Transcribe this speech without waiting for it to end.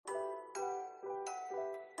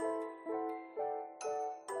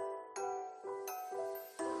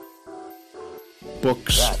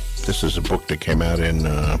books. This is a book that came out in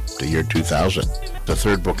the year 2000. The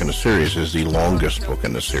third book in the series is the longest book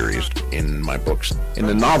in the series in my books. In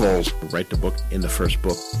the novels, write the book in the first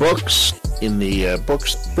book. Books. In the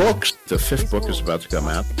books. The fifth book is about to come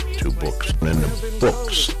out. 2 books. And in the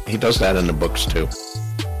books. He does that in the books, too.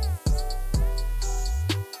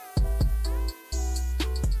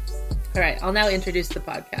 All right, I'll now introduce the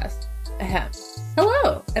podcast. Ahem.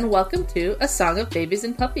 Hello, and welcome to A Song of Babies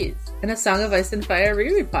and Puppies, and A Song of Ice and Fire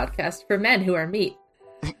reread podcast for men who are meat.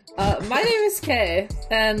 My name is Kay,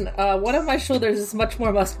 and one of my shoulders is much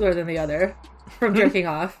more muscular than the other from jerking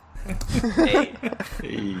off. Hey.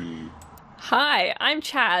 Hi, I'm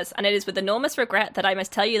Chaz, and it is with enormous regret that I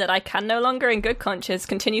must tell you that I can no longer in good conscience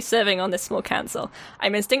continue serving on this small council.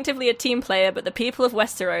 I'm instinctively a team player, but the people of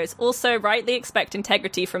Westeros also rightly expect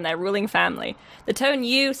integrity from their ruling family. The tone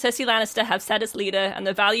you, Cersei Lannister, have set as leader, and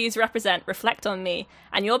the values you represent reflect on me,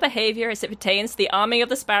 and your behaviour as it pertains to the arming of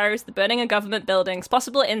the Sparrows, the burning of government buildings,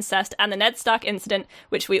 possible incest, and the Ned Stark incident,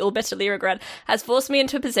 which we all bitterly regret, has forced me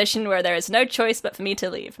into a position where there is no choice but for me to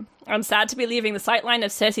leave. I'm sad to be leaving the sightline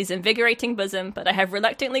of Cersei's invigorating bosom, but I have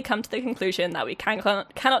reluctantly come to the conclusion that we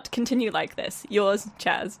cannot continue like this. Yours,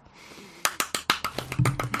 Chaz.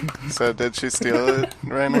 So did she steal it,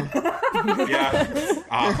 Rainer? Yeah.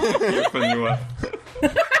 You knew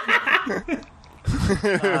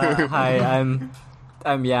Hi,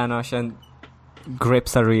 I'm Janosch, and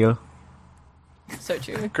grapes are real. So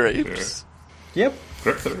true. Grapes? Yep,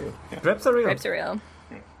 Grapes are real. Yeah. grapes are real. Grapes are real.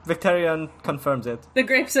 Victorian confirms it. The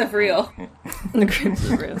grapes of real. The grapes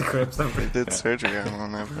are real. Grapes are We real. did surgery on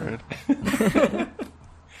one, I've heard.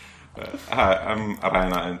 Hi, I'm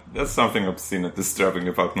Rainer, and there's something obscene and disturbing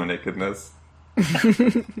about my nakedness.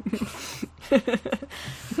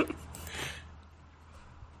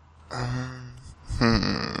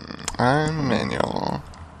 I'm Emmanuel.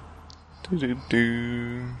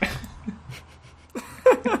 Do-do-do.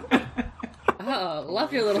 Oh,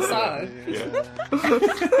 love your little song. Yeah.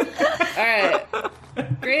 All right.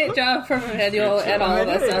 Great job from Emmanuel and all of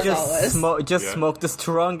us, as always. Just Yeah. smoke the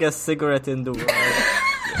strongest cigarette in the world.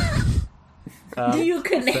 You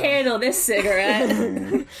can handle this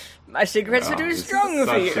cigarette. My cigarettes are too strong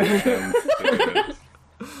for you.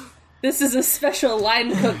 This is a special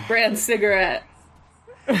line cook brand cigarette.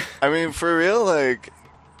 I mean, for real, like,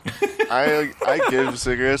 I give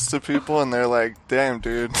cigarettes to people and they're like, damn,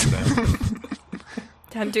 dude.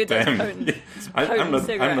 Damn, dude, that's Damn. potent. It's a I'm potent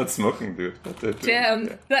cigarette. not smoking, dude.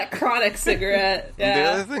 Damn, that chronic cigarette. The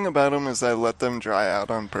Yeah. other thing about them is I let them dry out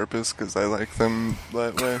on purpose because I like them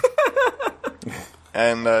that way.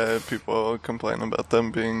 And people complain about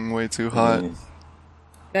them being way too hot.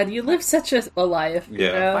 God, you live such a life. You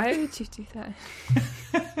Yeah. know? Why would you do that?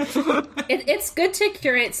 It's good to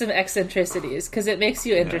curate some eccentricities because it makes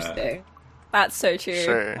you interesting. That's so true.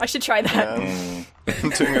 Sure. I should try that. Yeah. I'm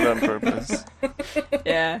doing it on purpose.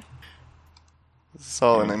 Yeah. It's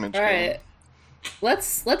all an image All game. right,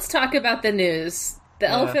 let's talk about the news. The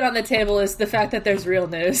elephant on the table is the fact that there's real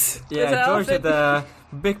news. Yeah, There's an George elephant. did a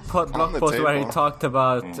big blog the post where he table. talked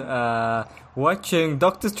about watching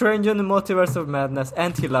Doctor Strange and the Multiverse of Madness,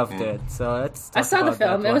 and he loved it. So let's talk I saw the about that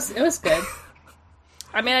film. It one. was good.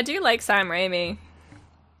 I mean, I do like Sam Raimi.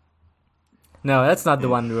 No, that's not the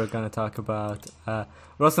one we were going to talk about.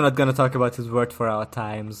 We're also not going to talk about his word for our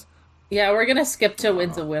times. Yeah, we're gonna skip to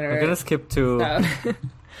Wins a Winner. We're going to skip to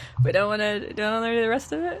We don't want to do the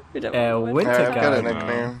rest of it? We don't Winter I've got a Guard.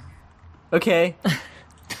 nickname. Okay.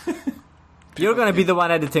 You're going to be the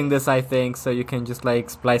one editing this, I think, so you can just like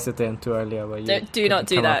splice it in too earlier. Where you Do not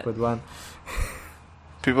do come up that. with one.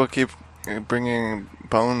 People keep bringing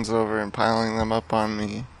bones over and piling them up on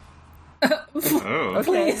me. Oh.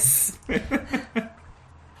 Please,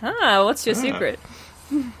 Ah, what's your secret?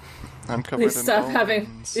 I'm covered please in stop bones.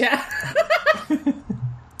 having. Yeah.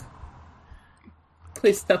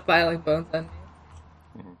 Please stop piling bones on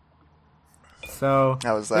me. So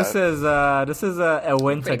How was this that? is a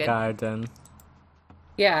winter Pretty good. garden.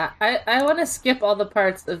 Yeah, I want to skip all the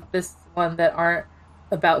parts of this one that aren't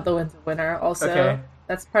about the Wins a Winner. Also, Okay.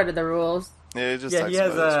 that's part of the rules. Yeah, he just Yeah, talks he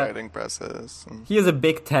has about his a- writing process. And He has a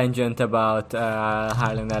big tangent about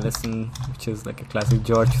Harlan Ellison, which is like a classic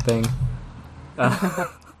George thing.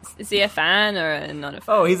 Is he a fan or not a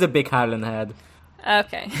fan? Oh, he's a big Harlan head.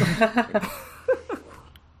 Okay.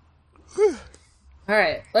 All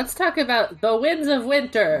right, let's talk about the Winds of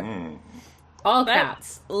Winter. All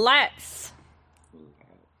caps. Let's.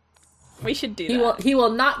 We should do He that.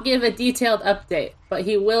 will not give a detailed update, but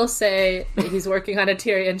he will say that he's working on a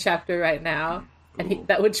Tyrion chapter right now, and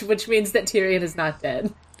which means that Tyrion is not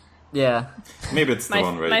dead. Yeah. Maybe it's the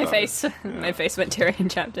one where my he face, dies. my face went Tyrion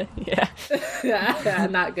chapter. Yeah. Yeah,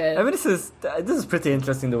 not good. I mean, this is pretty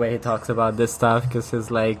interesting the way he talks about this stuff, because he's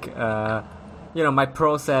like, my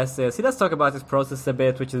process is... He does talk about his process a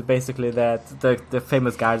bit, which is basically that the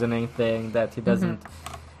famous gardening thing, that he doesn't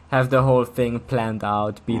have the whole thing planned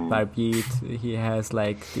out beat by beat. He has,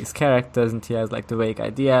 like, these characters, and he has, like, the vague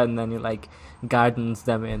idea, and then he, like, gardens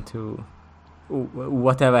them into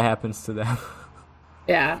whatever happens to them.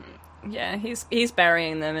 Yeah. Yeah, he's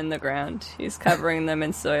burying them in the ground. He's covering them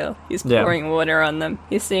in soil. He's pouring water on them.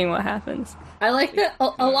 He's seeing what happens. I like that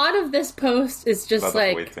a lot of this post is just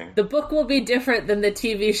like, waiting. the book will be different than the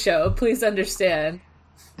TV show. Please understand.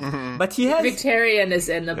 But he has... Victorian is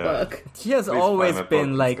in the book. He has always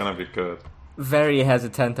been, like... It's gonna be good. very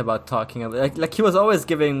hesitant about talking about, like he was always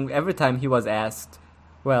giving, every time he was asked,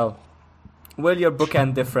 well, will your book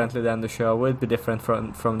end differently than the show? Will it be different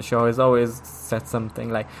from the show? He's always said something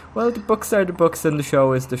like, well, the books are the books and the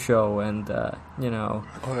show is the show, and the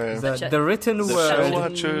written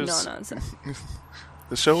word...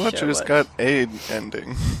 The show watchers got a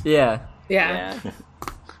ending. Yeah.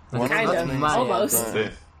 Kind of, almost.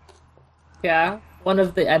 Right. Yeah, one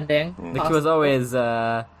of the ending. Like he was always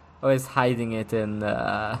hiding it in...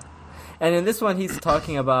 And in this one, he's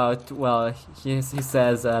talking about, well, he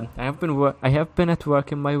says, I have been at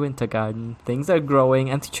work in my winter garden. Things are growing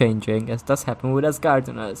and changing, as does happen with us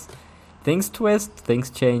gardeners. Things twist,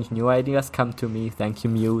 things change, new ideas come to me. Thank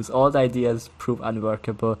you, Muse. Old ideas prove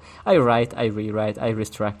unworkable. I write, I rewrite, I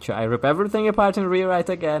restructure. I rip everything apart and rewrite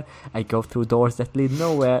again. I go through doors that lead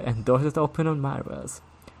nowhere and doors that open on marbles.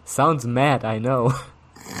 Sounds mad, I know.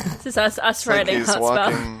 This is us writing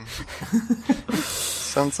Hotspell.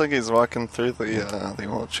 Sounds like he's walking through the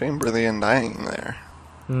old chamber of the undying there.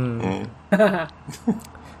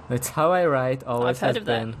 That's how I write, always I've heard has of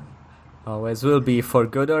that. been. Always will be, for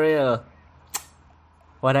good or ill.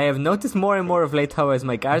 What I have noticed more and more of late, however, is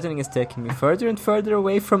my gardening is taking me further and further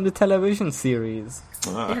away from the television series.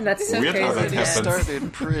 Yeah, that's so Weird how crazy. that He happens.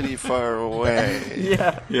 started pretty far away.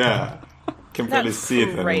 Yeah. Can barely That's see it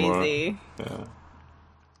anymore. crazy.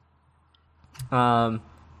 Yeah.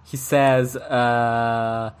 He says, there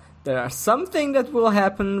are something that will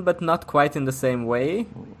happen, but not quite in the same way.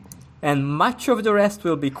 And much of the rest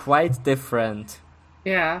will be quite different.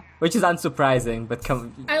 Yeah. Which is unsurprising, but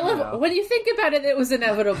I love when you think about it, it was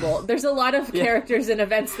inevitable. There's a lot of characters and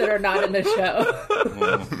events that are not in the show.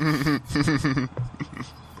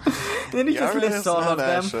 Then he just lists all of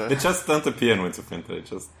them. They just don't appear in Winterfell. They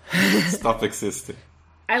just stop existing.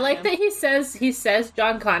 I like that he says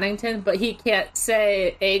John Connington, but he can't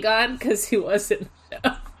say Aegon because he was in the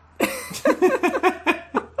show.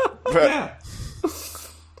 Yeah.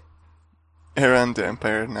 Aeron the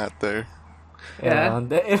Empire not there. Yeah.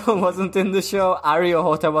 It wasn't in the show. Aryo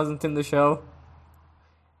Hota wasn't in the show.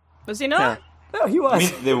 Was he not? No, he I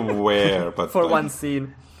was. mean, they were, but For like, one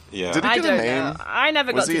scene. Yeah. Did he I get a don't name? know. I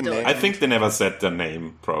never Was got he to a do name? it. I think they never said their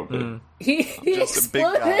name, probably. He Just a big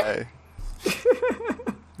exploded. guy.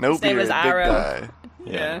 No His name beard, is big Arrow. guy.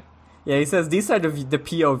 Yeah. Yeah, he says these are the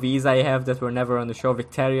POVs I have that were never on the show: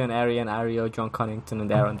 Victorian, Aryan, Aryo, John Connington,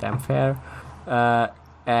 and Aaron Damfair.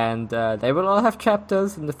 And they will all have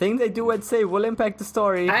chapters, and the thing they do and say will impact the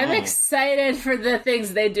story. I'm excited for the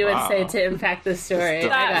things they do and say to impact the story.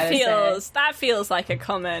 That feels like a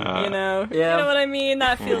comment, you know? Yeah. You know what I mean?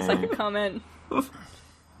 That feels like a comment.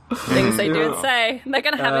 Things they do and say. They're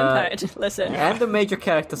gonna have impact. Listen. And the major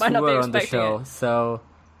characters Might who not be were on the expecting show. it. So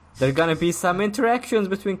there are gonna be some interactions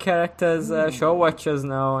between characters, show watchers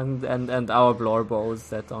now, and our blorbos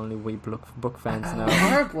that only we book fans know.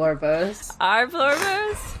 Our blorbos. Our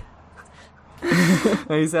blorbos?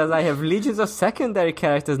 And he says, I have legions of secondary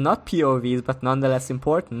characters, not POVs, but nonetheless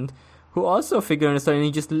important, who also figure in the story, and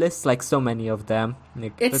he just lists like so many of them.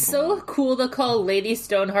 It's so cool to call Lady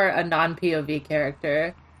Stoneheart a non-POV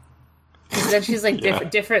character. Because then she's like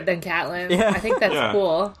different than Catelyn. Yeah. I think that's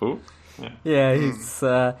cool. Who? Yeah, he's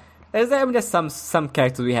there's some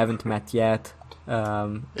characters we haven't met yet.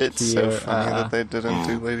 It's here, so funny that they didn't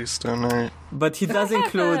do Lady Stoneheart. but he does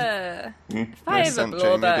include. I They have a sent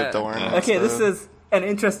Jamie to blowback. Dorne. Okay, this instead. is an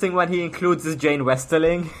interesting one. He includes is Jane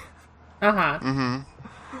Westerling, Uh-huh. And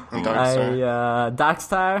Darkstar.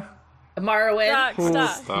 Darkstar. Marwyn.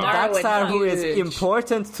 Darkstar, who is huge.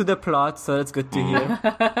 important to the plot, so that's good to hear.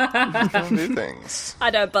 Can do things.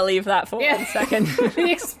 I don't believe that for 1 second.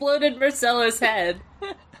 He exploded Marcella's head.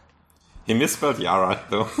 He misspelled Yara,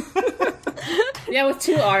 though. Yeah, with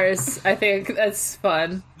 2 R's. I think that's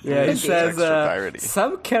fun. Yeah, he says Extra piratey.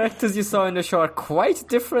 some characters you saw in the show are quite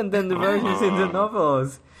different than the versions in the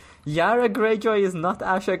novels. Yara Greyjoy is not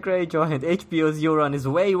Asha Greyjoy, and HBO's Euron is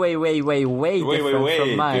way different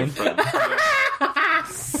from mine. different.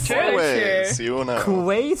 Always, you know.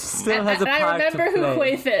 Quaithe still has a I part remember to who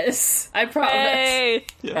play. Quaithe is. I promise. Hey!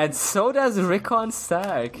 And so does Rickon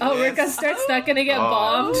Stark. Oh, Rickon Stark's not gonna get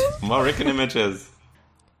bombed. More Rickon images.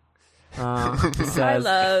 He says,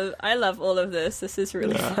 I love all of this. This is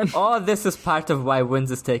really fun. all this is part of why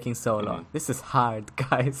Wins is taking so long. This is hard,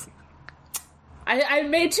 guys. I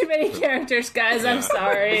made too many characters, guys. I'm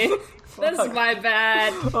sorry. That's my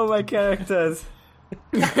bad. Oh, my characters.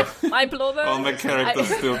 My Blorbo. All my characters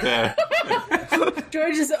still there.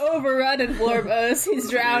 George is overrun in Blorbos. He's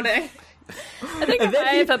drowning. I think if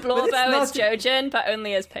I have a Blorbo, it's Jojen, but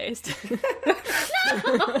only as paste.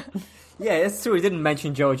 Yeah, it's true. We didn't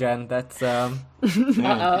mention Jojen. That's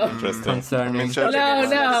Interesting. concerning.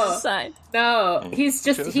 No. Sign. No, he's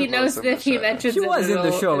just, he knows that if he mentions He it, was in the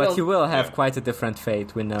it'll- show, but it'll- he will have quite a different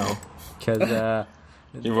fate, we know. Because,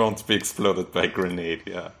 He won't be exploded by a grenade,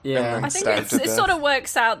 yeah. yeah. I think Stabbed to it death. sort of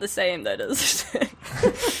works out the same, though, doesn't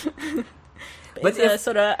it? But It's a if,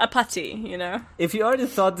 sort of a putty, you know? if you already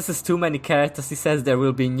thought this is too many characters, he says there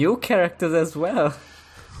will be new characters as well.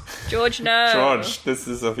 George, no. George, this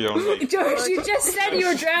is of your own making. George, you just said you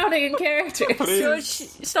were drowning in characters. George,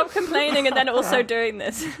 stop complaining and then also doing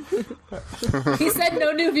this. He said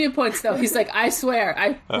no new viewpoints, though. He's like, I swear,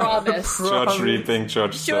 I promise. George reaping,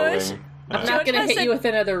 George George- sowing. I'm not gonna George hit has you a- with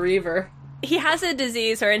another reaver. He has a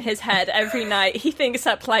disease, or in his head, every night he thinks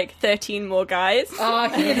up like 13 more guys. Oh,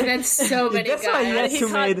 he invents so many That's why he guys. had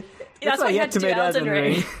to made... That's why he had to do make Elden Elden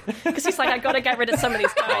Ring. Ring. Because he's like, I gotta get rid of some of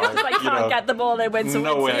these guys. Because I can't get them all, they win some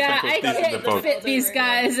No way wins. Yeah, I I can put these in the can't book. fit these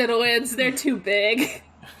guys in wins. They're too big.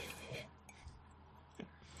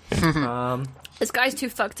 This guy's too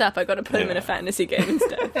fucked up, I gotta put him in a fantasy game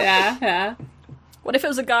instead. Yeah. What if it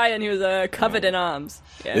was a guy and he was covered in arms?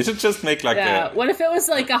 Yeah. They should just make like Yeah. a... What if it was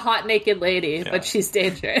like a hot naked lady, but she's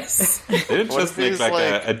dangerous? They should What just if make he's like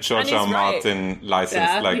like- a George And R. he's right. Martin license,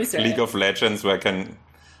 Yeah, like he's right. League of Legends, where I can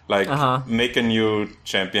like make a new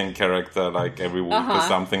champion character like every week or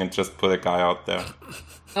something and just put a guy out there.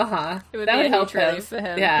 It would That be would a help huge relief him. for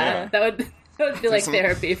him. Yeah, that would be like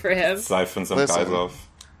therapy for him. Siphon some Listen. guys off.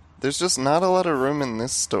 There's just not a lot of room in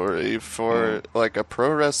this story for like a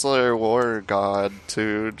pro wrestler war god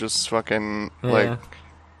to just fucking like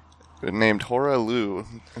named Hora Lu,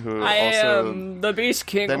 who I also am the Beast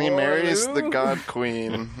King. then he marries Horlu. the god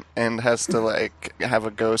queen and has to like have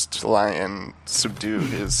a ghost lion subdue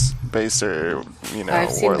his baser,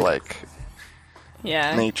 I've seen warlike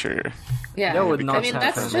Yeah. nature. Yeah, That would not I mean, happen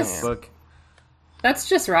that's in this just book. that's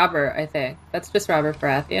just Robert. I think that's just Robert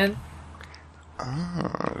Baratheon.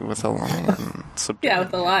 With a lion. Subdued. Yeah, with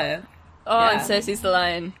the lion. Oh, Yeah. and Cersei's the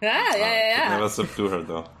lion. Yeah. Never subdue her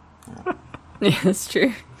though. Yeah, that's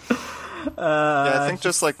true. Yeah, I think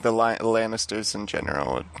just like the Lannisters in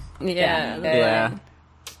general. Yeah. the Yeah. lion.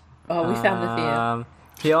 Oh, we found the theme.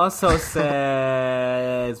 He also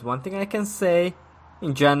says one thing I can say.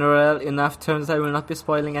 In general, enough terms I will not be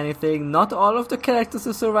spoiling anything. Not all of the characters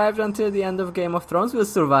who survived until the end of Game of Thrones will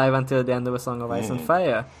survive until the end of A Song of Ice and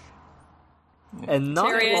Fire. And not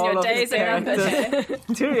Tyrion, all your of days the are numbered. characters.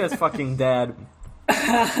 Tyrion's fucking dead.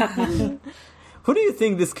 Who do you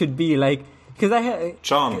think this could be? Like, because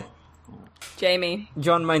John. Jamie.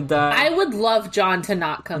 John might die. I would love John to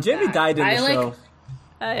not come Jamie back. died in the I like, show.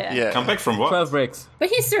 Oh, yeah. Yeah. Come back from what? 12 bricks. but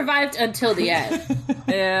he survived until the end.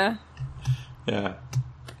 Yeah. Yeah.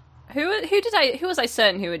 Who was I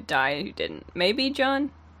certain who would die and who didn't? Maybe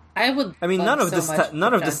John? I would. I mean, love none of so the much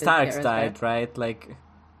none of if the John didn't Starks get died, respect. right? Like,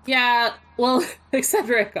 Yeah, well, except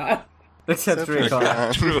Rickon. except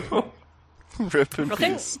Rickon. True. Rip in I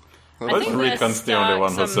think- peace. I think Rickon's the only one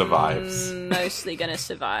who Starks are survives. Mostly gonna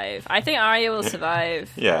survive. I think Arya will survive.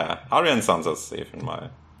 Yeah, Arya and Sansa safe in my...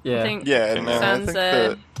 Yeah. I think Yeah, no, I think Sansa.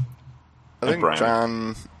 that I think Bran.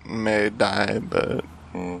 John may die, but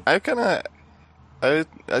I kind of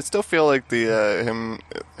I still feel like the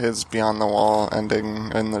his Beyond the Wall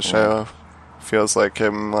ending in the show feels like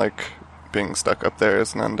him like being stuck up there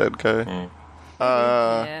as an undead guy.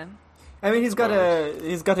 Yeah. I mean, he's got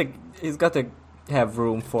to have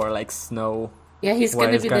room for like snow. Yeah, he's Where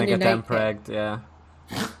gonna he's be gonna the new get Night King. tempragged, yeah.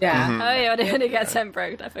 Yeah. Oh yeah, when he gets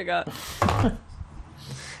tempragged, I forgot.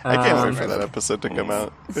 I can't wait for that episode to come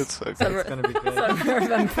out. It's so good. It's gonna be good.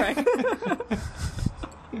 Remembering.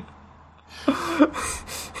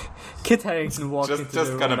 Kit Harington walked into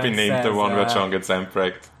Just the gonna room be and named the says, one where John gets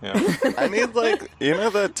empragged. Yeah. I need like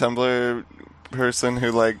that Tumblr person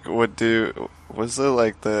who like would do was it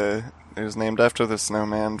like it was named after the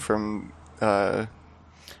snowman from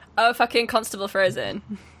Oh, fucking Constable Frozen.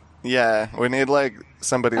 yeah, we need like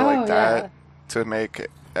somebody like that to make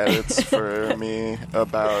edits for me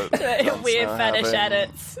about weird fetish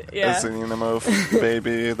edits. Yeah. As a Unimorph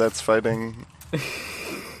baby that's fighting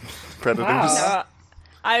predators. Wow.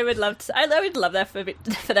 I would love to. I would love that for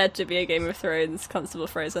there to be a Game of Thrones Constable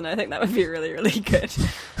Frozen. I think that would be really, really good.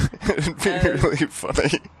 It'd be really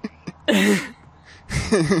funny.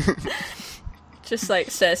 Just like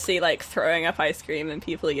Cersei, like throwing up ice cream and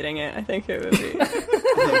people eating it. I think it would be.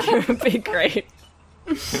 It would be great.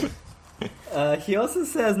 He also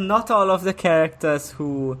says not all of the characters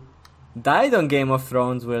who died on Game of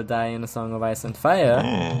Thrones will die in A Song of Ice and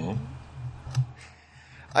Fire.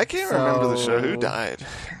 I can't remember the show. Who died?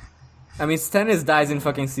 I mean, Stannis dies in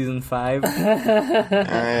fucking season 5.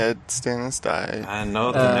 Stannis died. I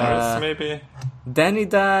know Daenerys, maybe. Danny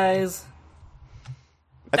dies.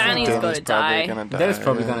 Danny's gotta die. Daenerys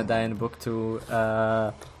probably gonna die in the book too.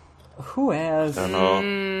 Who else? I don't know.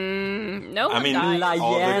 No one I mean, died.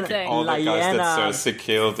 all the guys that Cersei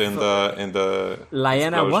killed in the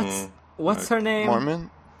Lyanna, explosion. what's her name? Mormon?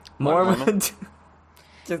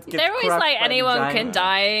 They're always like anyone can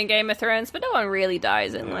die in Game of Thrones, but no one really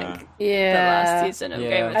dies in like the last season of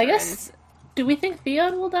Game of Thrones. I guess. Do we think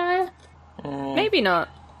Theon will die? Maybe not.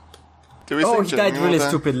 Do we think he died Jaime really will die?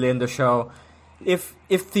 stupidly in the show. If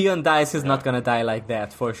Theon dies, he's not gonna die like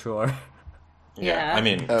that for sure. Yeah, I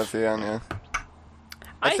mean, Theon, yeah.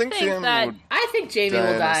 I think Theon would I think Jaime die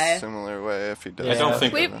will in die. a similar way if he does. I don't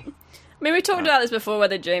think. I mean, we talked about this before,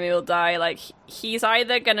 whether Jaime will die. Like, he's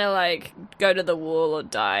either gonna, like, go to the wall or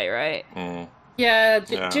die, right? Yeah,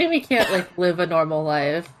 Jaime can't, like, live a normal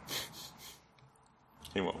life.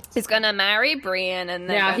 He won't. He's gonna marry Brienne, and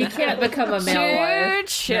then he can't become a male two wife.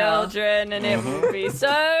 children, and it will be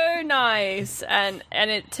so nice. And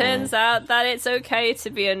it turns out that it's okay to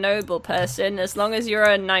be a noble person as long as you're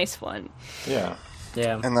a nice one. Yeah.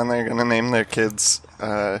 And then they're gonna name their kids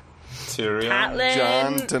Tyrion. Catelyn.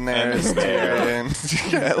 John, Daenerys, Tyrion,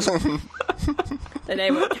 Catelyn. The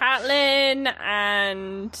name of Catelyn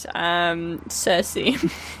and Cersei.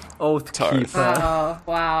 Oathkeeper. Oh,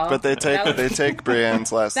 wow. But they take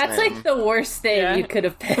Brienne's last That's name. like the worst thing you could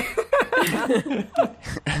have picked.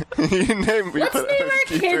 Let's name our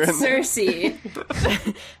kid Cersei.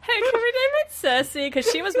 Hey, can we name it Cersei? Because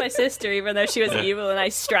she was my sister, even though she was evil, and I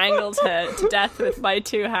strangled her to death with my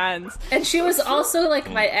 2 hands. And she was also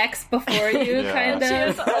like my ex before you, kind of. She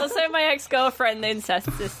was also my ex-girlfriend, the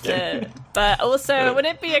incest sister. But also, would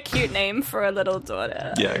it be a cute name for a little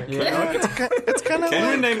daughter? Yeah. It's kind of.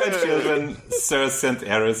 Can we name my children Cersei and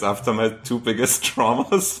Aerys after my 2 biggest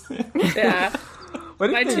traumas? Yeah.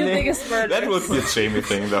 My 2 biggest murders. That would be a Jaime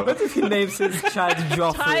thing, though. What if he names his child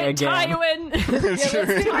Joffrey again? Tywin. Let's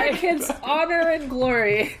give our kids honor and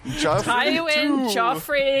glory. Tywin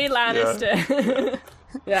Joffrey Lannister.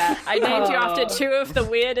 Yeah. I named you after 2 of the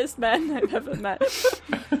weirdest men I've ever met.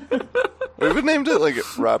 We would named it like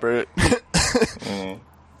Robert.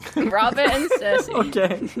 Robert and Cersei.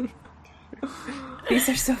 Okay. These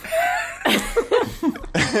are so bad.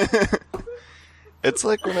 It's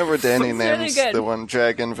like whenever Dany names really the one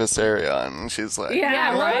dragon Viserion, she's like,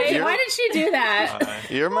 Yeah, right? Why did she do that?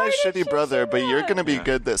 "You're my shitty brother, but you're gonna be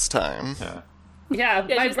good this time." Yeah,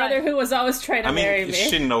 my she's brother like- who was always trying to marry me.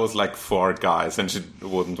 she knows like 4 guys, and she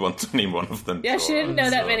wouldn't want to name one of them. Yeah, she didn't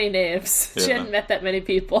know that many names. She hadn't met that many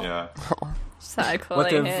people. Yeah. So I'm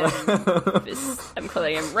calling him. I'm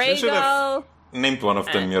calling him They should have Rhaegal. named one of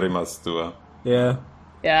them Mirimas too. Yeah.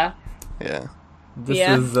 Yeah. Yeah. This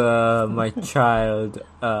Yeah. is my child,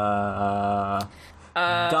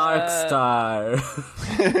 Dark Star.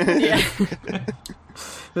 Yeah.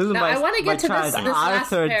 This is Now, I wanna get to child, this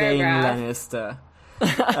last Arthur Dane paragraph. Lannister.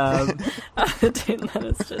 Dude, that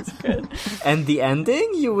is just good. And the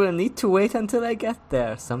ending? You will need to wait until I get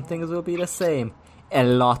there. Some things will be the same. A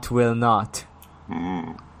lot will not.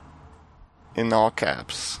 In all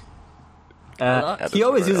caps. He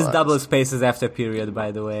always uses double spaces after period,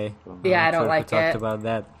 by the way. Yeah, I don't We like talked it. about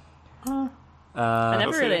that. I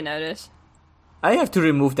never really noticed. I have to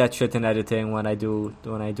remove that shit in editing when I do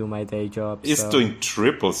my day job. He's so. doing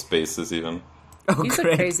triple spaces even. Oh, He's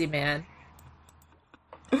great. a crazy man.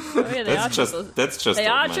 Oh, yeah, they are triple- That's just They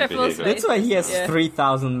old are man triple behavior. That's why he has Yeah.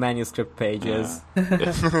 3,000 manuscript pages.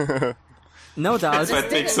 No doubt. That's why it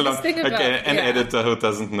takes so long. this thing about- Okay, an yeah. editor who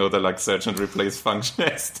doesn't know the like search and replace function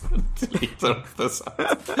has to delete all of this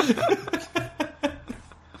out.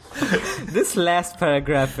 This last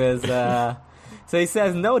paragraph is so he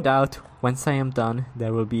says, no doubt once I am done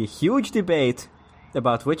there will be a huge debate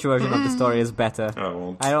about which version of the story is better. I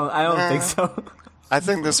won't. I don't think so. I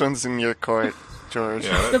think this one's in your court. George.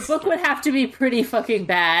 The book would have to be pretty fucking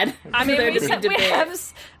bad. I mean,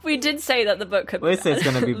 we did say that the book could be We say it's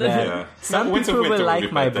gonna be bad. Yeah. Some Winds of people will Winter like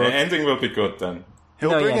be my bad. book. The ending will be good then.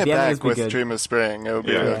 He'll bring it the ending back will with be good. Dream of Spring. It'll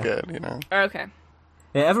be real good, you know. Okay.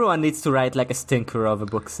 Yeah, everyone needs to write like a stinker of a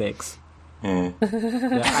book 6. Yeah,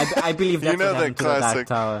 I believe that's You know what happened that to the Dark classic-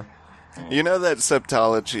 Tower. You know that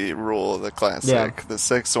septology rule, the classic. Yeah. The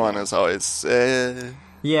 6th one is always.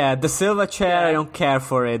 Yeah, the silver chair, I don't care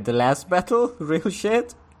for it. The last battle, real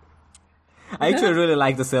shit. I actually really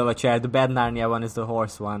like the silver chair. The Bad Narnia one is the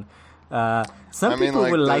horse one. Some people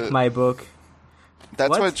will like my book. That's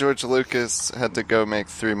What? why George Lucas had to go make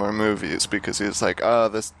 3 more movies, because he was like,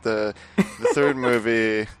 the third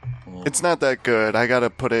movie, it's not that good. I gotta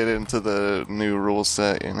put it into the new rule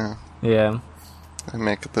set, you know? Yeah. And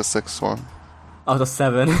make it the 6th one. Out of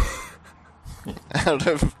 7. Out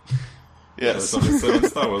of... There's Yes. only 7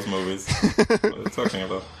 Star Wars movies. What are you talking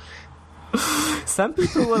about? Some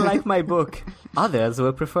people will like my book. Others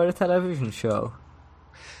will prefer a television show.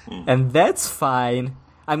 And that's fine.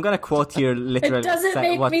 I'm gonna quote here literally. It doesn't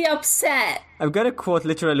make me upset. I'm gonna quote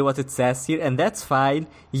literally what it says here, and that's fine.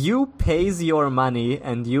 You pays your money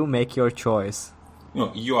and you make your choice.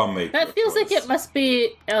 No, you are making. That feels like it must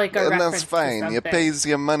be like a And reference that's fine. to You something. pays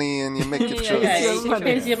your money and you make your choice. Yeah, Your you money.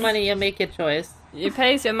 pays your money, you make your choice. You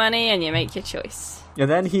pays your money and you make your choice. And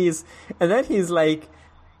then he's like,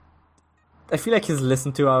 I feel like he's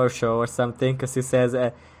listened to our show or something, because he says,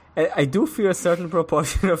 I do feel a certain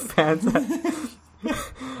proportion of fans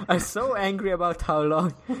are so angry about how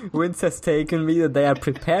long Winds has taken me that they are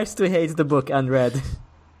prepared to hate the book unread.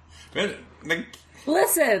 Well, like,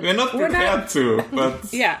 Listen, we're not prepared to,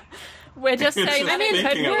 but Yeah, We're just We're saying just that it could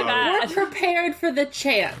thinking be about we're bad. prepared for the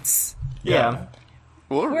chance. Yeah.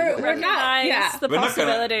 We're not. Recognize Yeah. the we're not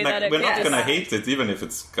gonna possibility that it we're not could be gonna bad. hate it, even if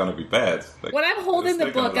it's gonna be bad. Like, When I'm holding we're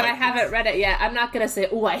the still book gonna and I like haven't read it yet, I'm not gonna say,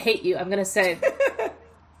 "Oh, I hate you." I'm gonna say,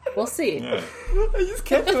 "We'll see." it. Yeah. I just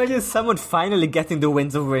can't imagine someone finally getting the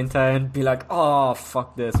Winds of Winter and be like, oh,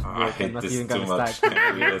 fuck this book. I I'm hate not this even too gonna much. start.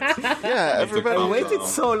 Can't read it. Yeah, everybody... I waited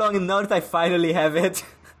so long and now that I finally have it.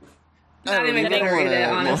 Not even don't gonna read it,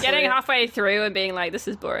 wanna- honestly. Getting halfway through and being like, this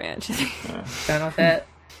is boring, actually. Done with it.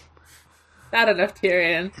 Not enough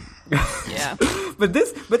Tyrion. Yeah. But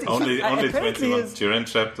Only apparently 21 is- Tyrion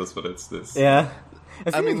chapters, but it's this. Yeah.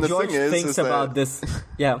 I feel mean, like the George thing is thinks that- about this.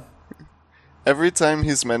 Yeah. Every time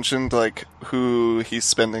he's mentioned, like, who he's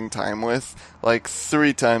spending time with, like,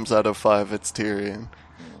 3 times out of 5, it's Tyrion.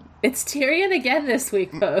 It's Tyrion again this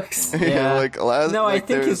week, folks. Yeah. Like, last... No, I like,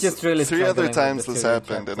 think he's there's just really 3 other struggling with times the this Tyrion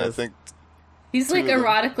happened, and I chapters. think... He's like 2 of them.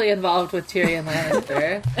 erotically involved with Tyrion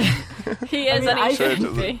Lannister. He is mean, and he I-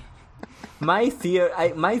 shouldn't be. My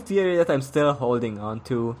theory that I'm still holding on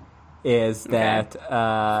to is that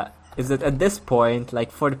at this point,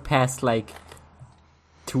 like for the past like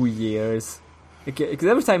 2 years, because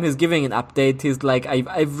every time he's giving an update, he's like,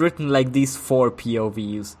 I've written like these 4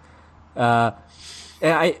 POVs. And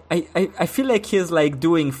I feel like he's like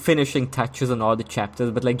doing finishing touches on all the chapters,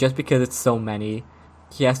 but like just because it's so many,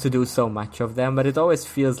 he has to do so much of them. But it always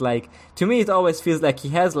feels like, to me, it always feels like he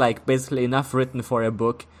has like basically enough written for a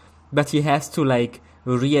book, but he has to like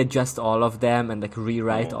readjust all of them and like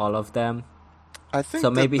rewrite all of them. I think So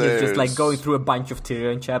maybe that he's just like there's- going through a bunch of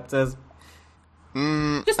Tyrion chapters.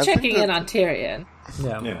 Just I think checking in that- on Tyrion.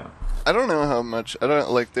 Yeah. Yeah. I don't know how much... I don't...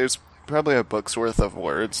 Like, there's probably a book's worth of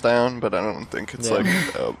words down, but I don't think it's,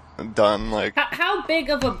 Yeah. like, done, like... How big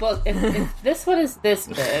of a book? If this one is this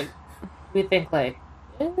big, we think like.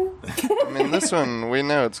 I mean, this one, we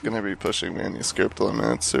know it's going to be pushing manuscript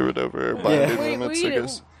limits or whatever, binding limits, I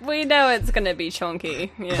guess. We know it's going to be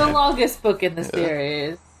chunky. The Yeah. longest book in the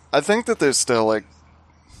series. I think that there's still, like,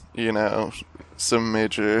 you know, some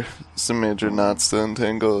major knots to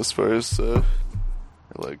untangle as far as,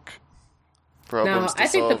 like, problems No, to I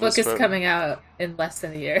think the solve book as is far- coming out in less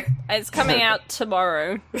than a year. It's coming out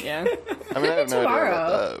tomorrow. Yeah. I mean, I have no idea tomorrow. about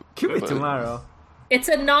that. Could be but- tomorrow. It's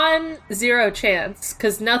a non-zero chance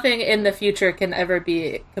because nothing in the future can ever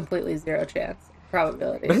be completely zero chance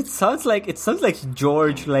probability. But it sounds like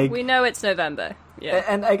George like, We know it's November. Yeah.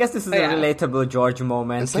 and I guess this is Yeah. a relatable George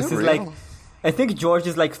moment. Is that 'cause he's real? like, I think George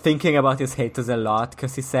is like thinking about his haters a lot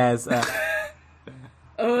because he says.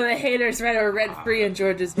 Oh, the haters are rent-free in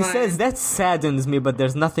George's He mind. says, that saddens me, but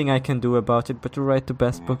there's nothing I can do about it but to write the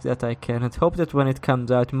best book that I can and hope that when it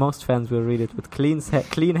comes out, most fans will read it with clean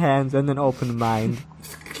hands and an open mind.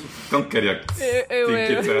 Don't get your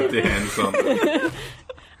stinky dirty hands on it.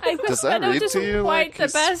 I Does that read just to you quite like the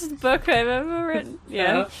he's- best book I've ever written.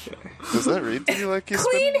 Yeah. Does that read to you like he's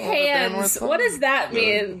Clean spending a lot of hands. bandwidth on What it? does that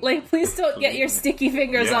mean? Like, please don't get your sticky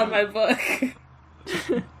fingers Yeah. on my book.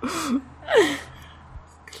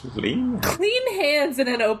 Clean? Clean hands and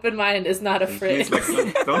an open mind is not a phrase. Please,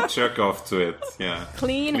 like, don't jerk off to it. Yeah.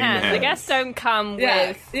 Clean hands. I guess don't come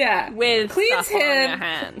with clean stuff on your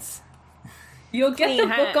hands. You'll get Clean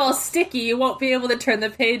the book all sticky. You won't be able to turn the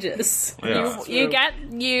pages. Yeah. You get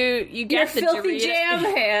your the filthy jam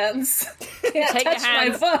hands. Can't take touch your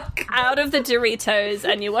hands my book. out of the Doritos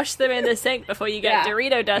and you wash them in the sink before you get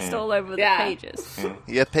Dorito dust all over the pages.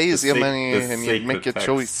 You pays your money the and you make your sacred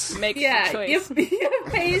choice. Make your choice. You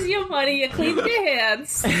pays your money, you clean your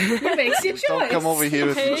hands, you makes your choice. Don't come over here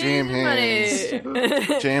with your jam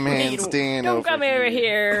hands. Jam hands, Dan. Don't come over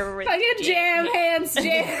here with Fucking jam hands,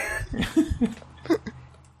 jam.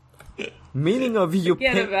 Meaning of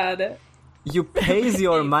Forget about it. you pays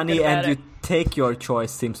your money and you it. take your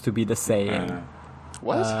choice seems to be the saying.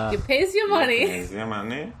 What? You pays your money. Pays your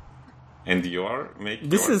money. And make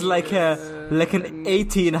This your is like an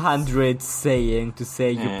 1800s saying to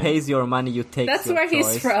say you pays your money, you take That's your where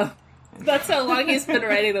choice. he's from. That's how long he's been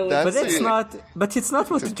writing the That's- But it's not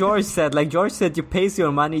what George said. Like George said, you pays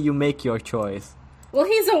your money, you make your choice. Well,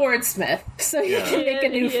 he's a wordsmith, so he can make a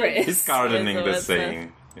new phrase. He's gardening Yes, the that's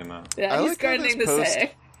saying, you know. Yeah, I he's like how gardening the this saying.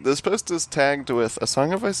 This post is tagged with A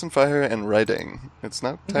Song of Ice and Fire and writing. It's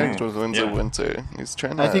not tagged with Winds of Yeah. Winter. He's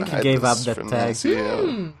trying to I think he hide gave this up that from tag.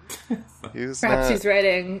 the SEO. Perhaps he's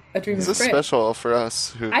writing A Dream This of is Spring. special for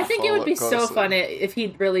us who I think it would be so follow fun closely. if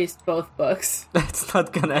he'd released both books. That's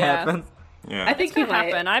not gonna happen. Yeah. I think he It might.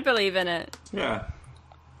 happen. I believe in it. Yeah.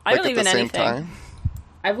 I Like believe at the in same anything. time.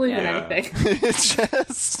 I believe in Yeah. anything. It's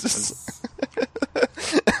just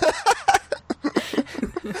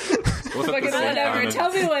Fucking whatever.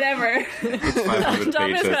 Tell me whatever. 500 Tell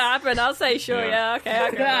me what's pages. gonna happen. I'll say sure. Yeah. Yeah.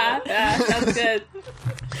 Okay. I'll go. Yeah, sounds good.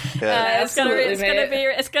 yeah. It's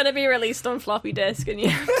gonna be released on floppy disk, and you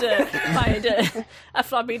have to find a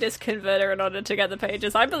floppy disk converter in order to get the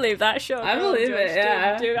pages. I believe that. Sure, I go, believe George, it,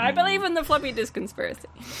 yeah. do. I believe in the floppy disk conspiracy.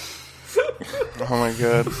 Oh my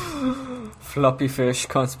god. Floppy fish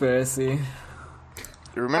conspiracy.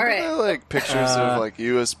 You remember Alright. the like pictures of like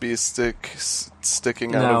USB sticks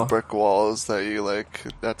sticking out No. of brick walls that you like?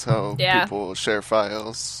 That's how Yeah. people share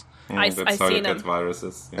files I've That's how you seen get them.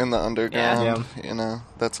 viruses. Yeah. in the underground. Yeah. You know,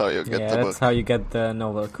 that's how you get Yeah, the that's book. how you get the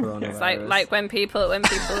novel coronavirus. It's like when people.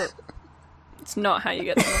 It's not how you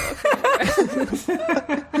get the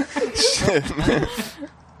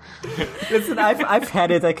Listen, I've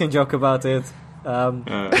had it. I can joke about it. I'm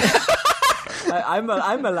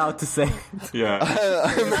allowed to say. Yeah.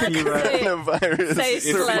 Coronavirus. Say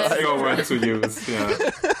It's your word to use. Yeah.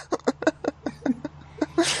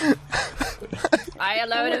 I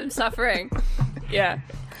alone am suffering. Yeah.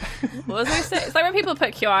 What was I saying? It's like when people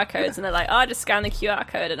put QR codes and they're like, "Oh, just scan the QR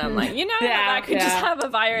code," and I'm like, that could just have a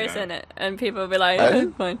virus in it, and people will be like,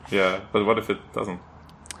 "Oh, fine." Yeah. But what if it doesn't?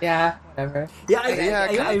 Yeah, whatever. Yeah,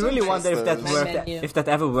 I I really don't wonder if that trust worked. menu. If that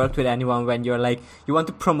ever worked with anyone when you're like you want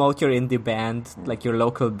to promote your indie band, like your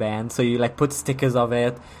local band, so you like put stickers of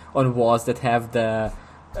it on walls that have the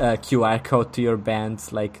QR code to your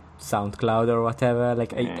band's like SoundCloud or whatever.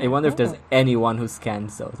 Like I wonder if there's anyone who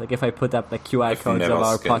scans those. Like if I put up like QR I've codes never of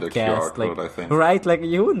our scanned a QR podcast, code, I like think. right, like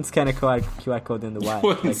you wouldn't scan a QR code in the wild.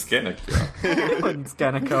 Wouldn't Like, scan it. Yeah. you wouldn't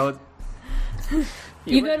scan a code.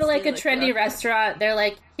 You go to like a trendy restaurant, they're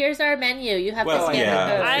like, "Here's our menu. You have to Well, scan yeah.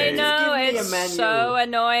 the code." I know, Give me a it's menu. so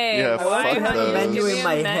annoying. Yeah, I want to fuck have a those. menu Give me in a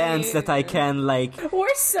my menu. hands that I can like.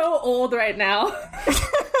 We're so old right now.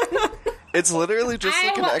 It's literally just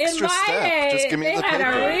like an extra in my step. Day, Just give me they the had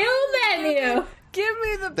paper. a real menu. Give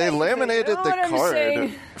me the. They laminated You know the what I'm card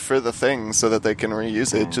saying? for the thing so that they can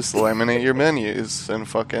reuse it. Just laminate your menus and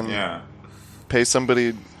fucking Yeah. pay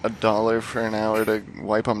somebody $1 for an hour to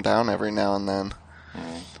wipe them down every now and then.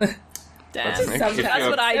 Damn. Sometimes. That's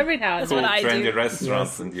what I. Every now and That's Cool, what I trendy do.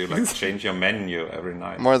 restaurants, and you like change your menu every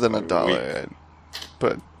night. More than Every $1. week.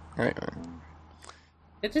 But anyway.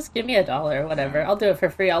 Just give me $1, whatever. I'll do it for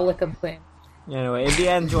free. I'll lick them clean. Anyway, in the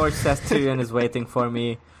end, George says Tyrion is waiting for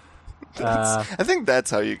me. I think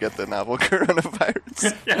that's how you get the novel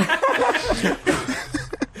coronavirus.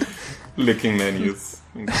 Licking menus.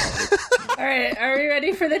 All right, are we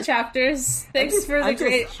ready for the chapters? Thanks for the I'm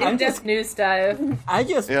great just- I'm in-depth just- news dive.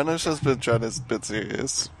 Janusz has been trying to be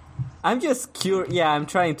serious. I'm just curious. Yeah, I'm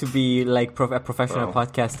trying to be like a professional Oh.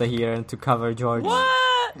 podcaster here and to cover George. What?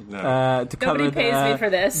 No. To cover Nobody pays me for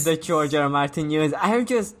this. the George R. R. Martin news. I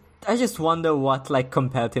just wonder what like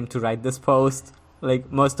compelled him to write this post.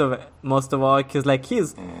 Like most of all, because like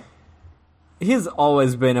he's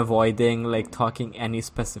always been avoiding like talking any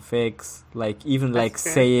specifics. Like even like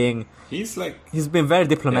true. saying He's like he's been very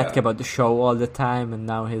diplomatic Yeah. about the show all the time, and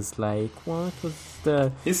now he's like, what was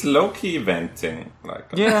the? he's low key venting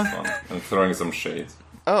like on Yeah. this one and throwing some shade.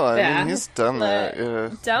 Oh, I Yeah. mean, he's done that, yeah.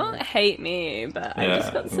 Don't hate me, but I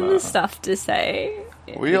just got some stuff to say.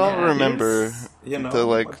 We all remember You know, the,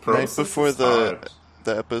 like, night process before is hard.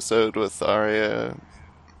 the episode with Arya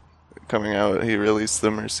coming out, he released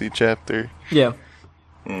the Mercy chapter. Yeah.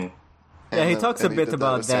 Mm. Yeah, he And talks a he bit did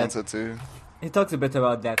about with that. Sansa too. He talks a bit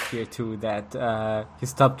about that here too, that he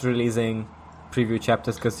stopped releasing preview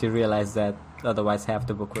chapters because he realized that otherwise half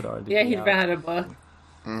the book would already Yeah, be he out. ran a book.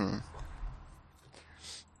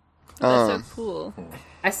 That's so cool.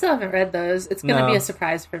 I still haven't read those. It's going to No. be a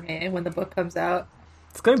surprise for me when the book comes out.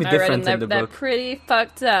 It's going to be I read different them. in the They're book. pretty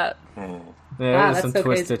fucked up. Yeah, Wow, there's that's some so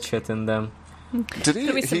twisted crazy. shit in them. Did he?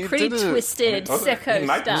 Could be some he pretty did a- twisted, sicko He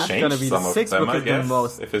might stuff. change Gonna be the some of sixth them, book I is the guess,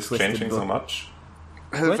 most if it's twisted changing book. so much.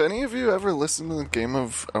 Have What? any of you ever listened to the Game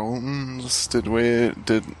of Owns? Is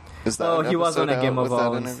that Oh, an he was on episode a Game out of with that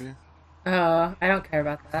Owns. interview? Oh, I don't care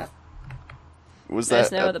about that. Was There's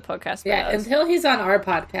that no other podcast. Yeah, about us. until he's on our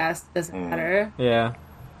podcast, it doesn't matter. Yeah.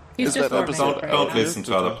 He's Is just that more episode- my Don't favorite. listen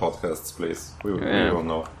to other podcasts, please. We will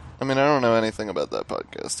know. I mean, I don't know anything about that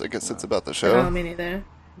podcast. I guess it's about the No, show. me neither.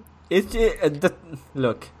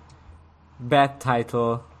 Look, bad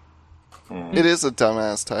title. It is a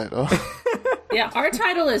dumbass title. Yeah, our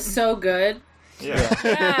title is so good. Yeah.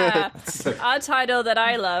 Yeah, our title that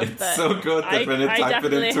I love. It's But so good that when you I type it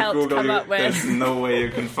definitely into helped Google, come up with. there's no way you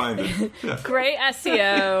can find it. Yeah. Great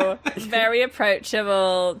SEO, very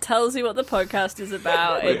approachable, tells you what the podcast is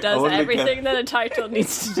about. Wait, It does only everything can- that a title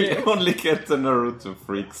needs to You do. only get the Naruto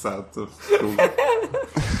freaks out of Google.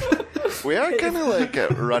 We are kind of like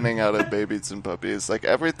running out of babies and puppies. Like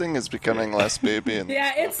everything is becoming less baby and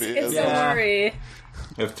Yeah, less puppy. it's isn't a it? Yeah. worry.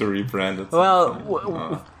 You have to rebrand it. Well,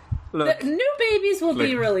 sometime. look, The new babies will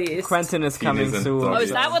be Like, released. Quentin is coming Penis and soon. dog. Oh,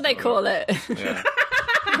 is that what they call it? Yeah.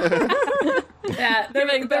 Yeah,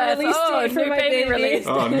 Giving the birth. release Oh, date for new my baby baby. release.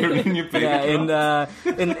 Oh, new baby. Yeah,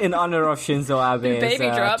 in honor of Shinzo Abe's Baby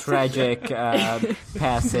dropped. tragic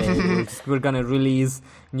passing, we're gonna release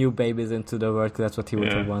new babies into the world. 'Cause that's what he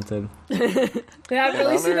would have Yeah. wanted. Yeah, I'm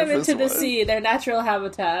releasing honor them of into the his sea, their natural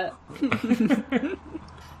habitat.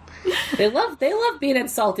 They love being in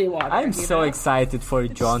salty water. I'm you so know? excited for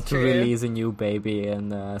John to true. release a new baby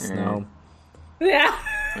in snow. Yeah.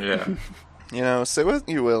 Yeah. You know, say what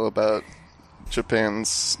you will about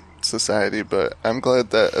Japan's society, but I'm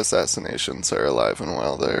glad that assassinations are alive and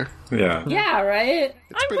well there. Yeah. Yeah, right?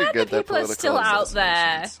 It's I'm pretty glad good that people are political still out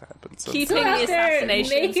there assassinations happen sometimes. keeping Still out the there assassinations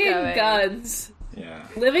making going. guns. Yeah.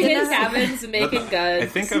 Living in Yeah. cabins, making guns. I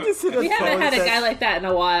think Did you see the we haven't post had a that- guy like that in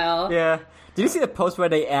a while. Yeah. Did you see the post where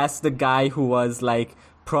they asked the guy who was like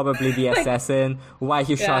probably the assassin why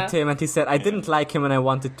he shot him, and he said, "I didn't like him and I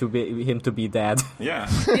wanted him to be dead." Yeah.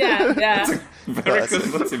 Yeah, yeah. Very good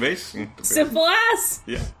motivation. Simple as.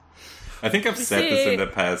 Yeah. I think I've said this in the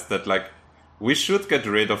past that like we should get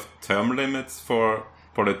rid of term limits for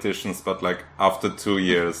politicians, but like after 2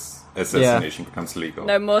 years, assassination becomes legal.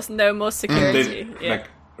 No more security. They Yeah. like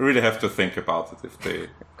really have to think about it if they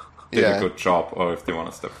did Yeah. a good job or if they want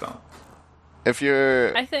to step down. If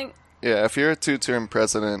you're I think if you're a 2-term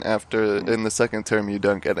president, after in the second term you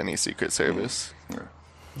don't get any Secret Service.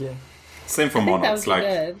 Yeah. Same for I think that monarchs. would be Like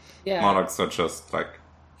good. Yeah. monarchs are just like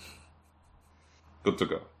good to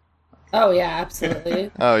go. Oh, yeah,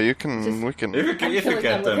 absolutely. Oh, we can. If you killing get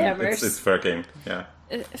them with them, hammers. it's fair game. Yeah.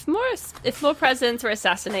 if more presidents were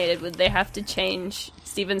assassinated, would they have to change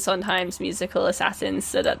Stephen Sondheim's musical Assassins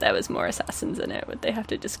so that there was more assassins in it? Would they have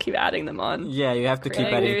to just keep adding them on? Yeah, you have to keep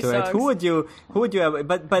Creating adding new to it. songs. Who would you have?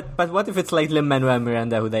 But what if it's like Lin-Manuel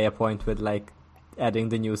Miranda who they appoint with like adding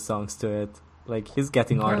the new songs to it? Like he's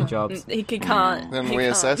getting all the jobs. He can't. Then he we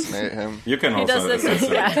can't. assassinate him. You can He also doesn't-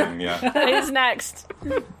 assassinate yeah. him. Yeah. Who's next?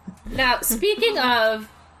 Now, speaking of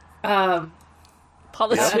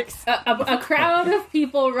Politics. a crowd of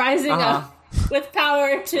people rising up with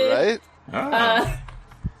power to Right?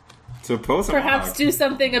 To oppose a perhaps monarch. do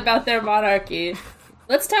something about their monarchy,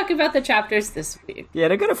 let's talk about the chapters this week. Yeah,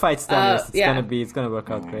 they're gonna fight Stannis. yeah. It's gonna work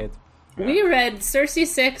out great. We read Cersei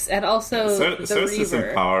 6 and also the Cersei's Reaver.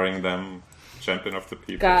 empowering them, champion of the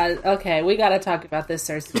people. God, okay, we gotta talk about this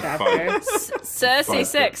Cersei chapter. Cersei Fight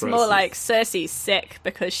 6, the more presses. like Cersei sick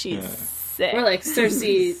because she's sick. We're like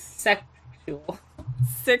Cersei sexual.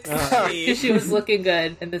 60. She was looking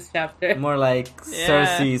good in this chapter. More like Yeah.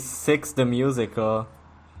 Cersei 6 the musical.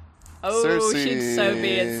 Oh, Cersei she'd so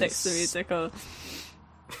be in Six the is- Musical.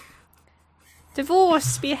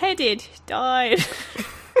 Divorce, beheaded, died.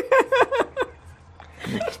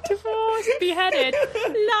 Divorce, beheaded,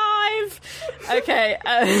 live. Okay.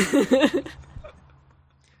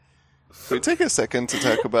 we take a second to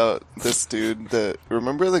talk about this dude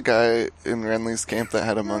remember the guy in Renly's camp that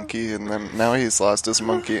had a monkey, and then now he's lost his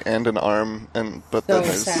monkey and an arm, but then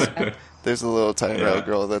there's a little Tyrell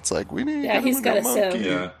girl that's like, we need he's got a monkey.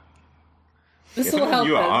 Yeah. This will help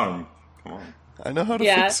Your him. arm. Come on. I know how to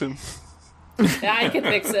fix him. Yeah, I can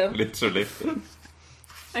fix him. Literally.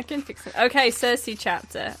 I can fix it. Okay, Cersei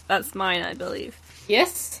chapter. That's mine, I believe.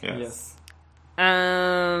 Yes? Yes.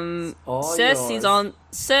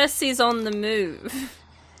 Cersei's on the move.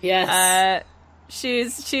 Yes.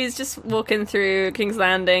 She's just walking through King's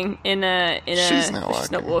Landing in a. She's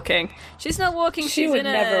not walking. She's not walking. She She's would in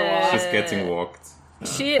never walk. She's getting walked.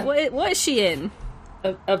 What is she in?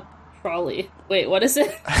 A trolley. Wait, what is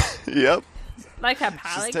it? Yep. Like a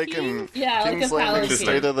palanquin? She's taking Yeah, like a King's Landing palanquin.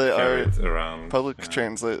 state-of-the-art around public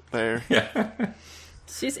transit there. Yeah.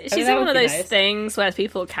 She's that in one would of be those nice. things where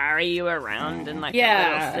people carry you around in like a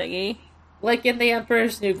little thingy. Like in the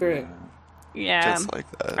Emperor's New Groove. Yeah. Just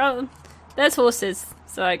like that. Oh, there's horses,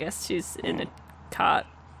 so I guess she's in a cart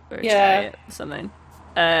or a Yeah. chariot or something.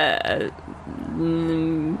 I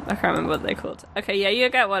can't remember what they're called. Okay, yeah, you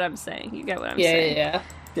get what I'm saying. You get what I'm saying. Yeah.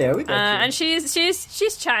 Yeah, we got you. And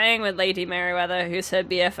she's chatting with Lady Merryweather, who's her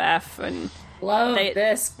BFF, and Love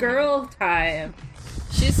this girl time.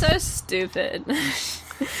 she's so stupid.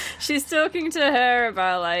 She's talking to her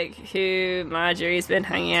about like who Marjorie's been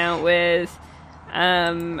hanging out with,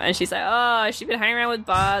 and she's like, "Oh, she's been hanging around with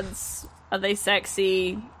bards. Are they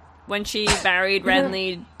sexy? When she married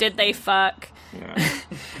Renly, did they fuck?" Yeah.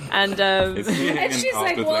 And Is he hanging And she's out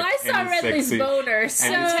like, with, well, I saw any Renly's sexy- boner, so...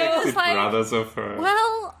 any sexy It's like- brothers of her.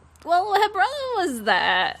 well, her brother was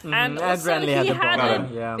there, and also Renly he had a had boner.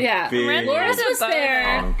 a Yeah. Yeah, Big Loras was boner.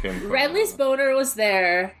 there. honking for Renly's boner was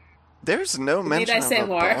there. There's no mention I of say a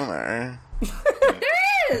more? boner.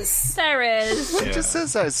 There is! There is. It just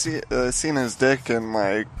says I seen his dick and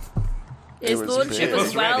like His was lordship big. was It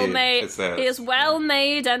was well ready, made. it says. He is well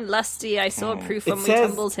made and lusty. I saw proof when It we says-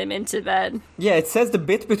 tumbled him into bed. Yeah, it says the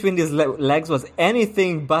bit between his legs was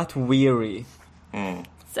anything but weary.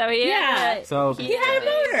 So he Yeah. had, So He had a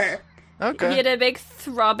boner. okay. he had a big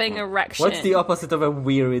throbbing erection. what's the opposite of a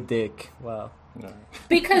weary dick? Wow.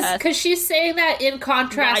 Because she's saying that in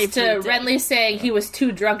contrast to Lively dick. Renly saying he was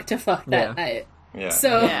too drunk to fuck that Yeah. night. Yeah.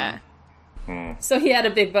 So, Yeah, so he had a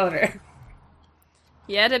big boner.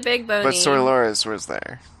 he had a big bony. But Sir Loras was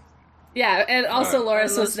there. Yeah, and also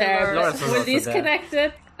Loras was there. Loras was Were also these there.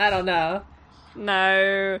 connected? I don't know.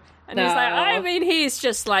 No. And he's No. like, I mean, he's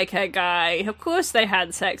just like a guy. Of course they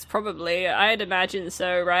had sex, probably. I'd imagine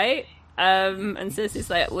so, right? And Cersei's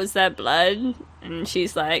like, was there blood? And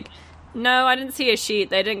she's like, no, I didn't see a sheet.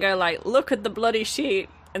 They didn't go like, look at the bloody sheet.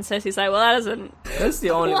 And Cersei's like, well, that doesn't... That's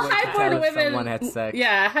the only Well, way to tell highborn if someone women, had sex.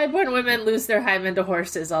 yeah, highborn women lose their hymen to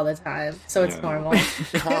horses all the time, so it's Yeah. normal.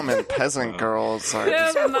 Common peasant girls are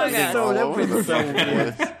just Oh my bleeding God. all that over the was so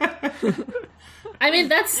fucking place. I mean,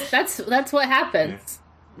 that's what happens.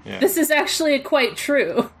 Yeah. This is actually quite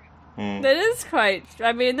true. That is quite...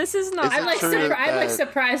 I mean, this is not... Is I'm it like true I'm like that-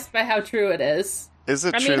 surprised by how true it is. Is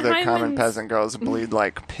it I true mean, that common hymens- peasant girls bleed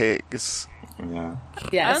like pigs? Yeah.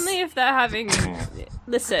 Yes. Only if they're having...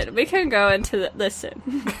 Listen, we can go into the... Listen.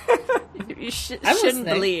 You I'm shouldn't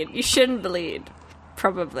listening. bleed. You shouldn't bleed.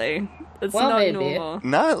 Probably. It's Well, not maybe. normal.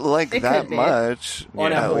 Not like It that could be. much.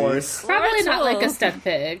 On a at horse. least. Probably not like a Turtle. stuck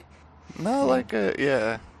pig. Not like a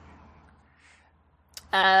yeah.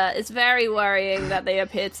 It's very worrying that they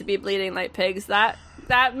appear to be bleeding like pigs. That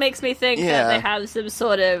makes me think Yeah. that they have some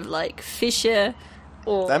sort of like fissure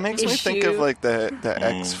or That makes me think of issue. like the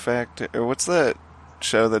X Factor. Or what's that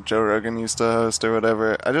show that Joe Rogan used to host or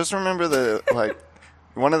whatever? I just remember the like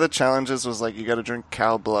one of the challenges was like you got to drink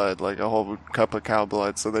cow blood, like a whole cup of cow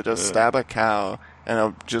blood. So they just stab a cow and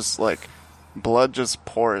it'll just like blood just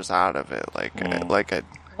pours out of it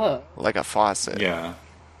Whoa. like a faucet. Yeah.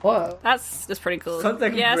 Whoa. That's just pretty cool. Sounds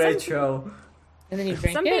like yeah, a great show. And then you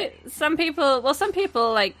drink some it? some people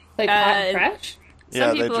like Like hot and fresh? Yeah,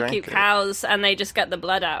 some they people drink keep it. cows and they just get the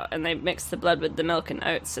blood out and they mix the blood with the milk and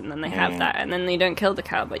oats and then they have that and then you don't kill the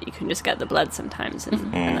cow but you can just get the blood sometimes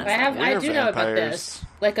and that's I do know about vampires. this.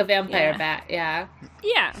 Like a vampire Yeah. bat, yeah.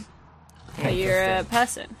 yeah. But you're a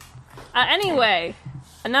person. Anyway,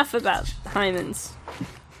 enough about hymens.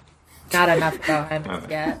 Not enough about hymens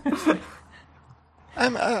yet.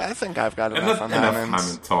 I think I've got And enough not on enough hymens.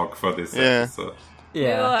 Hyman talk for this Yeah. episode.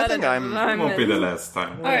 Yeah. I think I'm- It won't be the last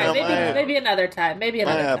time. All right, Well, maybe another time. Maybe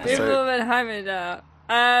another time. episode. People have been hymen out.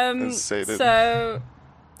 It's sated.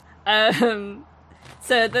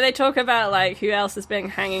 So then they talk about like who else has been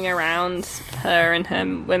hanging around her and her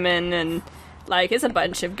women, and like it's a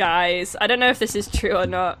bunch of guys. I don't know if this is true or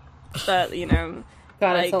not, but you know,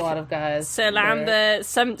 God, it's a lot of guys. Sir Lambert,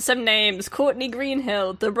 some names. Courtney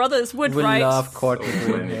Greenhill, the brothers Woodwright. We love Courtney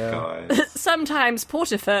Greenhill. Sometimes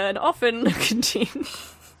Portifer, and often Canteen.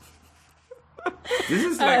 This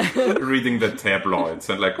is like reading the tabloids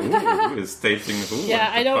and like, who is dating who? Yeah,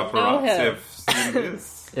 I don't know him. Have seen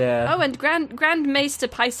this. Yeah. Oh, and Grand Maester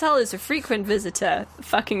Pycelle is a frequent visitor.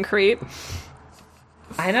 Fucking creep.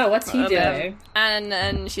 I know, what's he doing?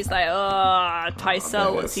 And she's like, oh,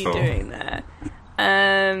 Pycelle, what's he doing there?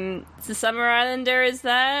 The Summer Islander is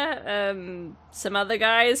there. Some other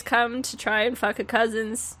guys come to try and fuck her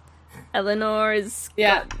cousins. Eleanor is...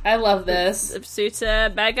 Yeah, I love this. A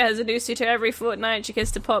suitor. Becca has a new suitor every fortnight. She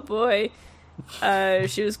kissed a pot boy.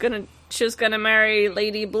 She was gonna marry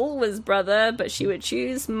Lady Bulwer's brother, but she would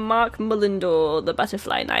choose Mark Mullendore, the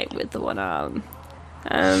butterfly knight with the one arm.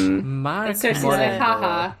 Mark and Cersei's like,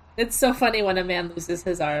 haha. It's so funny when a man loses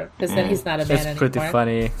his arm, because then he's not a man anymore. It's pretty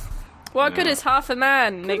funny. What good is half a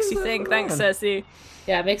man? Makes you think. Thanks, Cersei.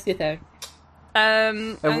 Yeah, it makes you think.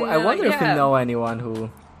 I wonder if you know anyone who...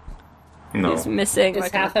 No. He's missing Is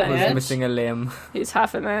like half a who's man? missing a limb. He's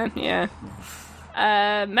half a man, yeah.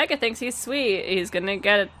 Mega thinks he's sweet. They're gonna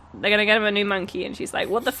get him a new monkey, and she's like,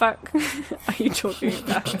 what the fuck are you talking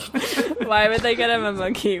about? Why would they get him a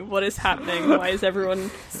monkey? What is happening? Why is everyone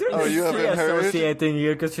Oh, you haven't heard? associating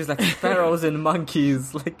you because she's like sparrows and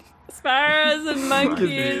monkeys. Like sparrows and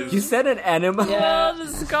monkeys? You said an animal. Yeah. Oh,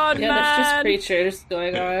 this is gone Yeah, mad. there's just creatures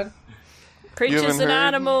going on. Creatures haven't and heard?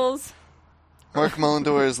 animals. Mark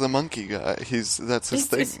Mullendore is the monkey guy. That's his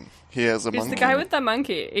thing. He has a He's monkey. the guy with the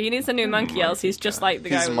monkey. He needs a new monkey, else he's just like the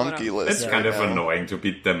guy He's with one arm. monkeyless. It's kind right of now. annoying to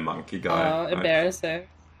be the monkey guy. Oh, embarrassing.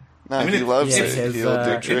 No, I mean, he loves yeah, it. his, He'll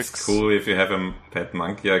do it's tricks. It's cool if you have a pet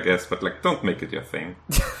monkey, I guess, but like, don't make it your thing.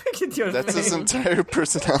 That's his entire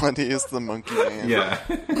personality is the monkey man. Yeah,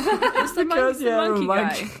 It's the Because monkey, you have a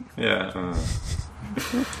monkey monkey. guy.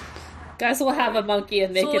 yeah. Guys will have a monkey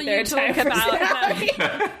and make That's all it their you talk entire about.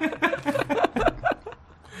 personality.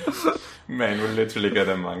 Man will literally get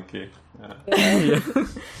a monkey. Yeah.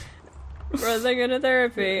 Running into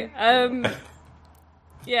therapy.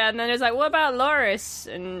 Yeah, and then it's like, what about Loris?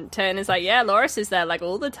 And Turn is like, yeah, Loris is there like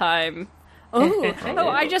all the time. Oh,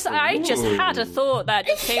 I just had a thought that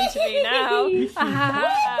just came to me now.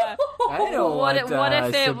 I know what if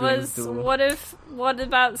it was? siblings do. What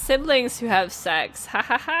about siblings who have sex? Ha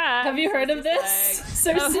ha ha. Have you heard of this,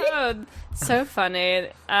 Cersei? Oh, so funny.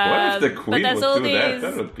 What if the but queen there's would all do these, that?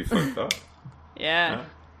 That would be fucked up. Yeah.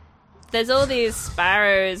 There's all these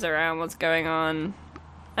sparrows around what's going on.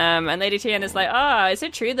 And Lady Tian is like, is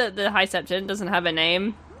it true that the High Septon doesn't have a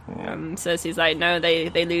name? Cersei's like, no, they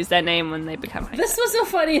lose their name when they become High This was a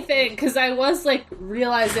funny thing, because I was, like,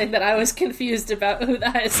 realizing that I was confused about who the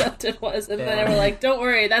High Septon was, and then they were like, don't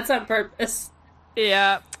worry, that's on purpose.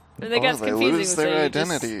 Yeah. It gets they confusing. lose so their you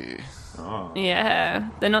just- identity. Oh. Yeah.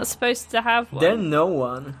 They're not supposed to have one. They're no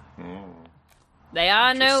one. They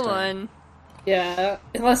are no Interesting. one. Yeah,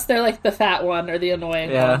 unless they're, like, the fat one or the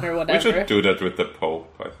annoying Yeah. one or We whatever. should do that with the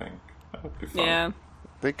Pope, I think. That would be fun. Yeah.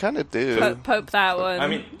 They kind of do. Pope that one. I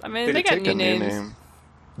mean, they They get take new a new names. name.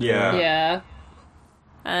 Yeah.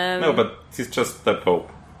 Yeah. No, but he's just the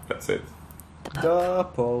Pope. That's it. The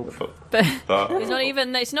Pope. Pope. But The-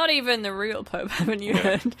 it's not even the real Pope, haven't you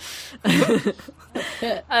heard?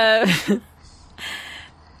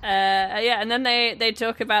 Yeah, and then they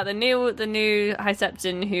talk about the new High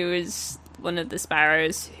Septon, who is one of the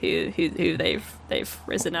sparrows who they've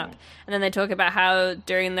risen up, and then they talk about how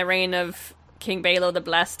during the reign of King Baelor the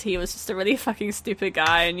Blessed, he was just a really fucking stupid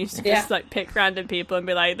guy, and used to just like pick random people and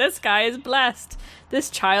be like, "This guy is blessed. This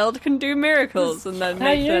child can do miracles," and then How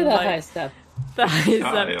make you're them the like High Step. the High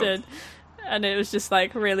Septon. And it was just,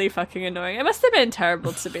 like, really fucking annoying. It must have been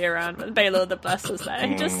terrible to be around when Baelor the Blessed was there.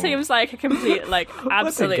 He just seems like a complete, like,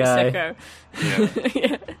 absolute guy. sicko.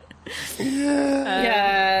 Yeah.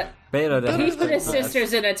 Yeah, Baelor the he put his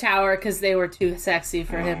sisters in a tower because they were too sexy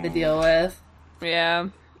for him to deal with. Yeah.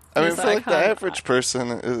 I mean, He's for like the "Huh." average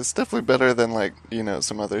person, it's definitely better than like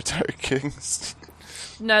some other Dark Kings.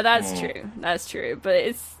 No, that's true. That's true. But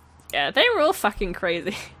it's... Yeah, they were all fucking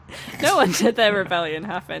crazy. No wonder their rebellion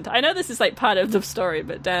happened. I know this is, like, part of the story,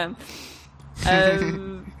 but damn.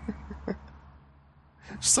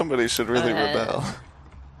 Somebody should really rebel.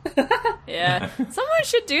 Yeah. Someone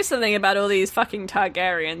should do something about all these fucking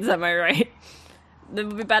Targaryens, am I right? That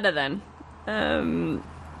would be better then.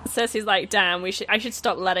 Cersei's like, damn, I should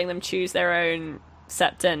stop letting them choose their own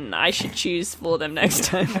Septon. I should choose for them next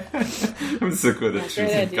time. I'm so good at choosing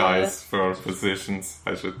idea. guys for positions.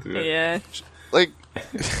 I should do it. Yeah. Like,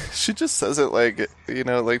 she just says it like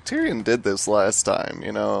like Tyrion did this last time.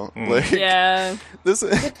 Like, Yeah. this.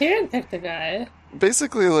 Tyrion picked a guy.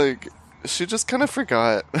 basically, like, she just kind of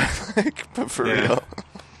forgot. Like, but for real.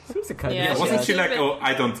 Wasn't she like, oh,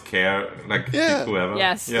 I don't care, like, whoever?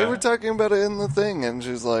 Yes. They were talking about it in the thing, and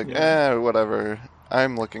she's like, whatever.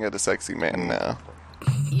 I'm looking at a sexy man now.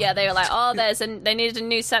 Yeah, they were like, oh, they needed a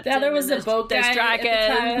new septum. Yeah, there was a boat guy. There's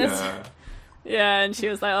dragons. Yeah, and she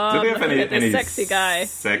was like, oh, do we have any sexy guy.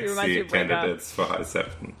 Sexy candidates for High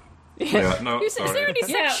Septon? Yeah, no, Is there any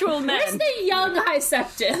sexual men? Where's the young High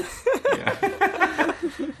Septon?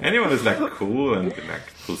 Anyone who's like cool and like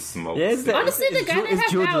who smokes. Honestly, the guy that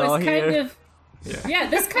has now is kind of... Yeah,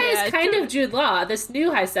 this guy is kind of Jude Law, this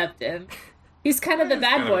new High Septon. He's kind of the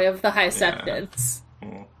bad boy of the High Septons.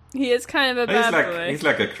 He is kind of a bad boy. He's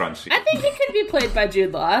like a crunchy. I think he could be played by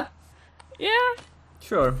Jude Law. Yeah.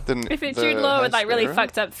 Sure. If it's Jude Law with like really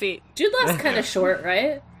fucked up feet. Jude Law's kind of short,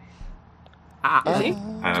 right? I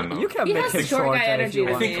don't know. You can He make has him short shorter guy if energy you to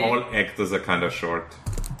I want. think all actors are kind of short.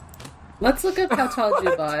 Let's look up how tall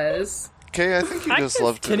Jude Law is. Okay, I think you just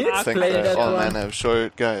love to Can you think explain that that all one? men have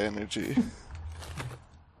short guy energy.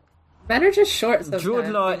 Men are just short sometimes. Jude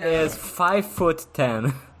Law is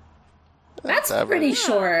 5'10". That's average. pretty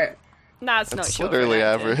short. That's not It's short. literally for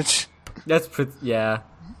an actor. average. That's pretty. Yeah.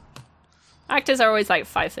 Actors are always like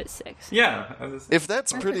 5'6". Yeah. If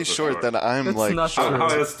that's pretty short, then I'm That's like not short. true. How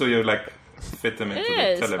else do you like fit them into It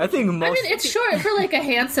the is. television? I think most. I mean, it's short for like a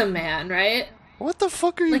handsome man, right? What the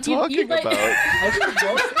fuck are you Like, you- talking you'd like- about? I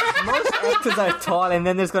think most actors are tall, and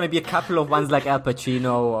then there's going to be a couple of ones like Al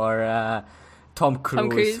Pacino or Tom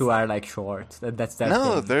Cruise who are like short. That's that.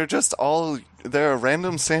 No, thing. they're just all... They're a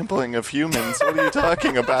random sampling of humans. What are you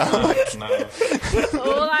talking about? No.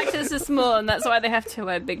 All actors are small, and that's why they have to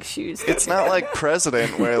wear big shoes. It's not like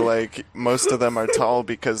President, where, like, most of them are tall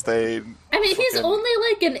because they... I mean, he's only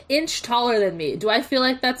like an inch taller than me. Do I feel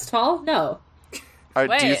like that's tall? No. do you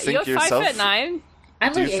Wait, think you're yourself... 5'9"?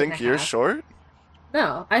 I'm Do like you think 8.5. you're short?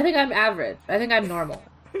 No, I think I'm average. I think I'm normal.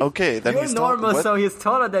 Okay, then You're he's normal, tall. so he's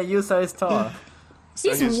taller than you, so he's tall.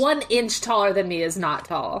 So He's 1 inch taller than me is not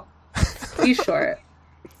tall. He's short.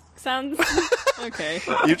 Sounds okay.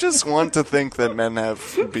 You just want to think that men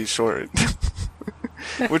be short.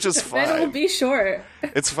 Which is Men will fine. be short.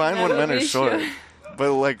 It's fine Men when will men are be short. short.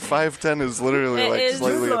 But like 5'10" is literally It like is.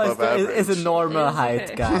 slightly Jude Law above average. is a normal It's height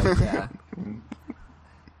okay. guy. Yeah.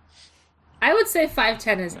 I would say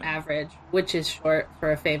 5'10" is average, which is short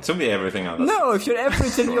for a famous. To me, everything else. No, if you're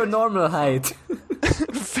average in your normal height.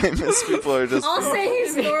 Famous people are just... I'll say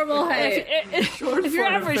he's normal height. If you're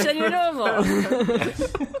average, then you're normal.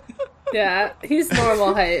 Yeah, he's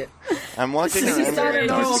normal height. I'm walking He's around not in a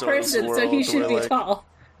normal sort of person, so he world should where, be like, tall.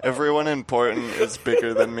 everyone important is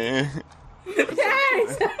bigger than me.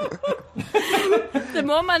 Yes! The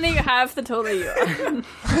more money you have, the taller you are.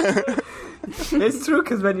 It's true,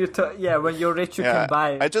 because when when you're rich, you Yeah, can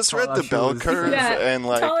buy. I just read taller the bell shoes. curve, Yeah, and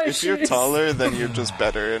like taller if you're shoes. taller, then you're just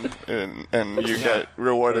better, and you get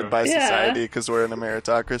rewarded by Yeah. society because we're in a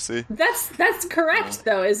meritocracy. That's correct,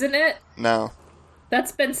 though, isn't it? No,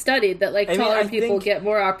 That's been studied, that like I mean, taller I people think- get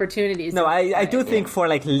more opportunities. No, in I do society. think for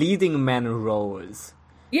like leading men roles,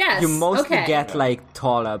 Yes, you mostly okay. get like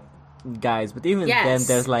taller guys, but even Yes. then,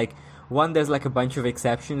 there's like a bunch of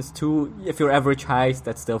exceptions. Two, if you're average height,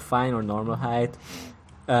 that's still fine, or normal height.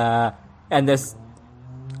 And there's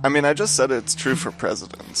I mean I just said it's true for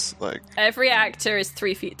presidents. Like Every actor is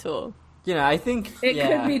 3 feet tall. I think It yeah,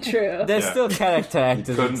 could be true. There's Yeah. still character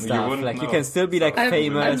actors couldn't- and you stuff. wouldn't Like you know. can still be like I'm-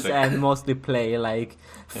 famous I'm- and mostly play like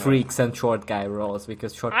freaks and short guy roles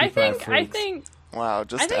because short I people are think freaks. wow,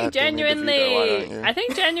 just I think add Danny DeVito, why genuinely, don't you? I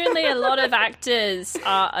think genuinely a lot of actors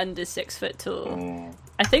are under 6 foot tall.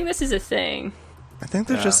 I think this is a thing. I think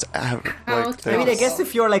they're just average. How Like, tall? I mean, I Yes. guess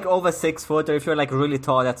if you're like over 6 foot or if you're like really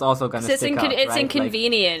tall, that's also gonna So it's, stick out, it's right?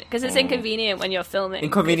 inconvenient because it's inconvenient when you're filming.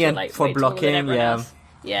 Inconvenient if you're, for way taller than blocking, everyone yeah. else.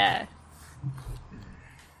 Yeah.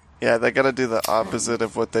 yeah, they gotta do the opposite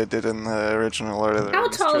of what they did in the original Lord of the How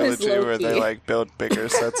Rings tall is trilogy, where they Loki? like build bigger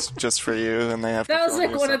sets just for you, and they have to. That was film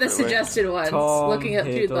like you one of the separately. suggested ones. Tom looking at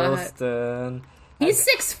Jude Law. Hiddleston. He's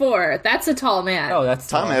 6'4". That's a tall man. Oh, that's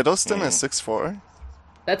Tom tall. Hiddleston is 6'4".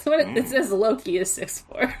 That's what it says. Loki is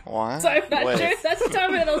 6'4". Why? So I'm not Wait. sure if that's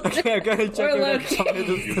Tom Hiddleston Yeah, go ahead, check or it out. Loki. Tom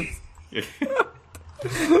Hiddleston.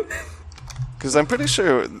 Because I'm pretty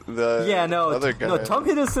sure the Yeah, no, other guy. no. Tom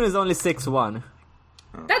Hiddleston is only 6'1".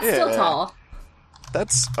 That's still Yeah. tall.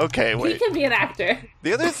 That's okay. He Wait. can be an actor.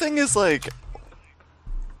 The other thing is like,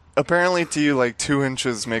 apparently to you, like 2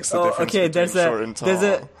 inches makes the Oh, difference okay. between short and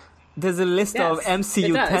tall. There's a list of Yes, MCU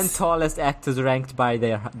it does. 10 tallest actors ranked by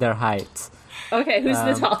their height. Okay, who's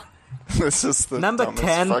the tall? This is the Number dumbest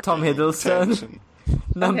 10, fucking Tom Hiddleston. tangent.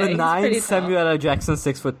 Number Okay, he's 9, pretty tall. Samuel L. Jackson,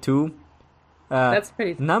 6'2". That's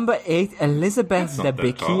pretty. Number 8, Elizabeth That's not that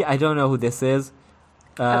Debicki. tall. I don't know who this is.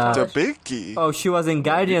 Debicki. Oh, she was in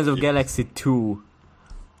Guardians of Galaxy 2.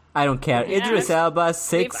 I don't care. Yeah. Idris Elba,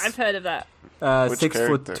 6. I've heard of that. Which 6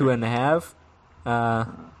 foot character? 2.5.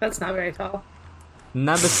 That's not very tall.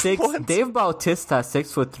 Number 6, What? Dave Bautista,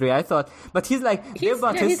 6'3". I thought, but he's like Dave He's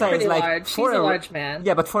Bautista pretty is like large. He's for a large man.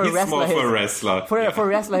 Yeah, but for He's a wrestler, small for a he's- wrestler. For Yeah. a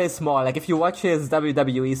wrestler, he's small. Like if you watch his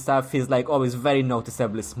WWE stuff, he's like always very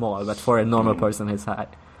noticeably small. But for a normal person his height,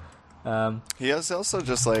 He has also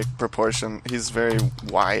just like proportion. He's very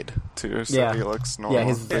wide too, so Yeah. he looks normal. Yeah,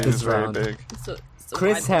 he's very round. big.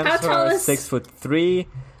 Chris How tall Hemsworth, is- 6'3".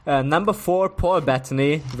 Number 4, Paul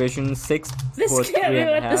Bettany, Vision, 6 This foot can't be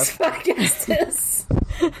what 3.5. this podcast is.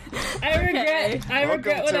 I regret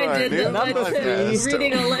Welcome what to I our did new that led podcast, to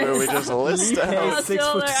reading a where we list. just list Hey, out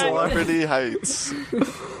 6'4". celebrity heights.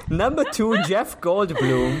 Number 2, Jeff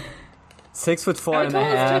Goldblum, 6'4" How and a tall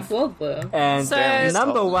is Jeff half. Goldblum? And So- Damn,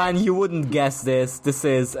 number tall. 1, you wouldn't guess this. This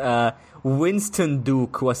is Winston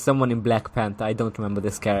Duke, who was someone in Black Panther. I don't remember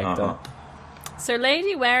this character. Uh-huh. So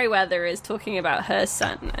Lady Merryweather is talking about her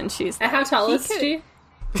son, and she's And how tall He is could- she?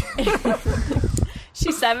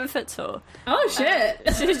 she's 7 foot tall. Oh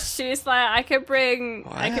shit! She's like, I could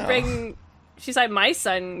bring. She's like, my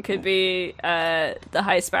son could be the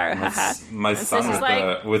High Sparrow. Haha. My son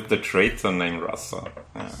he's with the traitor named Russell.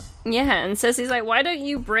 Yeah. Yeah, and so he's like, why don't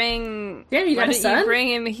you bring? Yeah, you got why a don't son? You bring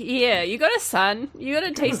him here. You got a son. You got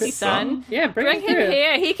a tasty son. Yeah, bring Bring him him through.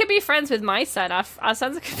 here. He could be friends with my son. Our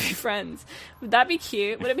sons could be friends. Would that be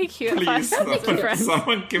cute? Would it be cute if our Please, sons were friends?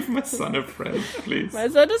 someone give my son a friend, please. My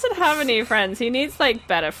son doesn't have any friends. He needs like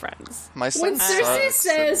better friends. My When son Cersei sucks.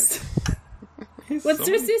 says, when So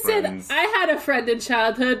Cersei said, friends. "I had a friend in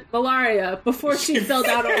childhood, Malaria," before she fell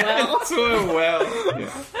down a well. To a well.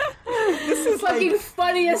 Yeah. This is Fucking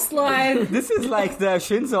funniest line. This is like the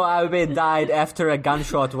Shinzo Abe died after a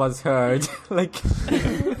gunshot was heard. Like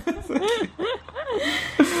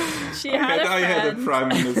She had a I had a friend. prime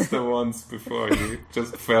minister once before he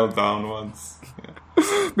just fell down once.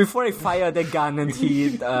 Yeah. before he fired a gun and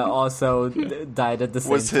he also died at the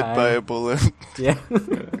same Was hit time. by a bullet. Yeah.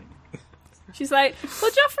 She's like,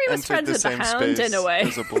 well, Joffrey was Entered friends the with the same Hound space in a way.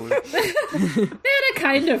 as a bullet. They had a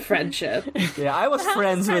kind of friendship. Yeah, I was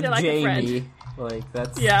friends with kinda like a friend. Jamie. Like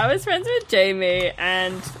that's Yeah, I was friends with Jamie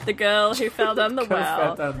and the girl who fell down the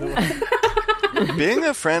well. Being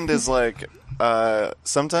a friend is like,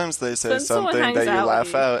 sometimes they say When someone something hangs that you out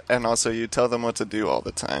with laugh you. at, and also you tell them what to do all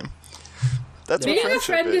the time. That's what Being a friendship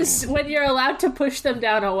friend is when you're allowed to push them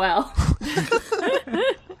down a well.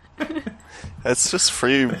 It's just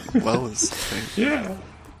free wells. Yeah.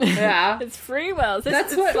 Yeah. It's free wells. This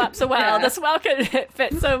That's is what- slaps a well. yeah. This well can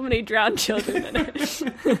fit so many drowned children in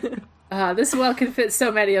it. This well can fit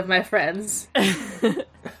so many of my friends.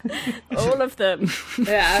 All of them.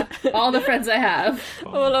 Yeah. All the friends I have.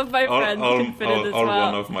 All of my friends can fit in this all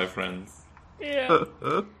well. one of my friends. Yeah.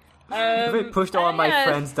 If I pushed all my yeah.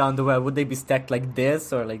 friends down the well, would they be stacked like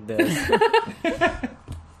this or like this?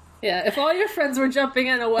 Yeah. If all your friends were jumping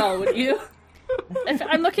in a well, would you? If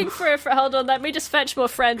I'm looking for hold on, let me just fetch more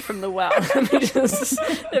friend from the well. let me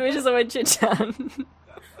just winch it down.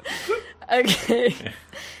 Okay.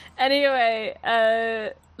 Anyway,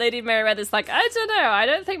 Lady Merryweather's like, I don't know, I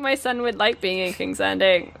don't think my son would like being in King's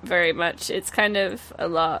Landing very much. It's kind of a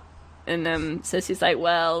lot. And so she's like,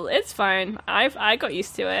 well, it's fine. I got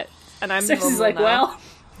used to it. And I'm Cersei's normal like, now. well.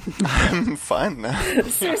 I'm fine now.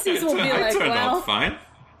 Cersei's will be I like, turned well. out fine.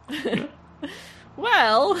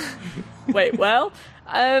 Well, wait, well,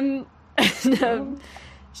 and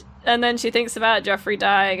then she thinks about Joffrey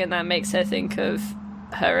dying, and that makes her think of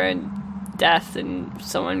her own death and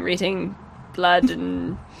someone reading blood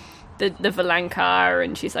and the Valankar,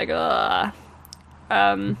 and she's like, ugh.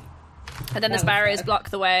 And then the sparrows block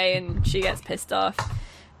the way, and she gets pissed off.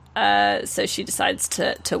 So she decides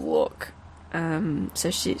to walk.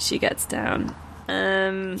 So she gets down.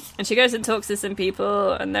 And she goes and talks to some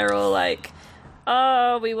people, and they're all like,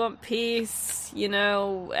 oh, we want peace. You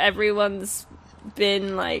know, everyone's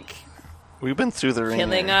been like We've been through the ringer.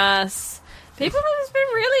 killing us. People, it's been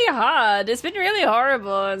really hard. It's been really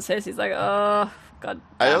horrible. And so she's like, oh, god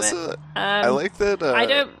damn I like that. I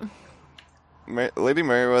don't. Lady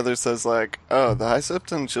Merryweather says like, "Oh, the High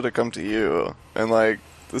Septon should have come to you," and like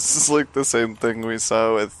this is like the same thing we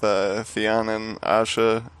saw with Theon and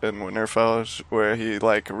Asha in Winterfell, where he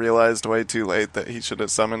like realized way too late that he should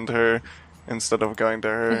have summoned her instead of going to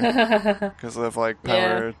her because of like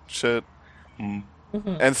power shit. And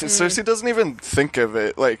Cersei doesn't even think of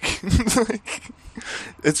it. Like,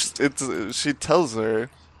 it's she tells her,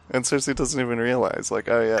 and Cersei doesn't even realize. Like,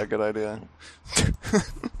 oh yeah, good idea.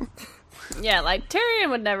 Yeah, like, Tyrion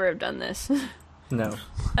would never have done this. No.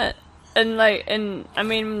 I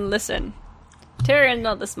mean, listen, Tyrion's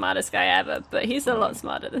not the smartest guy ever, but he's a lot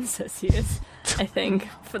smarter than Cersei is, I think,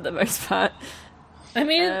 for the most part. I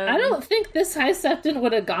mean, I don't think this High Septon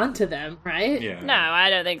would have gone to them, right? Yeah. No, I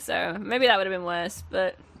don't think so. Maybe that would have been worse,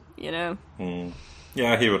 but, you know.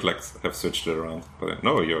 Yeah, he would have switched it around. But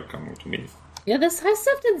no, you're coming to me. Yeah, this High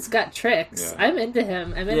Septon's got tricks. Yeah. I'm into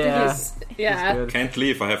him. I'm into his... Yeah. Good. Can't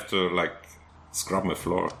leave. I have to scrub my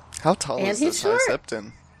floor. How tall And is he's this High short.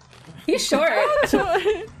 Septon? He's short.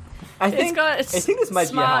 I think this might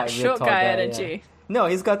be a high, smart, short tall guy yeah. energy. No,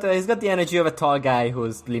 he's got the energy of a tall guy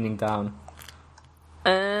who's leaning down.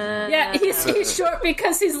 Yeah, he's short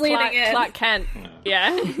because he's leaning in. Clark Kent.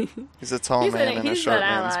 Yeah. He's a tall man in a he's short an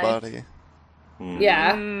man's ally. body.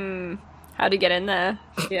 Yeah. How'd he get in there?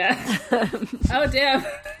 Yeah. Oh, damn.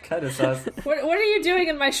 Kind of sus. What are you doing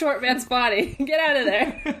in my short man's body? Get out of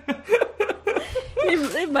there.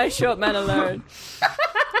 Leave my short man alone.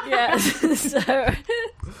 Yeah.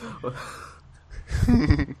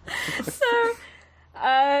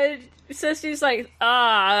 So she's like,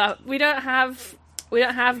 we don't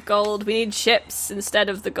have gold. We need ships instead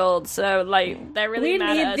of the gold. So they're really We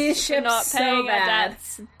mad need at us these for ships not so paying our bad.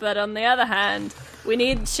 debts. But on the other hand, we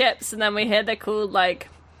need ships, and then we hear they're called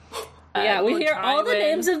Yeah, we Lord hear all the Tywin.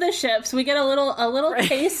 names of the ships. We get a little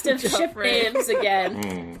taste of ship Joffrey. names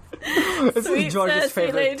again. This Sweet is George's Cersei,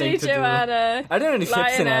 favorite Lady thing to Joanna, do. Are there any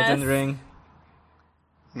ships in Lioness. Elden Ring?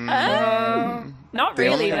 Not They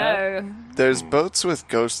really, only no. There's boats with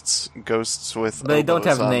ghosts with They don't oboes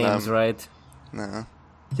have on names, them. right? No.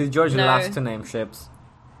 George No. loves to name ships.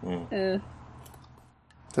 Those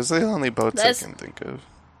are the only boats There's- I can think of.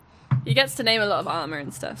 He gets to name a lot of armor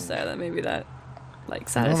and stuff, so that maybe that I don't know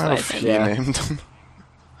satisfies if him. he Yeah. named them.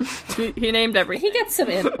 He named everything. He gets some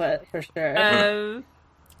input for sure.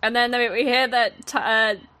 And then we hear that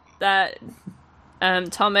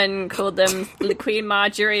Tommen called them Queen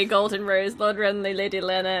Marjorie, Golden Rose, Lord Renly, Lady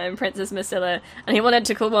Lena, and Princess Marcilla, and he wanted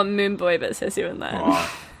to call one Moon Boy, but Cersei wouldn't let him.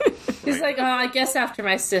 He's like, I guess after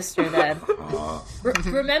my sister then.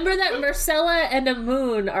 Remember that Marcella and a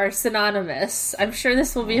moon are synonymous. I'm sure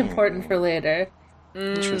this will be important for later.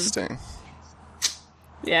 Interesting.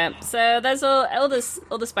 Yeah, so there's all the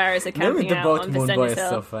sparrows are Maybe camping the out boat on Moon Boy Visenya's is Hill.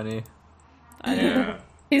 so funny. Yeah.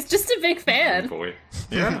 He's just a big fan. Boy.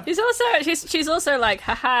 Yeah. She's also like,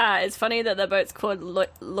 haha, it's funny that the boat's called Lord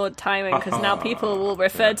Tywin, because now people will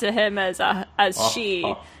refer to him as she.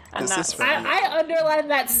 And This is that's funny. I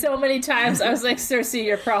underlined that so many times. I was like, Cersei,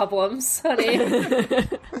 your problems, honey.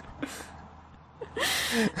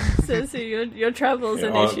 Cersei, your troubles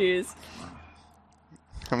and Yeah. issues.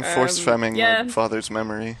 I'm force-femming yeah. my father's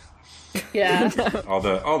memory. Yeah. All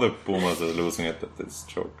the boomers are losing it at this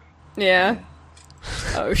joke. Yeah.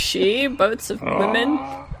 Oh, she? Boats of women?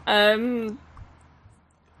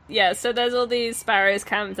 Yeah, so there's all these sparrows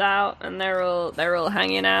camped out, and they're all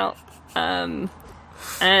hanging out. And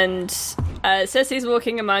Cersei's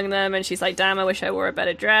walking among them, and she's like, damn, I wish I wore a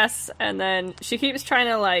better dress. And then she keeps trying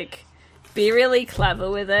to, be really clever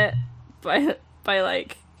with it by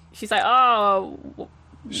she's like, oh...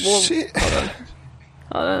 She...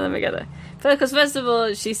 Hold on, let me get it. Because first of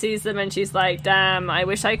all, she sees them and she's like, damn, I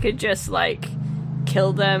wish I could just,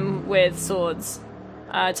 kill them with swords.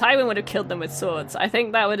 Tywin would have killed them with swords. I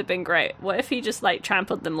think that would have been great. What if he just,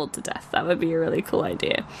 trampled them all to death? That would be a really cool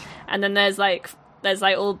idea. And then there's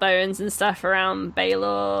all bones and stuff around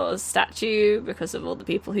Baelor's statue because of all the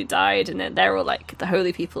people who died, and then they're all, the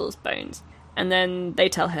holy people's bones. And then they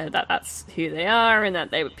tell her that that's who they are, and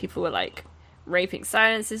that people were, raping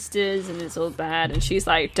Silent Sisters, and it's all bad. And she's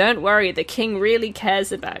like, don't worry, the king really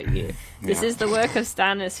cares about you. This is the work of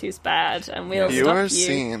Stannis who's bad, and we'll You stop are you.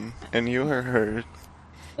 seen, and you are heard.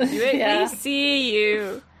 Yeah. We see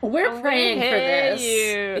you. We're praying for hear this.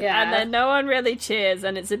 you. Yeah. And then no one really cheers,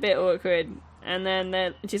 and it's a bit awkward. And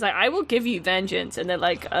then she's like, I will give you vengeance. And they're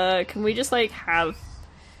like, can we just, have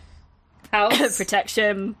House,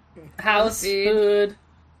 protection? house, food.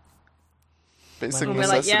 Basic We're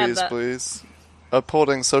like, yeah, necessities, that- please.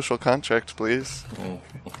 Upholding social contract, please.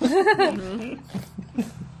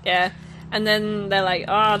 Yeah. And then they're like,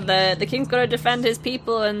 oh, the king's got to defend his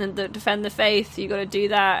people and then defend the faith. You got to do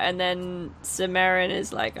that. And then Sir Meryn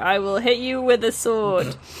is like, I will hit you with a sword.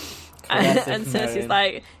 and Cersei's Meryn.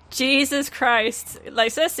 like, Jesus Christ.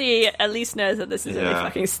 Cersei at least knows that this is really Yeah.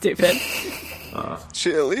 fucking stupid.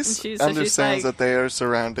 She at least She's understands like- that they are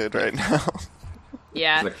surrounded right now.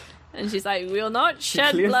 Yeah. Like- And she's like, we'll not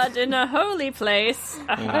shed clears- blood in a holy place.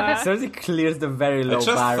 Cersei clears the very low just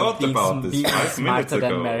bar thought of about being, this being 5 minutes smarter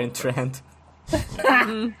than ago. Meryn Trent.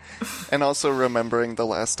 And also remembering the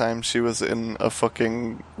last time she was in a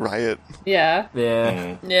fucking riot. Yeah.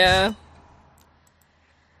 Yeah. Yeah.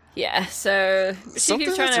 Yeah, so she Something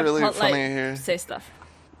keeps trying that's to really funny here. say stuff.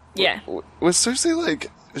 Yeah. Was Cersei,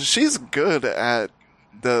 like, she's good at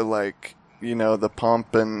the, like, you know, the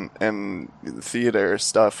pomp and theater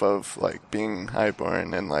stuff of, like, being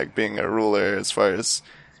highborn and, like, being a ruler as far as,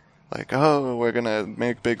 like, oh, we're gonna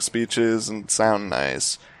make big speeches and sound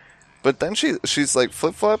nice. But then she's like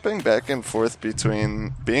flip-flopping back and forth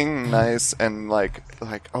between being nice and like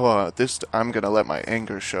oh, I'm gonna let my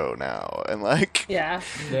anger show now, and like Yeah.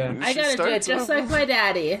 Yeah. I gotta do it just like my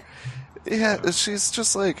daddy. yeah, she's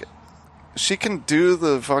just like she can do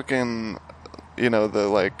the fucking, you know, the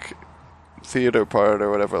like theater part or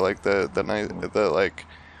whatever, like the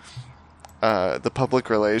public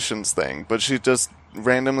relations thing, but she just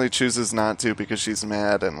randomly chooses not to because she's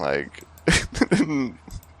mad and like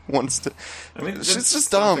wants to. I mean, she's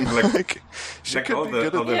just dumb. Like she like could all be the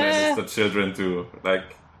good at other this. Lannister children do. Like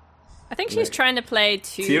I think she's trying to play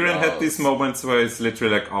two Tyrion roles. had these moments where it's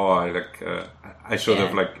literally like, oh, I should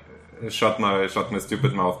have like shut my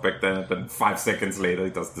stupid mouth back then, and then 5 seconds later he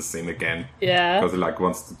does the same again. Yeah. Because he like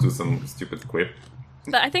wants to do some stupid quip.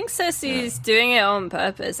 But I think Cersei's doing it on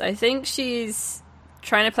purpose. I think she's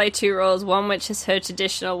trying to play two roles. One which is her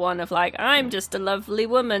traditional one of like, I'm just a lovely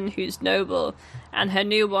woman who's noble. And her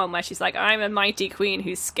new one where she's like, I'm a mighty queen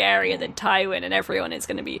who's scarier than Tywin and everyone is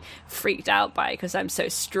going to be freaked out by because I'm so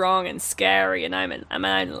strong and scary and I'm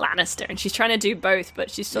a Lannister. And she's trying to do both, but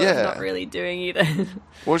she's sort of not really doing either.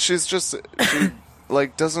 Well, she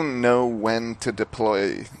like doesn't know when to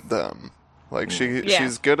deploy them. Like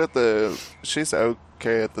she's good at she's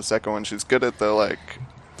okay at the second one. She's good at the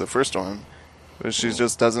first one, but she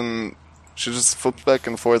just doesn't. She just flips back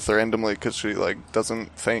and forth randomly because she like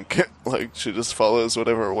doesn't think. Like she just follows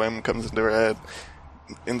whatever whim comes into her head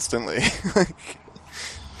instantly.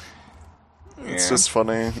 It's just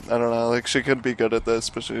funny. I don't know. Like she could be good at this,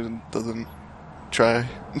 but she doesn't try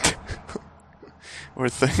or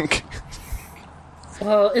think.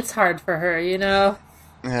 Well, it's hard for her, you know?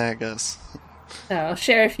 Yeah, I guess. No,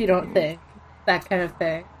 share if you don't think. That kind of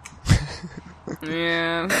thing.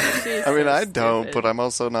 Yeah. I mean, I don't, but I'm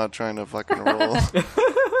also not trying to fucking rule,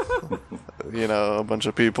 you know, a bunch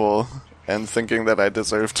of people and thinking that I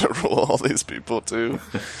deserve to rule all these people too.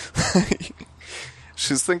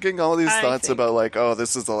 She's thinking all these thoughts about like, oh,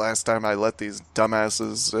 this is the last time I let these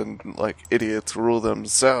dumbasses and like idiots rule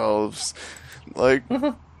themselves. Like,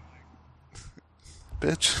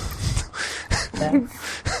 bitch.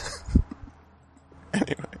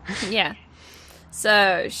 Anyway. Yeah.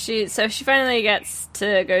 So she finally gets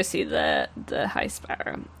to go see the High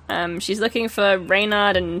Sparrow. She's looking for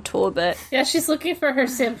Reynard and Torbert. Yeah, she's looking for her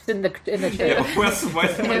simps in the church. Yeah, where's my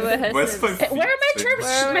Where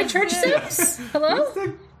are my church simps? Hello?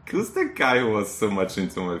 Who's the guy who was so much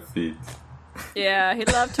into my feet? Yeah, he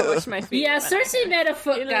loved to wash my feet. Yeah, Cersei met a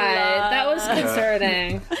foot guy. That was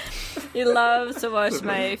concerning. He loves to wash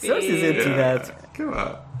my feet. Cersei's into that. Come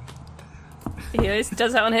on. He always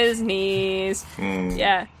does that on his knees.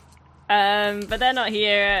 Yeah. But they're not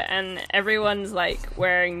here, and everyone's like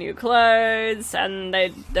wearing new clothes, and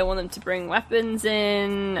they want them to bring weapons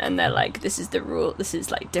in, and they're like, this is the rule, this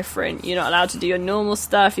is like different, you're not allowed to do your normal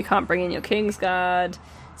stuff, you can't bring in your Kingsguard.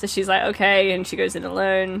 So she's like, okay, and she goes in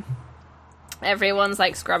alone. Everyone's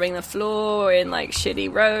like scrubbing the floor in like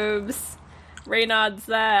shitty robes. Reynard's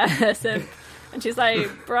there. And she's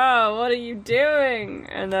like, bro, what are you doing?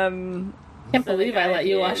 And Can't believe I let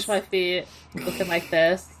you wash my feet looking like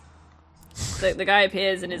this. The guy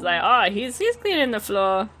appears and is like, oh, he's cleaning the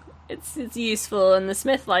floor. It's useful, and the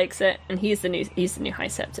Smith likes it, and he's the new High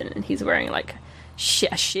Septon, and he's wearing like a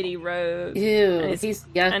shitty robe. Ew, and he's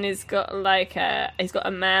young. And he's got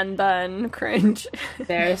a man bun. Cringe.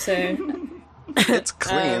 Embarrassing. It's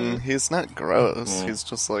clean. He's not gross. He's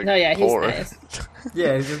just like poor. He's nice.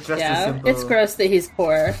 Yeah, he's just dressed Yeah, simple. it's gross that he's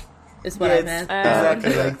poor. Is what I meant.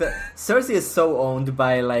 Exactly. Like Cersei is so owned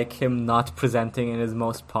by like him not presenting in his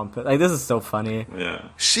most pompous. Like this is so funny. Yeah.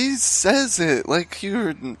 She says it like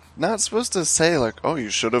you're not supposed to say like, oh, you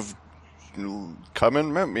should have come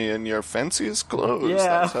and met me in your fanciest clothes. Yeah.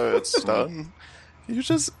 That's how it's done.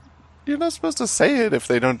 You're not supposed to say it if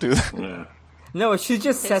they don't do that. Yeah. No, she's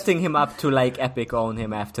just setting him up to like epic own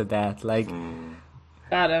him after that. Like,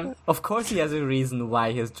 Got him. of course he has a reason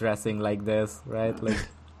why he's dressing like this, right? Like,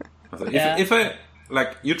 If I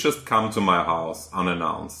like, you just come to my house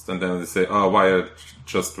unannounced, and then they say, "Oh, why are you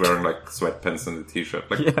just wearing like sweatpants and a t-shirt?"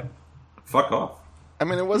 Like, fuck off. I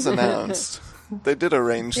mean, it was announced. They did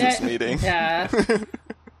arrange this meeting. Yeah.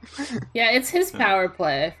 Yeah, it's his power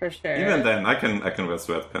play for sure. Even then, I can wear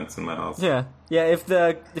sweatpants in my house. Yeah. If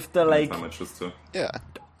the like Anytime I choose to. Yeah.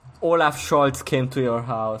 Olaf Scholz came to your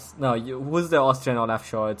house. No, who's the Austrian Olaf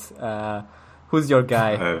Scholz? Who's your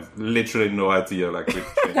guy? I have literally no idea. Like,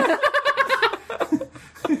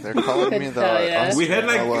 They're calling me the. tell ya. we had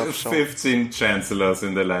like Olaf Scholz. 15 chancellors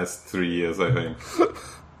in the last 3 years, I think.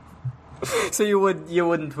 So you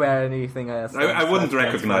wouldn't wear anything else? I wouldn't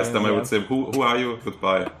recognize them. I would say, "Who are you?"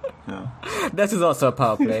 Goodbye. Yeah. That is also a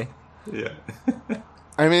power play. Yeah.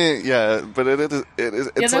 I mean, yeah, but it's yeah,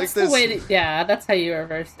 that's like the this. way. That's how you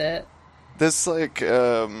reversed it. This like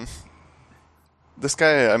this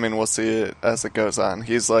guy, I mean, we'll see it as it goes on.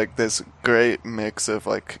 He's like this great mix of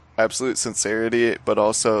like absolute sincerity, but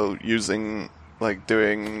also doing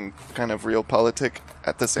kind of realpolitik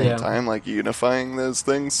at the same time, like unifying those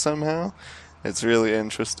things somehow. It's really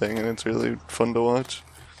interesting and it's really fun to watch.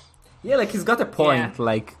 Yeah, like he's got a point.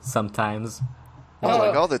 Like sometimes.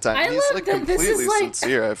 Like all the time. I He's love like that this completely is, like-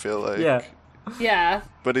 sincere, I feel like. Yeah.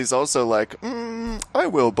 But he's also like, I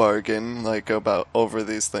will bargain like about over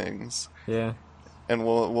these things. Yeah. And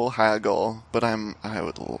we'll haggle, but I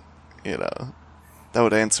would, that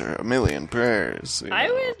would answer a million prayers. I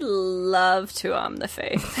would love to arm the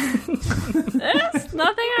faith. There's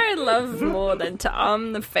nothing I love more than to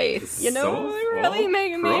arm the faith. You know Solve what would really all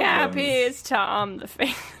make me problems. happy is to arm the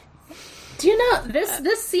faith. Do you know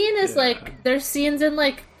this scene is like there's scenes in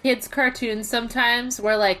like kids cartoons sometimes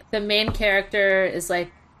where like the main character is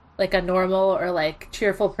like a normal or like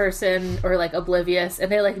cheerful person or like oblivious,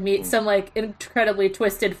 and they like meet some like incredibly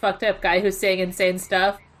twisted fucked up guy who's saying insane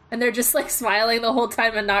stuff, and they're just like smiling the whole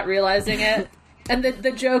time and not realizing it. And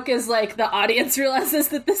the joke is like the audience realizes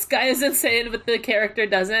that this guy is insane but the character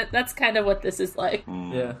doesn't. That's kind of what this is like.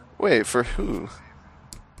 Yeah. Wait, for who?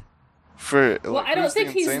 For Well, I don't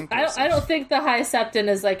think I don't think the High Septon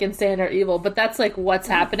is like insane or evil, but that's like what's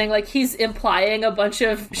happening. Like he's implying a bunch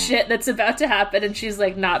of shit that's about to happen, and she's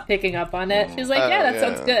like not picking up on it. She's like, "Yeah, that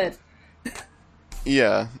sounds good."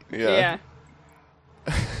 Yeah.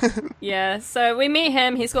 Yeah, so we meet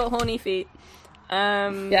him. He's got horny feet.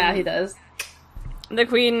 Yeah, he does. The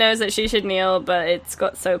queen knows that she should kneel, but it's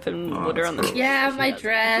got soap and water on the cool. Yeah, my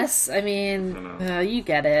dress. I mean, you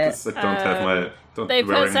get it. I don't have my they put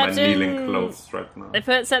wearing my Septon- kneeling clothes right now. They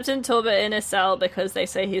put Septon Talbot in a cell because they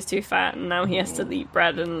say he's too fat, and now he has to eat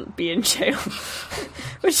bread and be in jail,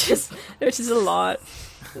 which is a lot.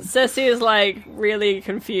 Cersei is like really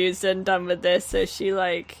confused and done with this, so she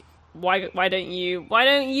like, why don't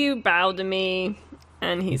you bow to me?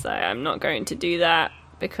 And he's like, I'm not going to do that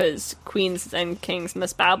because queens and kings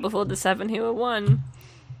must bow before the seven who are one.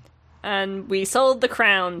 And we sold the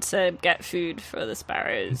crown to get food for the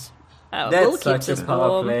sparrows. That's such a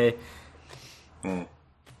power play.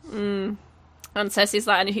 And Cersei's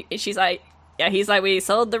like, and she's like, yeah, he's like, we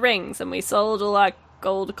sold the rings and we sold all our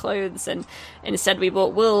gold clothes, and instead we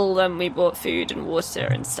bought wool and we bought food and water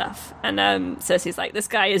and stuff. And Cersei's like, this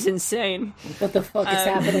guy is insane. What the fuck is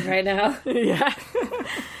happening right now? Yeah.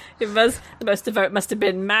 The most of it must have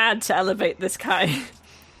been mad to elevate this guy.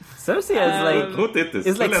 Cersei is like, who did this?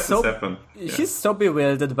 is Who like let so. this happen? She's so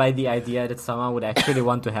bewildered by the idea that someone would actually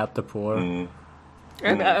want to help the poor.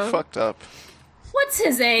 Fucked up. What's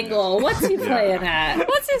his angle? What's he playing at?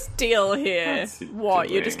 What's his deal here? What's he What?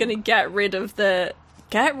 You're just doing? gonna get rid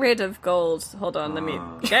of gold. Hold on, let me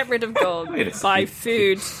get rid of gold. Wait a Buy second.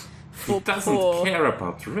 food He for doesn't poor. care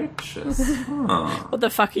about riches. Huh. What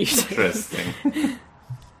the fuck are you doing? Interesting.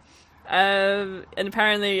 And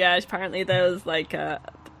apparently there was like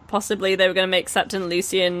possibly they were going to make Septon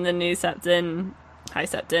Lucian the new Septon, High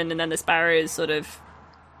Septon, and then the Sparrows sort of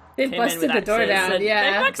They came in busted with the door axes, down. and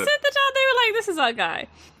Yeah. they busted the door. They were like, "This is our guy."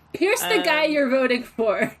 Here's the guy you're voting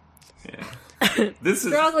for. Yeah. This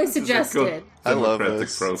is Strongly this is a suggested. good I love democratic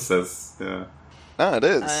this. process. Yeah. No, it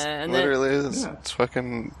is. And then- Literally is. Yeah. It's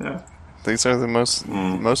fucking. Yeah. These are the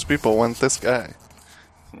most people want this guy.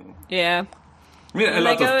 Yeah, I mean, a And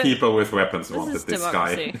lot they go- of people with weapons This wanted is this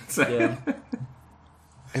democracy. guy. Yeah.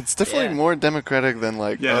 It's definitely Yeah. more democratic than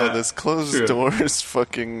like Yeah, this closed sure. doors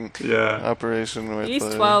fucking Yeah. operation with these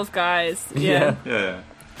 12 guys. Yeah. Yeah.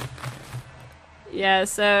 Yeah,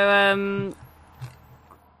 so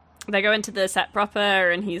they go into the set proper,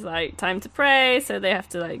 and he's like, time to pray, so they have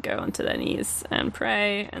to like go onto their knees and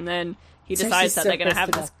pray, and then he decides that they're going to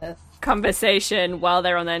have this conversation while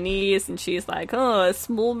they're on their knees, and she's like, oh, a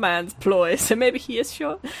small man's ploy, so maybe he is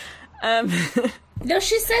short. No,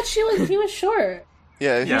 she said he was short.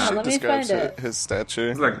 Yeah, he Yeah, she let me describes find it. his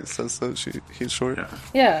stature. like- It says that he's short.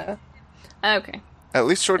 Yeah. Yeah. Okay. At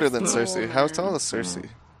least shorter than Cersei. How tall is Cersei?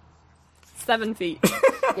 7 feet.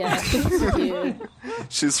 Yeah, she's cute.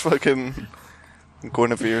 She's fucking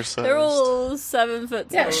Guinevere sized. They're all 7 foot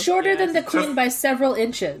tall. Yeah, shorter than the queen by several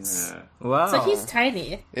inches. Yeah. Wow. So he's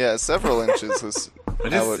tiny. Yeah, several inches is.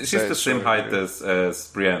 She's the same height as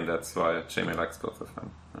Brienne, that's why Jamie likes both of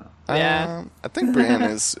them. Yeah. I think Brienne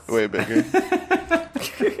is way bigger.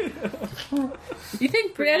 You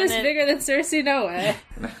think Brienne is bigger than Cersei? No way.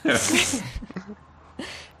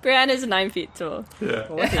 Brienne is 9 feet tall.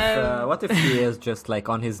 Yeah. What if he is just like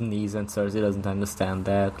on his knees and Cersei doesn't understand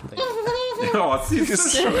that? Like, Oh, he's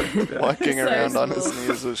He's so walking So around on his small.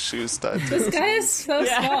 knees with shoes tied to This his guy is so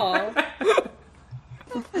Yeah. small.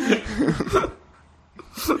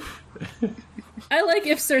 I like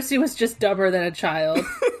if Cersei was just dumber than a child.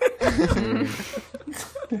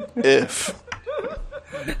 If.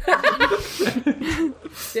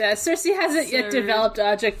 Yeah, Cersei hasn't yet Sorry. developed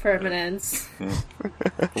object permanence.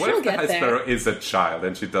 What if the get High there. Sparrow is a child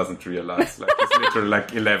and she doesn't realize? Like, he's literally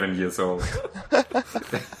like 11 years old.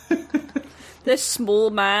 This small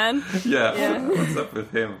man. Yeah. What's up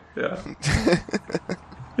with him? Yeah.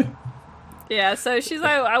 Yeah, so she's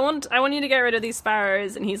like, I want you to get rid of these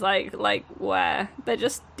sparrows, and he's like where? They're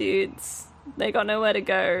just dudes. They got nowhere to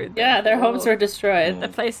go. Yeah, their homes were Their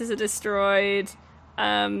destroyed. places are destroyed.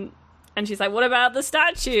 And she's like, what about the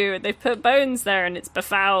statue? They've put bones there and it's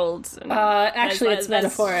befouled. And Actually, it's there's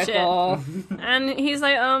metaphorical. shit. And he's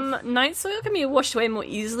like, night soil can be washed away more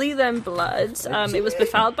easily than blood. It was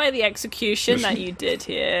befouled by the execution that you did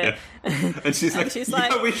here. And she's like, she's yeah,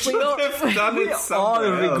 like, we should all- have done it all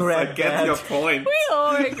somewhere else. regret I get that. your point. We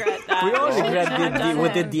all regret that. we all regret shouldn't have we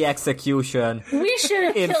done did it. the execution. We should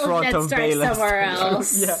have In killed front Ned of Stark Baelish. somewhere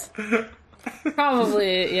else. Yeah.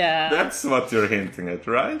 Probably, yeah. That's what you're hinting at,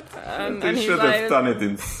 right? and They he's should like- have done it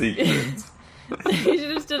in secret. You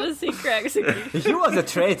should have done a secret execution. He was a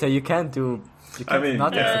traitor. You can't do. You can't mean,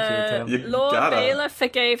 not yeah. execute him. You Lord gotta. Baylor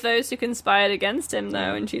forgave those who conspired against him,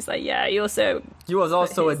 though, and she's like, yeah, he also He was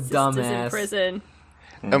also a his sisters in dumbass. prison.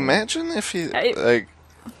 Imagine if he, like,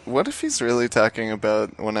 what if he's really talking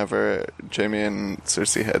about whenever Jaime and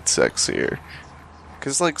Cersei had sex here?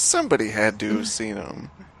 Because, like, somebody had to have seen him.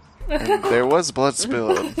 And there was blood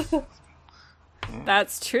spilled.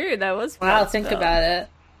 That's true, there was Wow, blood think spilled about it.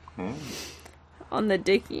 on the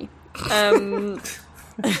dicky.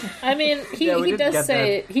 I mean, he Yeah, we didn't does get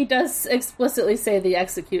say, he does explicitly say the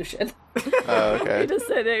execution. Oh, He okay. just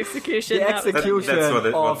said the execution. The that- execution That's what of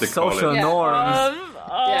they call it. social Yeah. norms.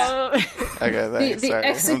 Yeah. Okay, The, thanks. the Sorry,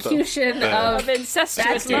 execution of of incestuous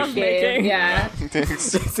bastard lovemaking. game. Yeah. I'm done.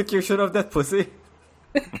 Thanks. The execution of that pussy.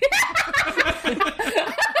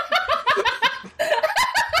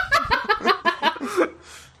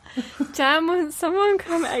 Damn, when someone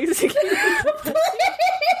come execute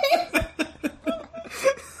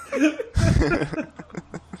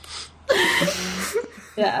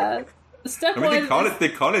Yeah. Step I mean, one. they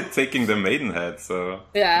call it taking the maidenhead, so...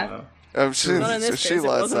 Yeah. She, Not in this she case, it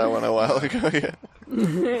lost wasn't. that one a while ago, yeah.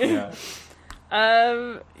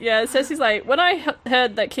 Yeah. so she's like, when I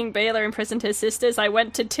heard that King Baelor imprisoned his sisters, I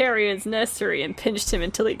went to Tyrion's nursery and pinched him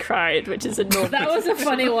until he cried, which is a normal. That was a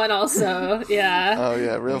funny one also. Yeah. Oh,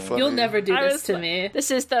 yeah, real funny. You'll never do I this was to like, me.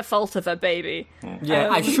 This is the fault of a baby. Yeah,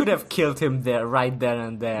 I should have killed him there, right there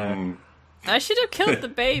and there. I should have killed the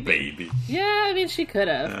baby. Baby. Yeah, I mean, she could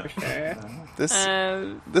have, for sure. This,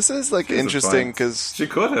 Um, this is, like, She's a interesting, point. because, She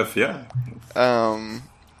could have, yeah.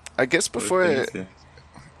 I guess before I... Yeah.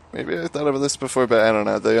 Maybe I thought of this before, but I don't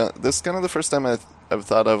know. This is kind of the first time I've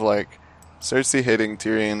thought of, like, Cersei hating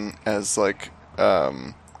Tyrion as, like,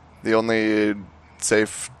 the only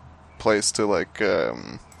safe place to, like, to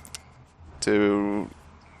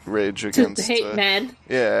rage To against... hate men.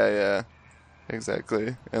 Yeah,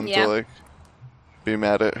 exactly. And Yeah. to, like, be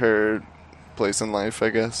mad at her place in life, I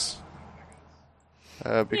guess.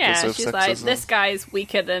 Because yeah, of she's sexism. like, this guy's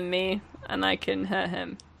weaker than me, and I can hurt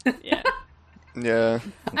him. Yeah. Yeah.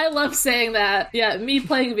 I love saying that. Yeah, me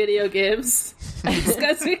playing video games. This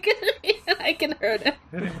guy's weaker than me, and I can hurt him.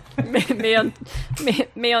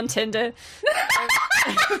 me on Tinder.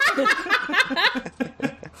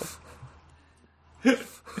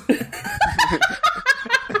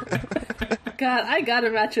 God, I got a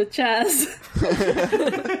match with Chaz.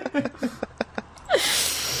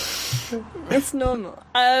 It's normal.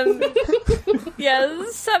 Yeah,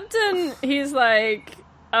 Septon, he's like,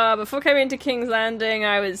 before coming to King's Landing,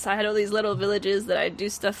 I had all these little villages that I'd do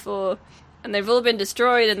stuff for, and they've all been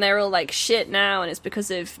destroyed, and they're all like shit now, and it's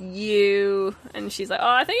because of you. And she's like, oh,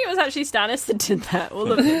 I think it was actually Stannis that did that,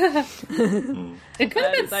 all of it. It could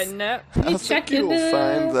have And been. I know. I check think you'll into-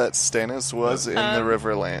 find that Stannis was in the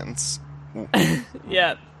Riverlands.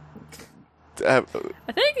 Yeah. I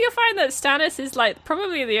think you'll find that Stannis is like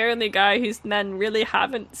probably the only guy whose men really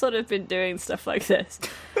haven't sort of been doing stuff like this.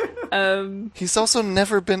 He's also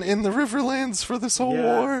never been in the Riverlands for this whole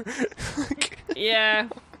war. Yeah.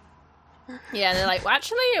 Yeah, they're like, well,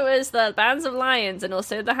 actually, it was the bands of lions and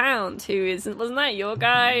also the Hound, wasn't that your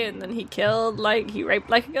guy? And then he raped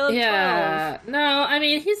like a girl of 12. No, I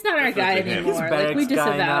mean, he's not our guy anymore. Like, we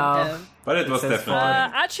disavowed him. But it was definitely...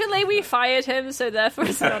 actually, we fired him, so therefore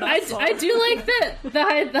it's not our fault. I do like that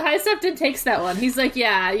the High Septon takes that one. He's like,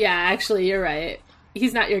 yeah, actually, you're right.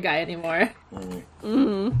 He's not your guy anymore.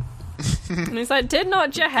 And he's like, did not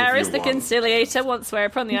Jaehaerys the Conciliator once swear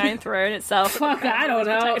upon the Iron Throne itself? Fuck, I don't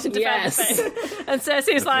know. Yes. And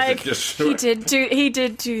Cersei's like, he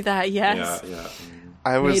did do that, yes. Yeah.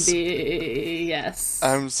 Maybe, yes.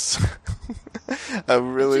 I'm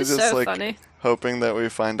really just so like funny. hoping that we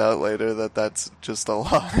find out later that that's just a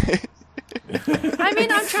lie. I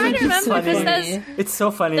mean, I'm trying to remember because it's so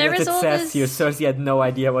funny that it says here Cersei had no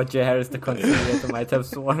idea what Jaehaerys the Conciliator might have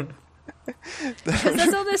sworn. Because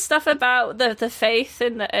there's all this stuff about the faith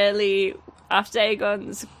in the early, after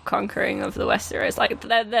Aegon's conquering of the Westeros. Like,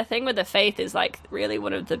 the thing with the faith is, like, really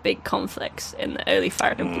one of the big conflicts in the early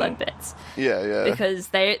Fire and Blood bits. Yeah. Because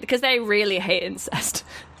they really hate incest.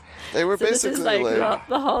 They were so basically this is, like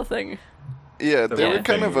the whole thing. Yeah, they were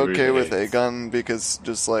kind of okay really with Aegon because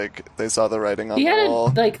just, like, they saw the writing on he the had,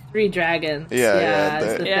 wall. like, 3 dragons.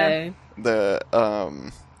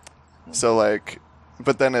 So, like...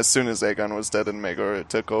 But then as soon as Aegon was dead and Maegor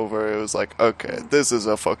took over, it was like, okay, this is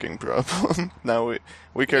a fucking problem. Now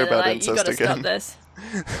we care about incest again. You gotta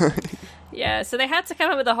stop this. Yeah, so they had to come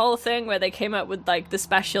up with a whole thing where they came up with, like, the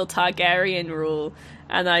special Targaryen rule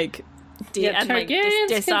and, like... Targaryens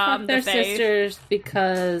disarm can fuck their the faith. sisters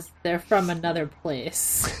because they're from another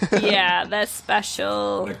place. Yeah, they're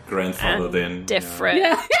special. Like grandfathered in. Different.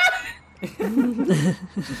 Yeah.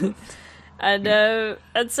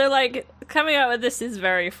 And so, like, coming out with this is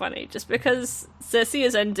very funny, just because Cersei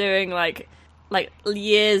is undoing, like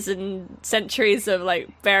years and centuries of, like,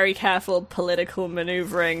 very careful political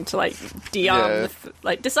maneuvering to, like, disarm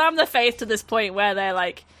the faith to this point where they're,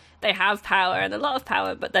 like, they have power and a lot of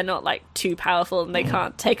power, but they're not, like, too powerful and they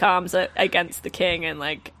can't take arms against the king and,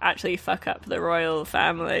 like, actually fuck up the royal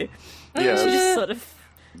family. Yeah. She just sort of...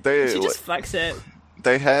 she just fucks it.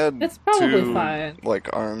 They had It's probably 2, fine. like,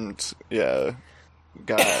 armed, what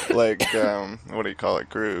do you call it,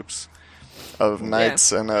 groups of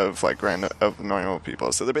knights and of, like, of normal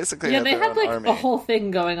people. So they basically had they their had, own like, army. a whole thing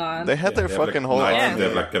going on. They had their fucking whole army. army. They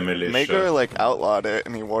have, like, a militia. Maegor, like, outlawed it,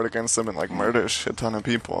 and he warred against them and, like, murdered a shit ton of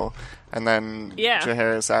people. And then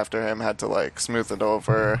Jaehaerys, after him, had to, like, smooth it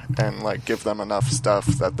over and, like, give them enough stuff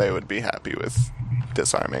that they would be happy with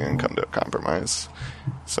disarming and come to a compromise.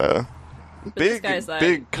 So...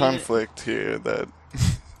 Big conflict here that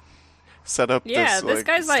set up this, this like,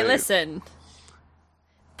 guy's like, state. listen,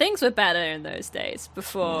 things were better in those days,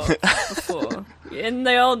 before, in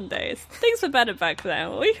the olden days. Things were better back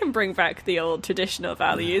then. We can bring back the old traditional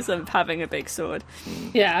values of having a big sword.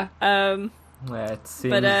 Yeah. It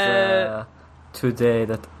seems today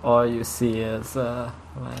that all you see is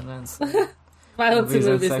violence. Violence in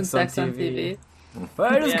movies and sex on TV.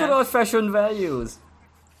 Where is good old-fashioned values?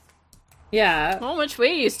 Yeah. Well, which we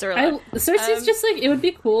used to rely. Cersei's just like, it would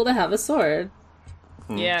be cool to have a sword.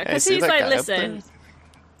 Yeah, Hey, because see he's that like, guy up listen. there?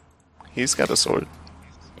 He's got a sword.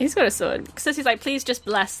 He's got a sword. Because he's like, please just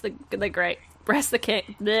bless the king. Bless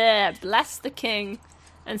the king.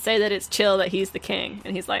 And say that it's chill that he's the king.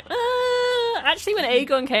 And he's like, actually, when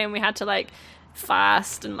Aegon came, we had to, like,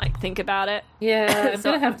 fast and, like, think about it. Yeah, I'm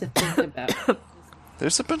gonna have to think about it.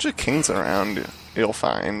 There's a bunch of kings around you'll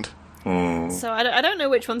find. So I don't know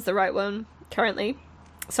which one's the right one currently.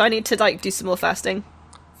 So I need to, like, do some more fasting.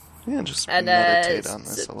 Yeah, just And meditate on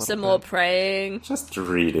this a little some bit. more praying. Just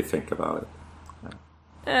really think about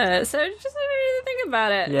So just really think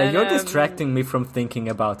about it. Yeah, and, you're distracting me from thinking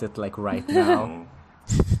about it, like, right now.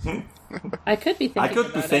 I could be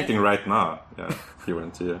thinking right now. Yeah, if you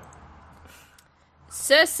went to.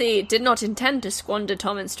 Cersei did not intend to squander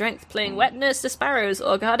Tommen's strength playing wet nurse to sparrows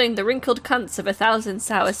or guarding the wrinkled cunts of 1,000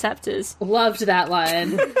 sour scepters. Loved that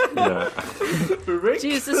line. Yeah.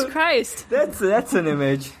 Jesus Christ. That's an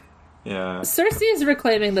image. Yeah. Cersei is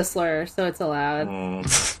reclaiming the slur, so it's allowed. I don't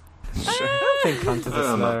think cunt is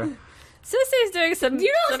a slur. Cersei's doing some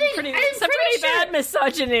pretty bad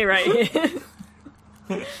misogyny right here.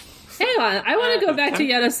 Hang on, I want to go back to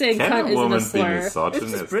Yetta saying cunt isn't a slur.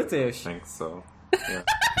 It's British. I think so. Yeah.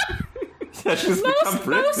 Yeah, she's become Most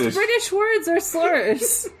British. British words are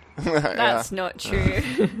slurs. That's not true.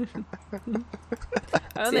 See,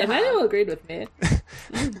 Emmanuel agreed with me.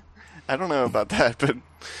 I don't know about that, but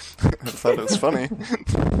I thought it was funny.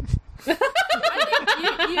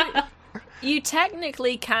 You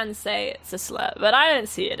technically can say it's a slur, but I don't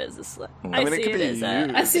see it as a slur. I mean, it could be used.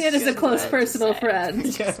 I see it as a close personal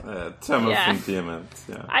friend. Term of endearment.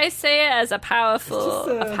 Yeah. I say it as a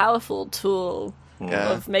powerful tool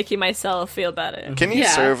of making myself feel better. Can you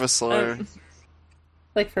serve a slur?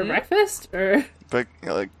 Like for breakfast, or but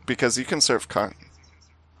because you can serve cunt.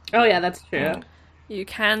 Oh yeah, that's true. You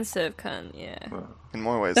can serve cunt, In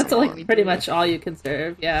more ways. That's than like one. pretty much all you can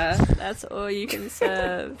serve. Yeah, that's all you can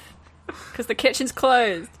serve. Because the kitchen's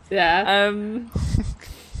closed. Yeah.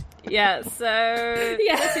 So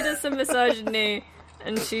she does some misogyny,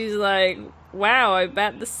 and she's like, wow, I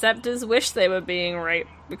bet the Scepters wish they were being raped,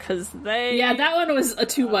 because they... Yeah, that one was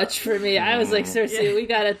too much for me. I was like, Cersei, we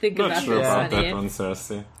gotta think about this, about honey. that one,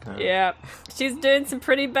 Cersei. Yeah. She's doing some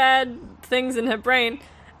pretty bad things in her brain.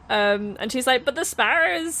 And she's like, but the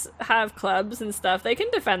Sparrows have clubs and stuff. They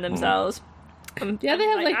can defend themselves. Yeah, they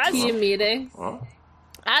have like team meetings.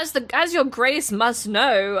 As your grace must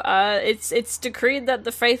know, it's decreed that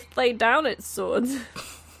the faith lay down its swords.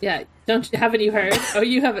 Yeah, haven't you heard? Oh,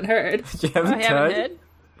 you haven't heard. You haven't heard?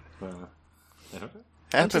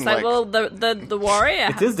 And she's like, well, the warrior.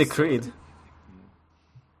 It is decreed.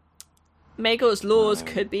 Maegor's laws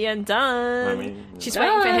could be undone. I mean, She's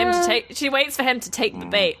waiting for him to take. She waits for him to take the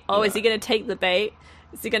bait. Oh, is he going to take the bait?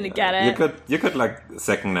 Is he going to get it? You could like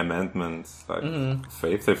Second Amendment, like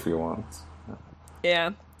faith if you want.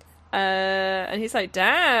 Yeah. And he's like,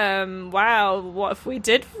 damn, wow, what if we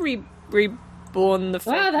did reborn the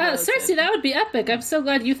faith? Wow, Cersei, that would be epic. I'm so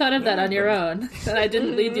glad you thought of that on your own. And I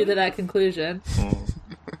didn't lead you to that conclusion.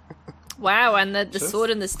 Wow, and the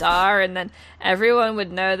sword and the star, and then everyone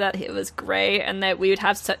would know that it was great, and that we would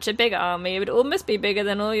have such a big army. It would almost be bigger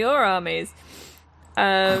than all your armies.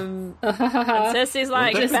 And Cersei's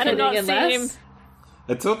like, you better not seem...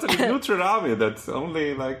 A totally neutral army that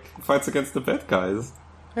only like fights against the bad guys.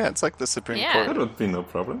 Yeah, it's like the Supreme Yeah. Court. That would be no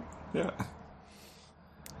problem. Yeah.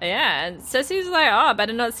 Yeah, and Cersei's like, oh,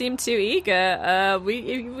 better not seem too eager.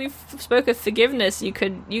 We've spoke of forgiveness. You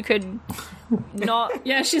could not...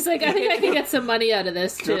 Yeah, she's like, I think I can get some money out of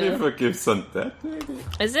this, too. Could you forgive some debt, maybe?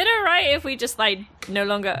 Is it alright if we just, like, no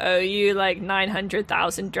longer owe you, like,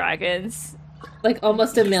 900,000 dragons? Like,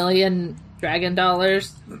 almost $1 million dragon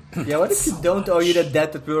dollars. Yeah, what if we don't owe you the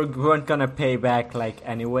debt that we weren't gonna pay back, like,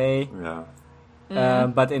 anyway? Yeah.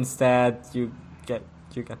 But instead, you get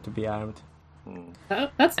to be armed. Oh,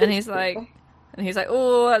 that's And he's like,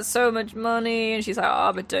 oh, that's so much money. And she's like,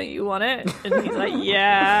 oh, but don't you want it? And he's like,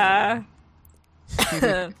 yeah.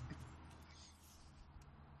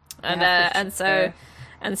 And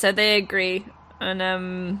so they agree.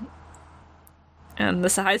 And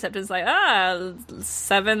the High Septon's like,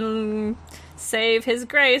 7 save his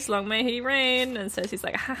grace, long may he reign. And so she's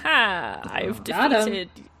like, haha, I've defeated.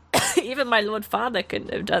 Even my Lord Father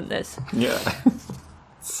couldn't have done this. Yeah.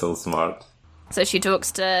 So smart. So she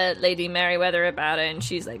talks to Lady Merryweather about it, and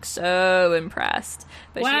she's like so impressed.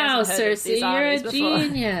 But wow, she hasn't heard Cersei, of these you're a armies before.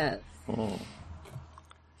 genius.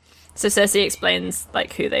 So Cersei explains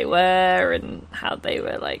like who they were and how they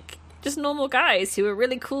were like just normal guys who were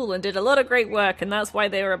really cool and did a lot of great work, and that's why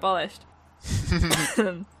they were abolished.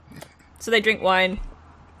 So they drink wine.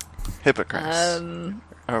 Hypocrites.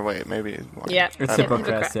 Or wait, maybe wine. Yeah, It's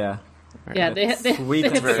hypocrites, yeah. Yeah, they Sweet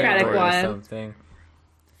the Hippocratic or wine. something.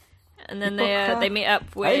 And then they meet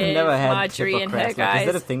up with I've never had Marjorie and her Hippocrates. guys. Is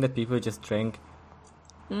that a thing that people just drink?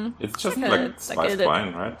 It's just Yeah, like it's like spiced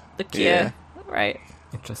wine, right? The cure, Yeah. right?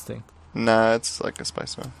 Interesting. Nah, it's like a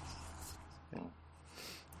spice one.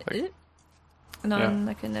 Is it?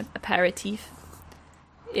 Like an aperitif.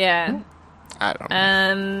 Yeah. I don't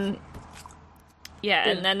know. Yeah,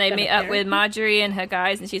 and then they meet up with Marjorie and her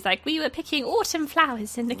guys, and she's like, we were picking autumn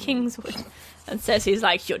flowers in the Kingswood. And Cersei's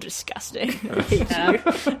like, you're disgusting.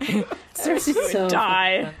 Cersei's so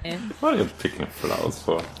die. funny. What are you picking flowers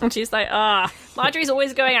for? And she's like, Marjorie's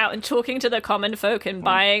always going out and talking to the common folk and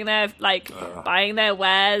buying their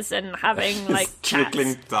wares and having like chats.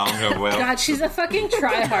 Trickling down her well. God, she's a fucking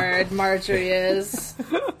tryhard, Marjorie is.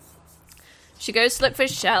 She goes to look for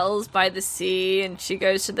shells by the sea, and she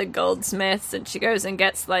goes to the goldsmiths, and she goes and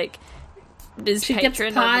gets like this She gets patron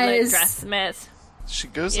of the pies. dressmith. She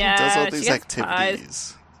goes Yeah, and does all she these gets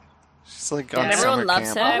activities. She's like on Yeah. summer Everyone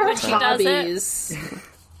loves camp her all the when time. she does it. Hobbies.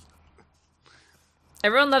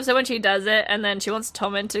 Everyone loves her when she does it, and then she wants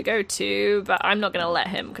Tommen to go too, but I'm not going to let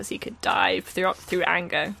him because he could die through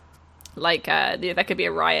anger. Like, there could be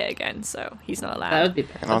a riot again, so he's not allowed. That would be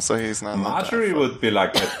bad. And also, he's not. Marjorie would be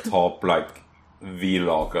like a top like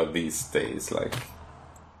vlogger these days, like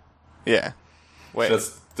Yeah. Wait.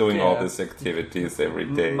 just doing all these activities every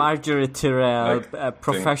day. Marjorie Tyrrell, Like, a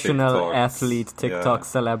professional TikToks. athlete, TikTok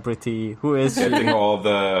celebrity. Who is she? Getting all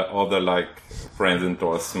the like brand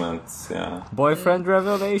endorsements. Yeah. Boyfriend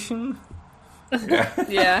revelation?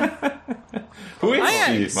 Yeah. Who is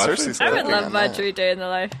she? Cersei's I would working love on Marjorie doing the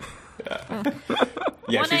life.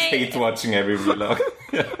 Yeah, she 1A. hates watching every vlog.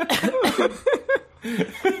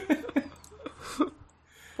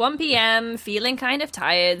 1 p.m, feeling kind of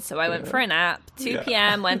tired, so I went for a nap. 2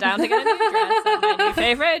 p.m, went down to get a new dress at my new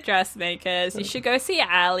favorite dressmakers. You should go see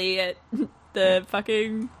Ali at the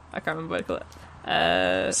fucking... I can't remember what I call it.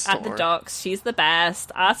 At the Store. docks. She's the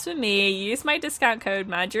best. Ask for me. Use my discount code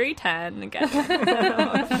Marjorie10 and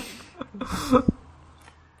get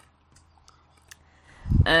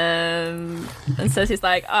and so she's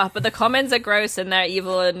like, but the comments are gross and they're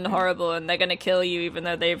evil and horrible and they're gonna kill you even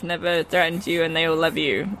though they've never threatened you and they all love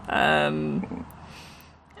you.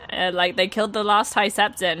 Like they killed the last High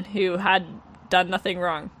Septon who had done nothing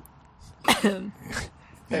wrong.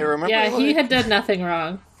 Hey, remember? Yeah, he like, had done nothing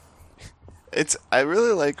wrong. I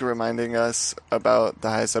really like reminding us about the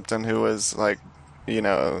High Septon who was like, you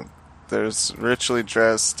know, there's richly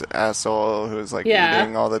dressed asshole who's like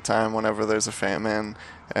eating all the time whenever there's a famine,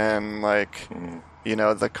 and like, you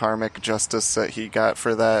know, the karmic justice that he got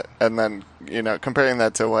for that, and then, you know, comparing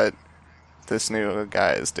that to what this new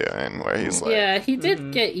guy is doing, where he's like, Yeah, he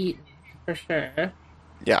did get eaten, for sure.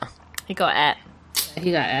 yeah. He got at.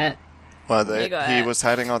 He got at. Well, He got he it. was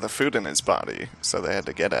hiding all the food in his body, so they had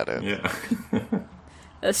to get at it. Yeah.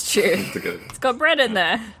 That's true. It's got bread in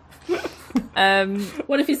there.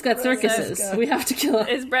 What if he's got circuses? We have to kill him.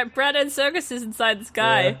 Is bread and circuses inside this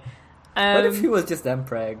guy? What if he was just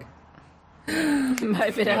Empreg?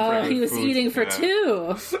 Might be Oh, he was eating for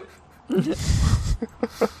two.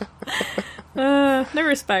 no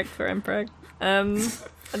respect for Emperor. And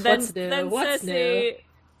then, What's new? then What's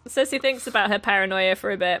Cersei thinks about her paranoia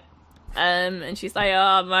for a bit. And she's like,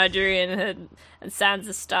 oh, Marjorie and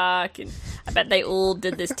Sansa Stark, and I bet they all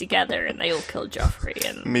did this together, and they all killed Joffrey.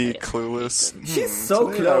 And Me clueless. She's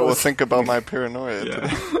so Today I will close. think about my paranoia. today.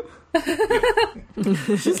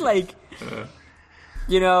 She's like,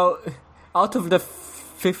 you know, out of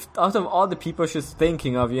all the people she's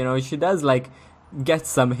thinking of, you know, she does like get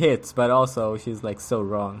some hits, but also she's like so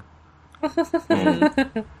wrong.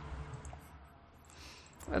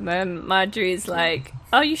 And then Marjorie's like,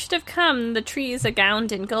 oh, you should have come. The trees are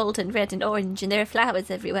gowned in gold and red and orange, and there are flowers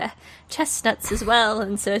everywhere. Chestnuts as well.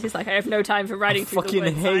 And Cersei's like, I have no time for riding through the fucking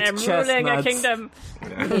woods. hate I am ruling a chestnuts."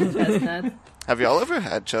 kingdom. Have y'all ever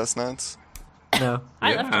had chestnuts? No.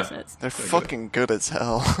 I love Yeah. chestnuts. They're fucking good as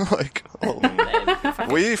hell. Like, oh. They're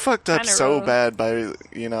fucking We fucked up kinda so raw. bad by,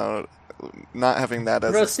 you know, not having that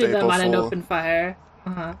as Roasting a staple them on an full. open fire.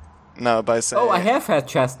 Uh-huh. No, by saying Oh, I have had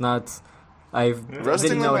chestnuts. I Roasting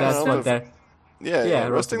didn't know them that's out what of- they're. Yeah, Yeah,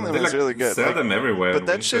 roasting them They is like really good. sell Like, them everywhere. but in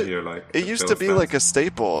that winter shit, here, like, it used to be like a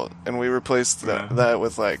staple, and we replaced that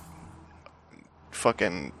with like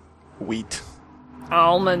fucking wheat.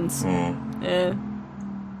 Almonds. Mm. Yeah.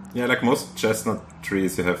 Yeah, like most chestnut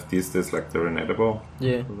trees you have these days, like they're inedible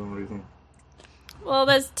Yeah. for some reason. Well,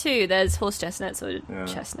 there's two. There's horse chestnuts or Yeah.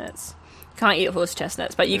 chestnuts. Can't eat horse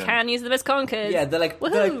chestnuts, but you Yeah. can use them as conkers. Yeah, the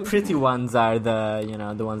Woohoo! pretty ones are the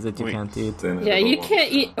ones that you Wait. can't eat. The Yeah, inedible you ones.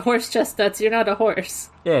 can't eat horse chestnuts. You're not a horse.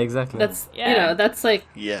 Yeah, exactly. That's Yeah. that's like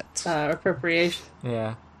Yet. appropriation.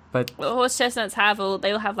 Yeah, but Well, horse chestnuts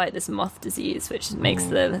they'll have like this moth disease, which makes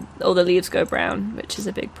all the leaves go brown, which is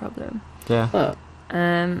a big problem. yeah. Oh.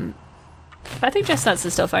 But I think chestnuts are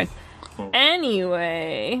still fine.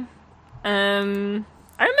 Anyway, I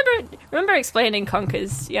remember explaining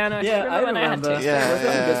conkers. Yeah, no, Yeah, I when remember. I had to. Yeah, Was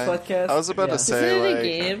that on this podcast? I was about to Is say, it a like,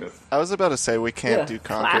 game? I was about to say we can't Yeah. do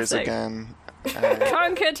conkers Classic. again.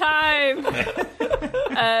 Conker time.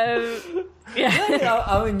 Yeah.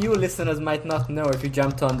 Our new listeners might not know if you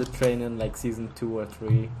jumped on the train in like season 2 or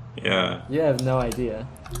 3. Yeah. You have no idea.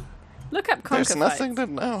 Look up conker There's nothing fights.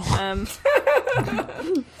 to know.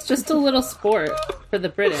 It's just a little sport for the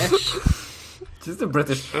British. Just the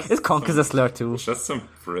British. Is conkers a slur too? Just some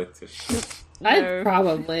British. I'd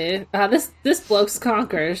probably. This bloke's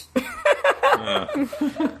conkers.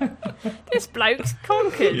 This bloke's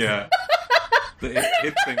conkers. Yeah. The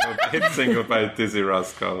hit single by Dizzy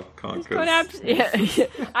Rascal Conkers. Yeah,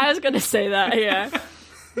 I was going to say that, yeah.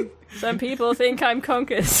 Some people think I'm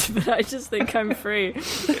conkers, but I just think I'm free.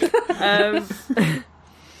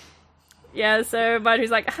 Yeah, so Marjorie's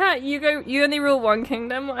like, you only rule one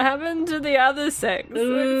kingdom? What happened to the other six?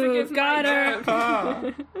 Ooh, Forgive my got her.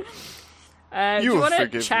 joke. Do You you want to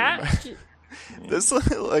forgive me, chat? This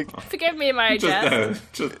like Forgive me, my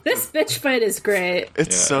jest. This bitch fight is great.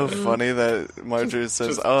 it's so funny that Marjorie says,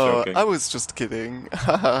 Just "Oh, joking. I was just kidding."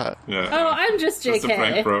 Yeah. Oh, I'm just Just a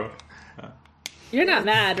prank, JK. bro. You're not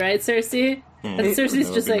mad, right, Cersei? And Cersei's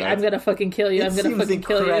That just would be like, nice. I'm gonna fucking kill you. It I'm gonna seems fucking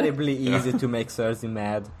kill you. incredibly easy to make Cersei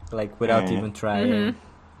mad, like without even trying.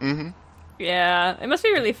 Yeah, it must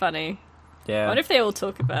be really funny. I Yeah, wonder if they all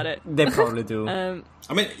talk about it. they probably do. I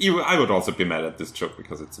mean, I would also be mad at this joke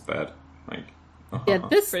because it's bad. Like, Yeah,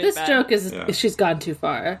 this Pretty bad. joke is Yeah. she's gone too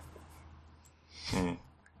far.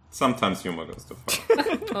 sometimes humor goes too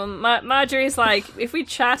far. Marjorie's like, if we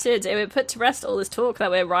chatted, it would put to rest all this talk that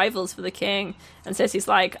we're rivals for the king. And Cersei's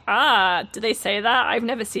like, did they say that? I've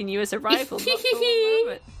never seen you as a rival. Not for one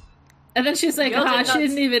moment. And then she's like, Girl did she not-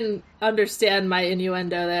 didn't even understand my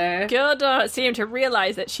innuendo there. Girl did not seem to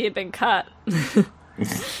realize that she had been cut.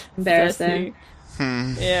 Embarrassing.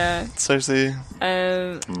 Yeah. Cersei,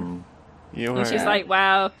 you are. And she's like,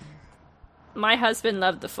 wow, my husband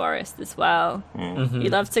loved the forest as well. He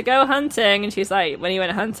loved to go hunting. And she's like, when he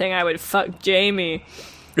went hunting, I would fuck Jamie.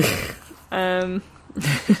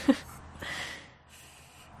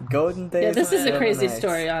 Golden days. Yeah, this is a were crazy nice.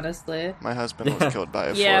 story, honestly. My husband was killed by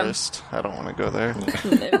a Yeah. forest. I don't want to go there.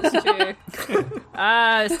 It was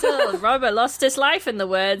true. Still, Robert lost his life in the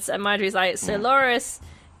woods. And Marjorie's like, so Loras,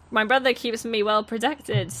 my brother keeps me well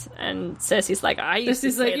protected. And Cersei's like, I used to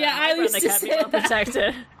Cersei's say like, that. yeah, My I used brother to kept me say well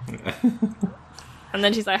protected. And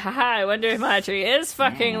then she's like, haha, I wonder if Marjorie is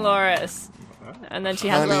fucking Loras. And then she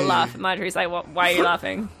has a little Honey. laugh. And Marjorie's like, why are you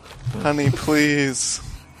laughing? Honey, please.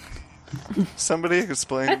 Somebody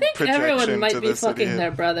explain I think projection everyone to might be this fucking idiot.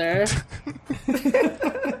 their brother.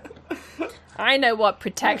 I know what It's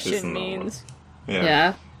protection not. means.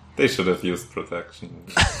 Yeah. They should have used protection.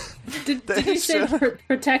 Did you say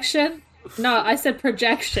protection? No, I said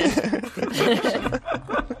projection.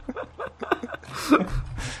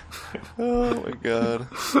 Oh my god.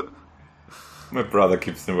 My brother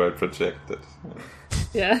keeps me well projected.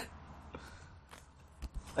 Yeah.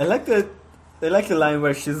 I like the line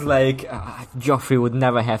where she's like, Joffrey would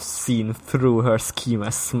never have seen through her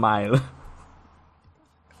schema smile.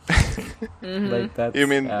 Like that. You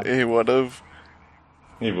mean he would have?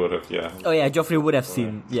 He would have, yeah. Oh yeah, Joffrey would have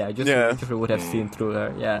seen. Yeah, Joffrey would have seen through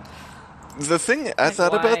her. Yeah. The thing I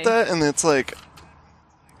thought why? about that, and it's like,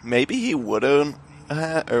 maybe he would have,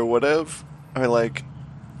 or would have, or like,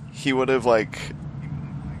 he would have like,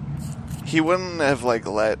 he wouldn't have like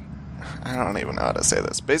let. I don't even know how to say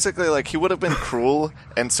this. Basically, like, he would have been cruel,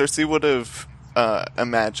 and Cersei would have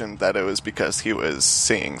imagined that it was because he was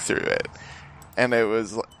seeing through it. And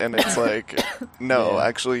it's like, no, Yeah.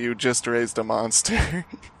 actually, you just raised a monster.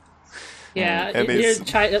 Yeah. And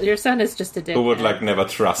Your son is just a dick. Who would, like, never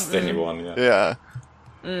trust anyone, Yeah.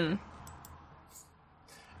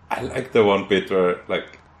 I like the one bit where,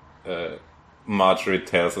 like, Marjorie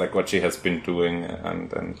tells, like, what she has been doing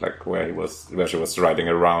and like, where she was riding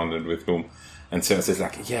around and with whom. And Cersei's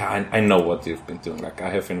like, yeah, I know what you've been doing. Like, I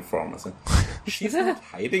have informers. And she's not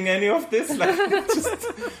hiding any of this. Like, just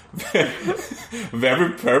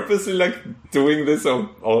very purposely, like, doing this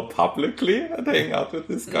all publicly and hanging out with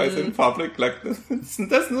these guys in public. Like,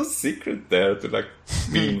 there's no secret there to, like,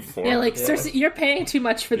 be informed. Yeah, like, Cersei, you're paying too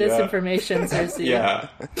much for this Yeah. information, Cersei. Yeah.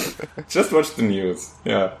 Just watch the news.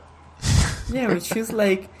 Yeah. Yeah, but she's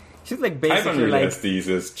like Ivan basically really like has the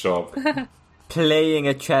easiest job. playing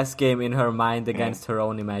a chess game in her mind against her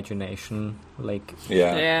own imagination. Like,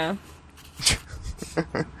 Yeah. Yeah.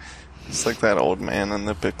 It's like that old man in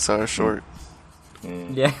the Pixar short.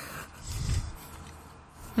 yeah.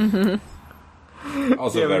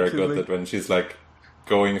 Also Yeah, very which is good like- that when she's like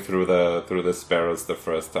going through the sparrows the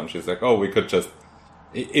first time, she's like, oh, we could just,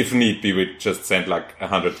 if need be, we'd just send like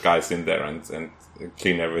 100 guys in there and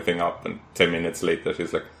clean everything up. And 10 minutes later,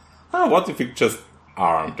 she's like, oh, what if we just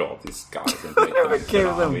armed all these guys and make them into Give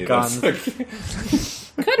an them army? guns.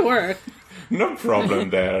 That's like, Could work. no problem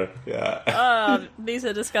there. Yeah. These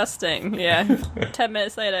are disgusting. Yeah. 10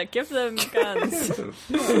 minutes later, give them guns.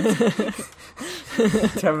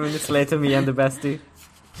 10 minutes later, me and the bestie.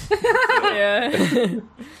 Yeah.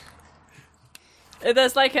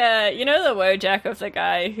 There's like the Wojak of the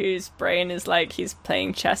guy whose brain is like he's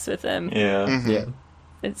playing chess with him. Yeah. Yeah.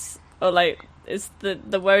 It's the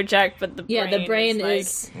Wojak, but the Yeah, the brain is.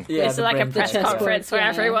 is. Yeah, It's the like a brain press plays chessboard, conference where yeah.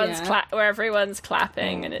 everyone's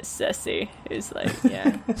clapping, and it's Cersei who's like,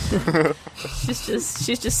 yeah, she's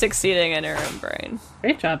just succeeding in her own brain.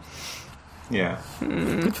 Great job. Yeah.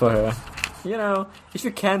 Good for her. You know, if you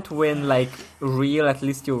can't win like real, at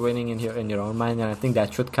least you're winning in your own mind, and I think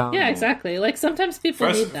that should count. Yeah, exactly. Like, sometimes people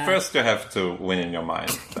need that. First you have to win in your mind.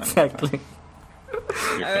 Then, Exactly.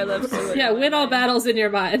 I love to Yeah, win all battles in your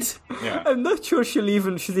mind. Yeah. I'm not sure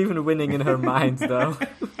she's even winning in her mind, though.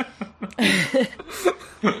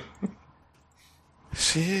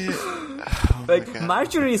 She... Like,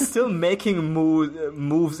 Marjorie is still making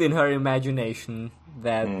moves in her imagination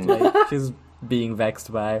that like, she's being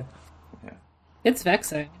vexed by. It's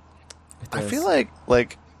vexing. I feel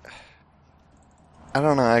like I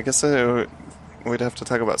don't know. I guess we'd have to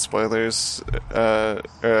talk about spoilers. Or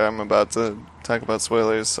I'm about to talk about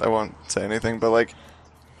spoilers. I won't say anything, but like,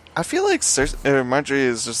 I feel like Marjorie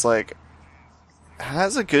is just like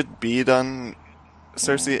has a good beat on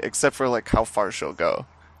Cersei, except for like how far she'll go.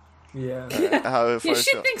 Yeah. Yeah, she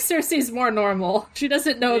thinks Cersei's more normal. She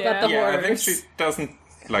doesn't know about the Yeah, horrors. I think she doesn't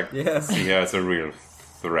like see her as a real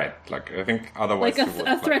threat. Like I think otherwise like she would,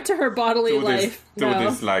 a threat to her bodily life. Do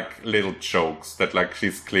these like little jokes that like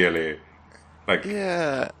she's clearly like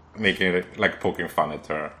making it like poking fun at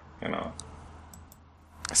her, you know.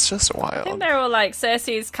 It's just wild. I think they're all like,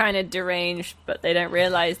 Cersei's kind of deranged, but they don't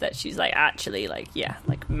realize that she's like actually like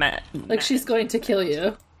mad. Like she's going to kill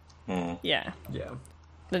you. Yeah. Yeah.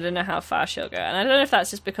 I don't know how far she'll go, and I don't know if that's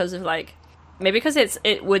just because of like, maybe because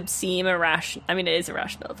it would seem irrational. I mean, it is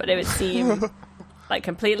irrational, but it would seem like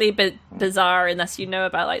completely bizarre unless you know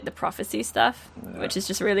about like the prophecy stuff, which is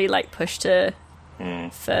just really like pushed to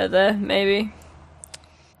further, maybe.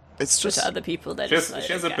 It's just to other people that she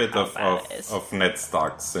has a bit of Ned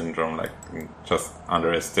Stark syndrome, like just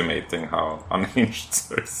underestimating how unhinged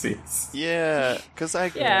Cersei is. Yeah, because I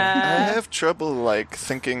have trouble like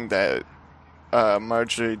thinking that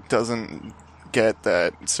Marjorie doesn't get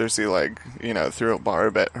that Cersei like threw a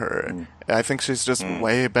barb at her. I think she's just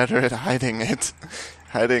way better at hiding it.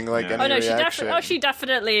 Hiding like any reaction. She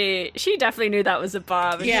definitely knew that was a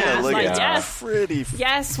barb. Yeah, she was like,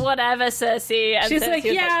 yes, whatever, Cersei. And she's Cersei like,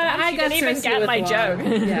 yeah, I got didn't even Cersei get with my one. joke.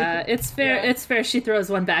 Yeah, it's fair. Yeah. It's fair. She throws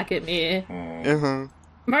one back at me.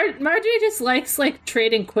 Marjorie just likes like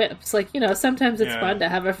trading quips. Like sometimes it's fun to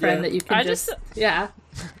have a friend that you can I just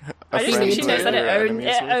I just think she knows that it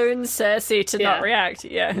owns Cersei to not react.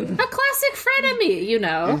 Yeah, a classic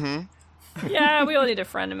frenemy, Yeah, we all need a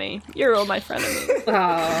frenemy. You're all my frenemy.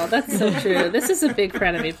 Oh, that's so true. This is a big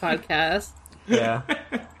frenemy podcast. Yeah.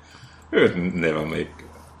 We would never make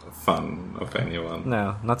fun of anyone.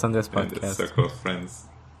 No, not on this In this podcast. circle of friends.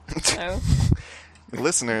 No.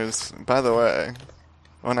 Listeners, by the way,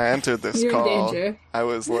 when I entered this You're in call, danger. I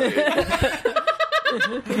was late.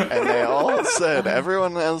 And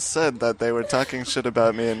everyone else said that they were talking shit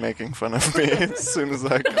about me and making fun of me as soon as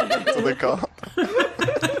I got into the call.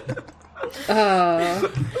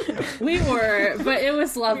 We were, but it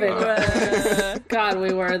was loving. God,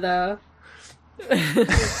 we were though.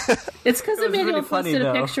 It's because Emmanuel really funny, posted a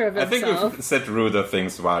though. picture of I think himself. we've said ruder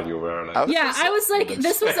things while you were like... I was like,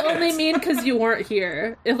 this was only mean because you weren't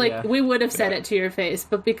here. If we would have said it to your face,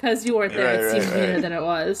 but because you weren't there, it seemed meaner than it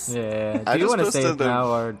was. Yeah. I Do you just want to say it posted now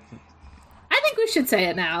or? I think we should say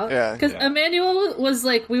it now. Yeah. Because Emmanuel was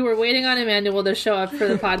like, we were waiting on Emmanuel to show up for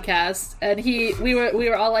the podcast, and we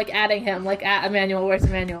were all like adding him, like, at Emmanuel, where's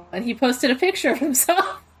Emmanuel? And he posted a picture of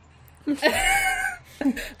himself.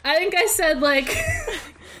 I think I said, like,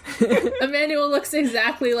 Emmanuel looks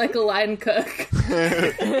exactly like a line cook.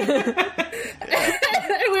 And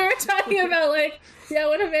we were talking about, like,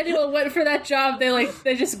 when Emmanuel went for that job,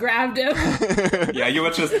 they just grabbed him. Yeah, you were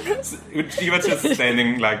just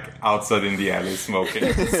standing like outside in the alley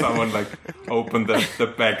smoking. Someone like opened the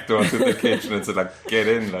back door to the kitchen and said like, "Get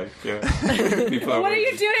in!" Like, people are What are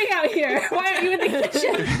you doing out here? Why aren't you in the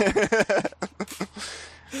kitchen?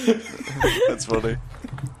 That's funny.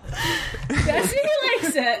 That's he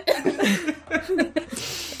likes it.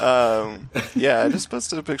 I just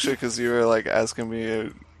posted a picture because you were like asking me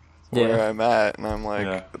where I'm at, and I'm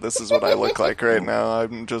like, this is what I look like right now.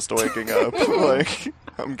 I'm just waking up. Like,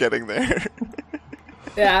 I'm getting there.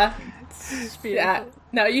 Yeah.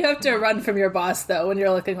 No, you have to run from your boss, though, when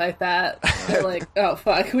you're looking like that. They're like, oh,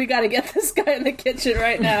 fuck, we gotta get this guy in the kitchen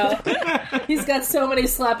right now. He's got so many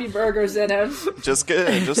sloppy burgers in him. Just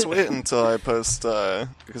wait until I post,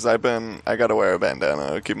 because I gotta wear a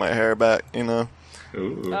bandana to keep my hair back,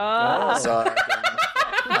 Ooh. So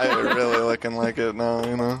I'm really looking like it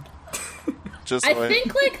now, Just I wait.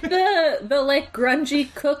 think, like, the like,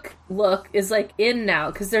 grungy cook look is, like, in now,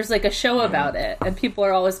 because there's, like, a show about it, and people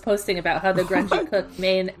are always posting about how the grungy cook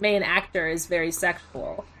main actor is very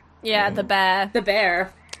sexual. Yeah, the bear. The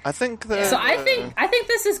bear. I think that... So I think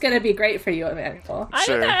this is going to be great for you, Emmanuel. I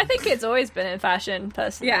Sure. don't know. I think it's always been in fashion,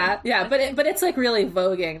 personally. Yeah, but it's, like, really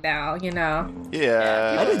voguing now,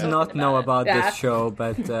 Yeah. I did not know about Yeah. this show,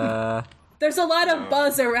 but There's a lot of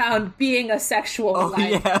buzz around being a sexual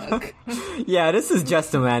line cook. Yeah, this is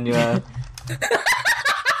just a manual.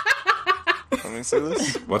 Let me see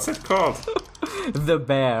this. What's it called? The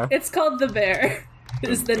Bear. It's called The Bear.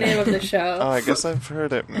 Is the name of the show. Oh, I guess I've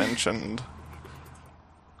heard it mentioned.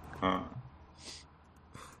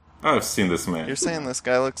 I've seen this man. You're saying this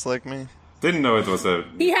guy looks like me? Didn't know it was a...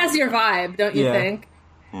 He has your vibe, don't you think?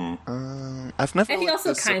 I've never And he looked also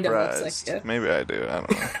this kind of looks surprised. like you. Maybe I do. I don't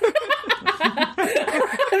know.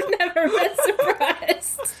 I've never been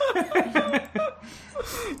surprised.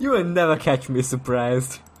 You will never catch me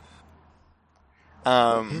surprised.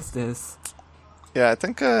 What is this? Yeah, I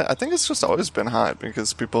think it's just always been hot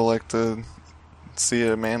because people like to see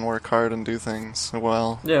a man work hard and do things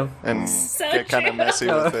well. Yeah. And So get kind of true. messy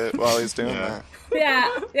with it while he's doing that. Yeah.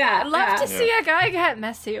 I'd love to see a guy get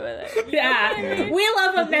messy with it. Yeah. We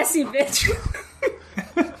love a messy bitch.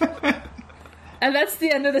 And that's the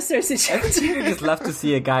end of the Cersei chapter. You just love to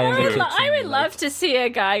see a guy in the kitchen. I would love to see a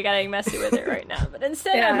guy getting messy with it right now, but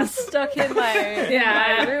instead I'm stuck in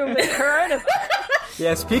my room with coronavirus.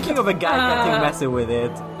 Yeah, speaking of a guy getting messy with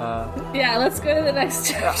it, Yeah, let's go to the next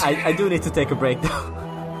chapter. I do need to take a break though.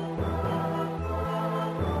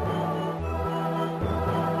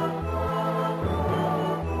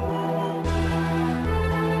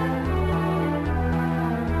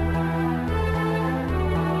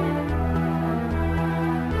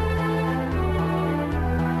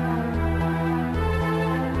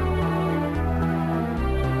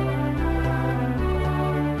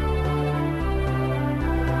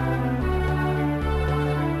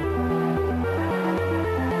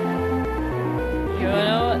 You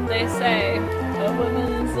know what they say, a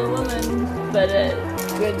woman's a woman, but a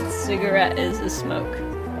good cigarette is a smoke.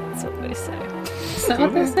 That's what they say. Is that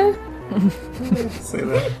what they say? Say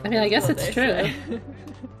that. I mean, I guess it's they true. say.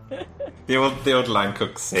 The old line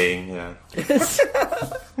cook saying, yeah. Yeah,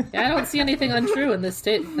 I don't see anything untrue in this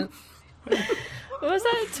statement. What was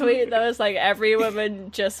that tweet that was like, every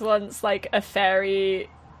woman just wants like a fairy...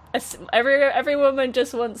 Every woman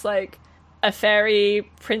just wants like a fairy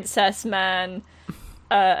princess man,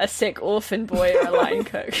 a sick orphan boy, or a line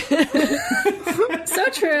cook. So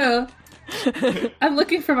true. I'm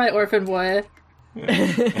looking for my orphan boy.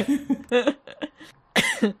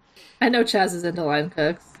 I know Chaz is into line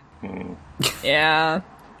cooks. Yeah.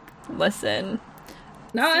 Listen.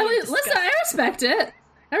 No, listen, I respect it.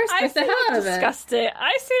 I respect the hell out of it. Disgusting.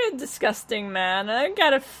 I see a disgusting man.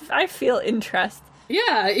 I feel interest.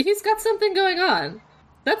 Yeah, he's got something going on.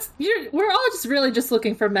 We're all just really just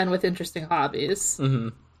looking for men with interesting hobbies. Mm-hmm.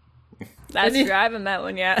 That's true. I haven't met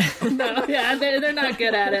one yet. No, yeah, they're not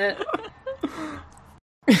good at it.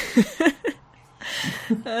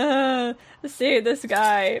 See this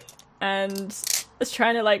guy and was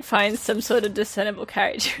trying to like find some sort of discernible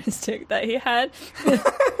characteristic that he had.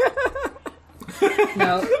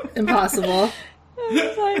 No, impossible.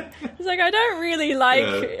 It's like I don't really like.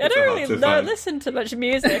 I don't really listen to much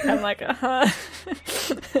music. I'm like,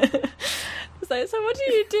 It's like, so what do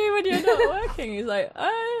you do when you're not working? He's like,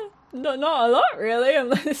 not a lot really. I'm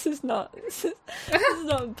like, this is not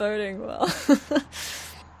boding well.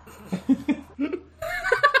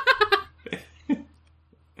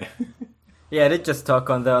 Yeah, I did just talk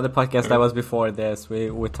on the podcast that was before this.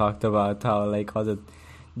 We talked about how like all the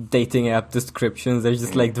dating app descriptions are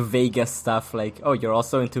just like the vaguest stuff. Like, oh, you're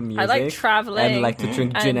also into music. I like traveling and like to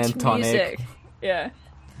drink gin and tonic. Music. Yeah,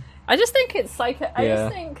 I just think it's psycho. I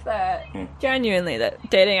just think that genuinely that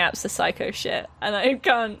dating apps are psycho shit, and I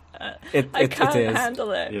can't. I can't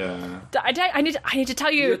handle it. Yeah. I need to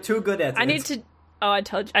tell you. You're too good at it. I need to. Oh, I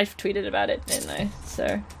told you. I tweeted about it, didn't I?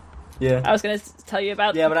 So. Yeah. I was going to tell you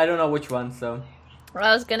about... Yeah, but I don't know which one, so...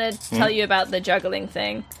 I was going to tell you about the juggling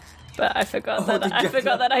thing, but I forgot that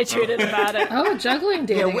I tweeted about it. Oh, juggling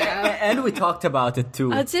dating app. And we talked about it,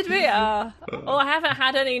 too. Did we? I haven't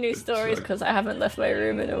had any new stories because I haven't left my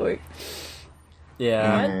room in a week.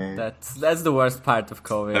 Yeah, that's the worst part of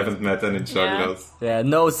COVID. I haven't met any jugglers. Yeah,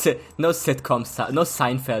 no sitcom stuff, no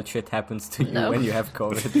Seinfeld shit happens to you when you have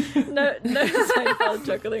COVID. no Seinfeld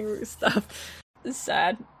juggling stuff. It's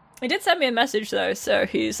sad. He did send me a message though, so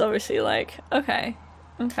he's obviously like, okay,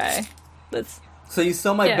 let's. So you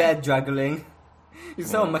saw my bad juggling. You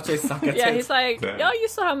saw how much I suck at it. Yeah, he's like, you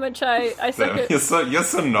saw how much I suck at. You're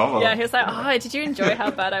so novel. Yeah, he was like, did you enjoy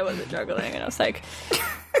how bad I was at juggling? And I was like,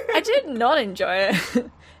 I did not enjoy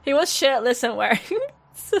it. He was shirtless and wearing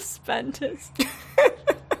suspenders.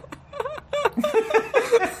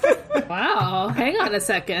 Wow, hang on a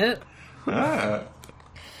second.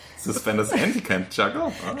 Suspenders and he can't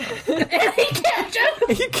juggle. And he can't juggle.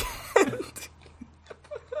 He can't.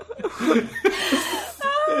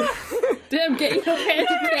 Damn, get you can't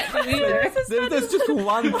do either. There's just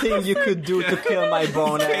one thing you could do to kill my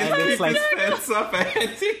boner, and it's like Pants up and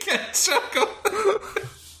he can juggle.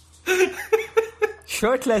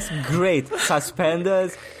 shirtless, great.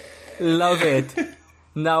 Suspenders, love it.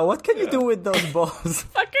 Now, what can you do with those balls?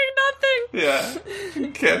 Fucking nothing. Yeah.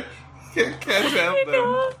 Can't help You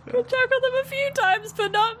them. can juggle them a few times,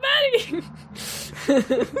 but not many.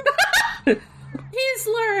 He's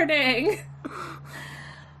learning.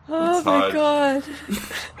 Oh It's my hard. god.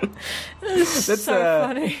 That's That's so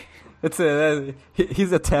funny.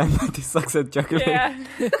 He's a 10, but he sucks at juggling. Yeah.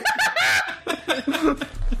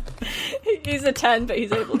 He's a 10, but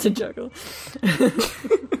he's able to juggle.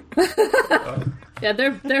 Yeah,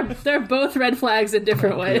 they're both red flags in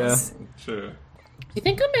different ways. Sure. You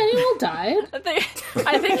think Emmanuel died?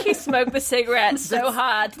 I think he smoked the cigarette so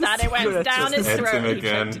hard that it went cigarette down his just hits throat him and he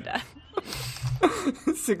again. choked to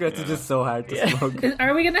death. Cigarettes are just so hard to smoke.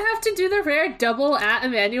 Are we gonna have to do the rare double at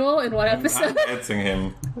Emmanuel in one episode? I'm hitting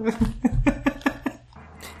him.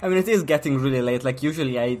 I mean, it is getting really late. Like,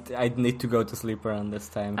 usually I'd need to go to sleep around this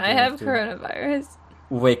time. I have coronavirus.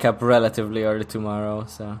 Wake up relatively early tomorrow,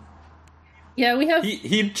 so... Yeah, we have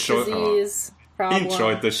He enjoyed. disease He problem.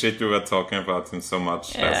 enjoyed the shit we were talking about him so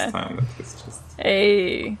much Yeah. last time that he's just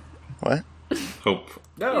Hey. What? hope.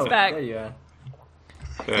 No, He's back. There you are.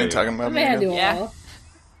 There Are you you talking about me again? Emmanuel. Yeah.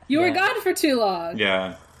 You were Yeah. gone for too long.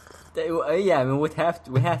 Yeah. Yeah, I mean, we had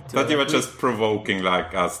to. But you were just provoking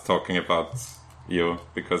like us talking about you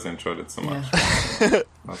because you enjoyed it so much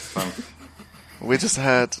last time. We just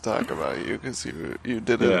had to talk about you because you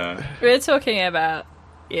did it. Yeah. We're talking about,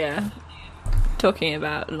 talking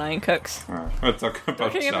about line cooks. We're talking about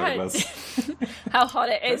Talking about- jugglers. How hot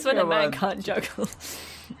it is when a man about- can't juggle.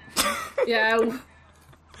 Yeah.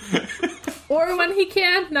 Or when he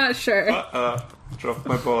can, not sure. Dropped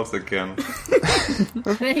my balls again.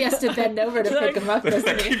 Then he has to bend over to pick him up,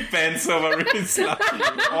 doesn't He he? bends over really slightly.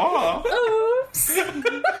 Oh. Oops.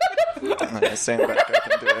 And I stand back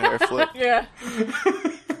up and do a hair flip. Yeah.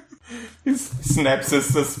 He snaps his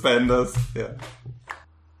suspenders. Yeah.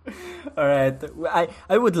 Alright,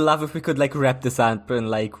 I would love if we could, like, wrap this up in,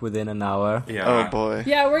 like, within an hour. Yeah. Oh boy.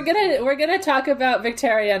 Yeah, we're gonna talk about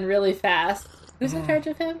Victorian really fast. Who's in charge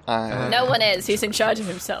of him? No one is. He's in charge of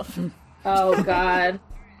himself. Oh God.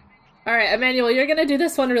 All right, Emmanuel, you're gonna do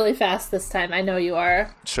this one really fast this time. I know you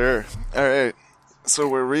are. Sure. Alright. So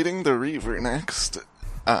we're reading the Reaver next.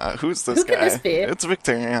 Who's this Who guy? could this be? It's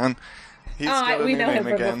Victorian. He's got a we new know him name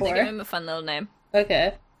from again. before. Give him a fun little name.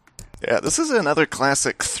 Okay. Yeah, this is another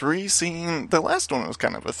classic 3-scene. The last one was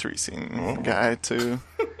kind of a 3-scene guy too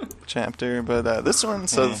chapter, but this one,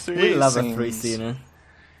 so 3 We love a scenes 3-scener.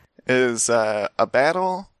 is a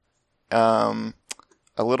battle, a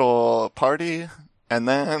little party, and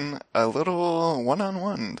then a little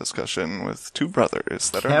one-on-one discussion with two brothers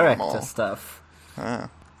that are Character normal. stuff.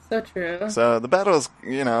 So true. So the battle is,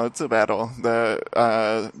 it's a battle.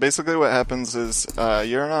 Basically what happens is,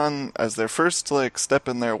 Euron, as their first, step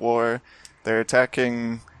in their war, they're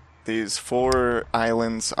attacking these 4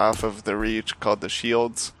 islands off of the Reach called the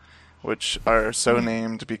Shields, which are so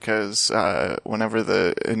named because,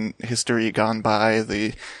 whenever in history gone by,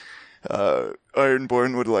 the,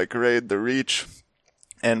 Ironborn would, raid the Reach,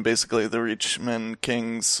 and basically the Reachmen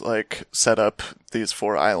kings, set up these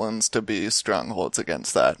 4 islands to be strongholds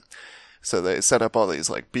against that. So they set up all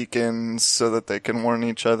these, beacons so that they can warn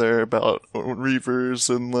each other about reavers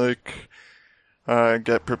and,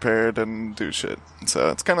 get prepared and do shit. So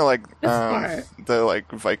it's kind of like, That's smart. the,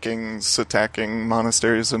 Vikings attacking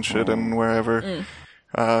monasteries and shit and wherever.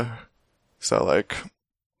 So,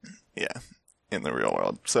 yeah, in the real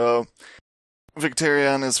world. So,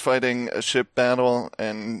 Victorian is fighting a ship battle,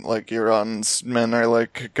 and, Euron's men are,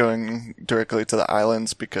 going directly to the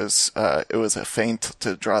islands because, it was a feint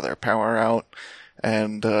to draw their power out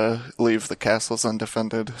and, leave the castles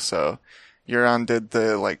undefended. So, Euron did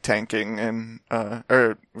the, tanking and,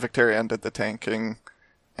 or Victorian did the tanking,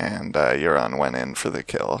 and, Euron went in for the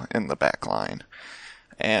kill in the back line.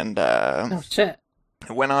 And, Oh shit.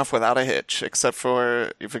 it went off without a hitch, except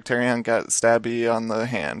for Victorian got stabby on the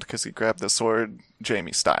hand because he grabbed the sword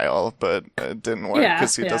Jamie style, but it didn't work Yeah,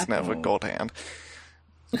 because he yeah. doesn't have a gold hand.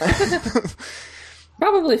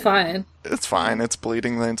 Probably fine. It's fine. It's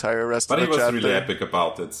bleeding the entire rest But of he the was chapter. really epic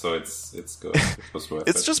about it, so it's good. It was worth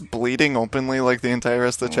It's it. just bleeding openly the entire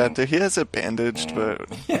rest of the chapter. He has it bandaged, but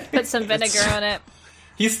Put some vinegar on it.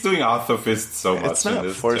 He's doing Arthur Fist so much It's not in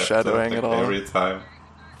this foreshadowing chapter, at all. every time.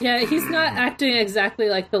 Yeah, he's not acting exactly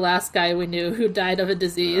like the last guy we knew who died of a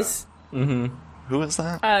disease. who is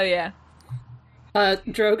that? Oh, yeah.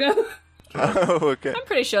 Drogo. Oh, okay. I'm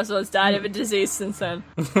pretty sure someone's died of a disease since then.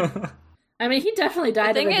 I mean, he definitely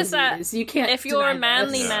died The of thing a is that disease. You can't. if you're a deny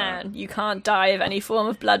manly this. man, you can't die of any form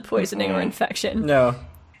of blood poisoning or infection. No.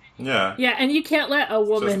 Yeah. Yeah, and you can't let a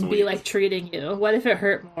woman be weak. like treating you. What if it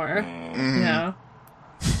hurt more? You know?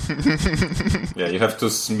 Yeah, you have to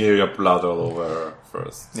smear your blood all over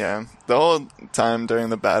first. Yeah, the whole time during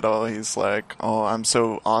the battle, he's like, "Oh, I'm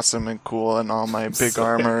so awesome and cool, and all my big so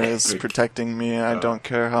armor is epic. protecting me. I don't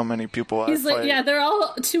care how many people He's I like, fight." yeah, they're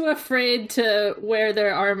all too afraid to wear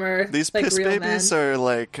their armor. These like piss real babies men. are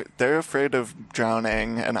like, they're afraid of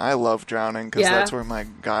drowning, and I love drowning because Yeah. that's where my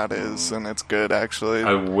god is, and it's good actually.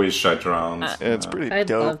 I wish I drowned. It's pretty I'd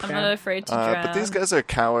love dope. I'm not afraid to drown. But these guys are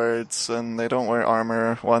cowards, and they don't wear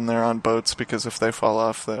armor when they're on boats because if they fall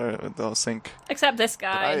off, they'll sink. Except this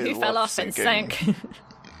guy I who fell love off and sinking. sank.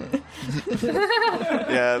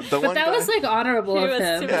 Yeah, the But one that guy, was like honorable He of was-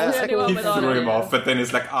 him. he was Yeah. the only one He with threw honor. him off, but then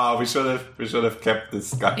he's like, we should have kept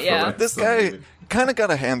this guy. Yeah. For this guy kind of got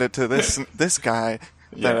to hand it to this guy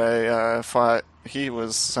that I fought. He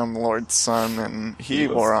was some lord's son, and he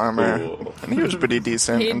was wore armor, cool. and he was pretty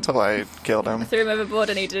decent He- until I killed him. Threw him overboard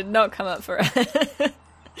and he did not come up for it.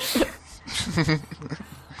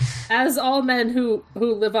 As all men who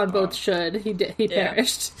live on boats should, he Yeah.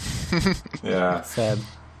 perished. Yeah, Sad.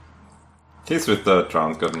 he's with the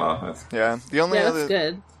drowned good now. Yeah, the only Yeah, other that's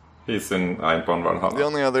good. He's in Einborn Valhalla. The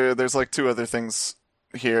only other, there's like two other things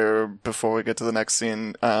here before we get to the next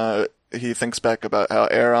scene. He thinks back about how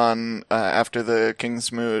Aaron, after the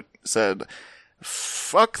King's Moot, said,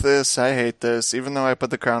 "Fuck this, I hate this, even though I put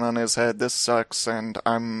the crown on his head, this sucks, and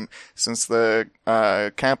since the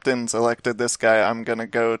captains elected this guy, I'm gonna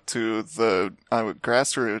go to the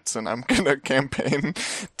grassroots, and I'm gonna campaign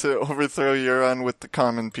to overthrow Euron with the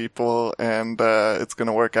common people, and it's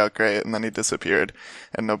gonna work out great," and then he disappeared,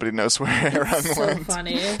 and nobody knows where Aaron So went.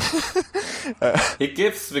 funny. He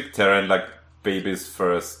gives Victorian like baby's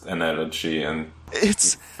first analogy and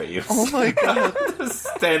It's, fails. oh my god.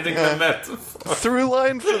 Standing the metaphor. Through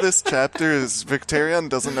line for this chapter is Victorian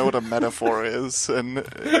doesn't know what a metaphor is, and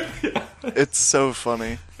it's so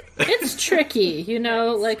funny. It's tricky, you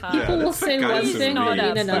know. Like people will that's say the guy one who's thing not and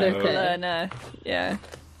mean that another fun. thing. Yeah.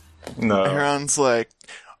 No. Aaron's like,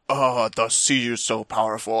 "Oh, the sea is so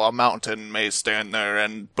powerful. A mountain may stand there,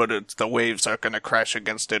 but the waves are going to crash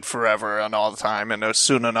against it forever and all the time. And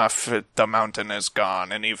soon enough, the mountain is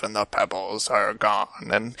gone, and even the pebbles are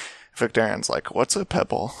gone." And Victorian's like, "What's a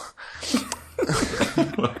pebble?"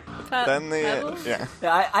 Then Yeah,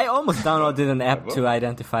 I almost downloaded an app to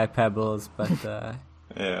identify pebbles, but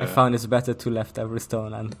I found it's better to left every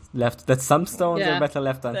stone and left. That some stones Yeah. are better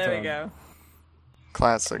left unturned. There we go.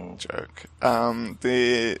 Classic joke.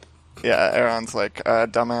 Aaron's like,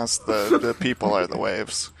 "Dumbass, the people are the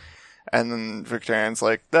waves." And then Victorian's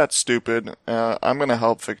like, "That's stupid. I'm gonna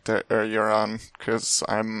help Euron, because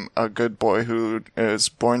I'm a good boy who is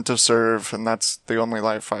born to serve, and that's the only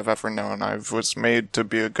life I've ever known. I was made to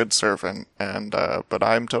be a good servant, and, but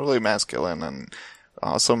I'm totally masculine, and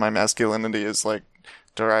also my masculinity is, like,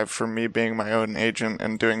 derived from me being my own agent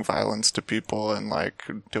and doing violence to people and, like,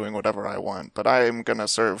 doing whatever I want. But I am gonna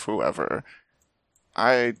serve whoever.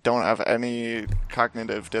 I don't have any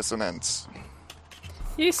cognitive dissonance."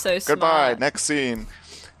 You're so smart. Goodbye. Next scene.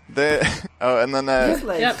 And then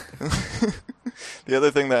Yep. the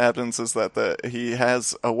other thing that happens is that he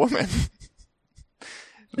has a woman.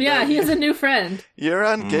 Yeah, he has a new friend.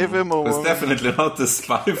 Euron gave him a It's woman. definitely not the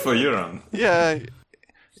spy for Euron. Yeah,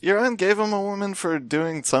 Euron gave him a woman for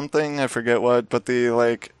doing something. I forget what, but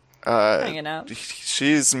Hanging out.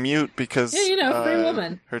 she's mute because free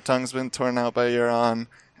woman. her tongue's been torn out by Euron.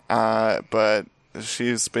 But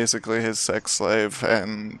she's basically his sex slave,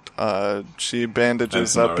 and she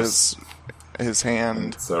bandages And up nurse. his hand.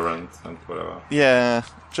 And servant and whatever. Yeah,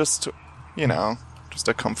 just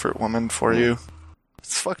a comfort woman for you.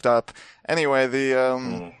 It's fucked up. Anyway,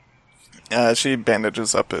 she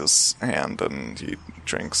bandages up his hand and he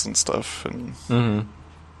drinks and stuff. And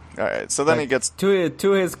all right, so then he gets. To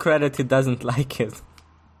his credit, he doesn't like it.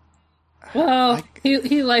 Well,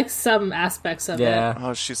 he likes some aspects of it. Yeah,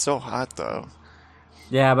 Oh, she's so hot though.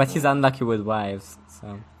 yeah, but he's unlucky with wives.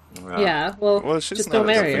 So Yeah, well, She's just not don't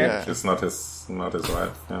marry a- her. yeah. It's not his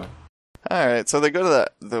wife. Yeah. All right, so they go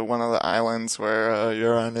to the one of the islands where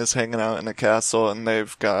Euron is hanging out in a castle, and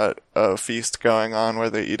they've got a feast going on where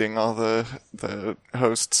they're eating all the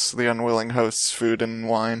hosts, the unwilling hosts' food and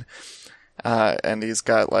wine. And he's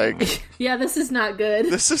got like, Yeah, this is not good.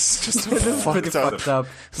 this is just pretty fucked up. fucked up.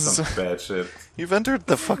 Some bad shit. You've entered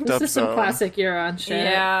the fucked This up is some zone. classic Euron shit.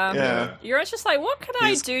 Yeah. Yeah. You're just like, what could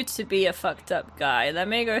I do to be a fucked up guy? Let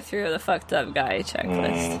me go through the fucked up guy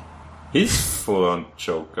checklist. He's full on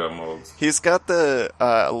Joker mode. He's got the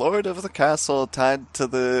Lord of the Castle tied to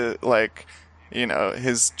the, like, you know,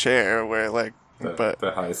 his chair where, like,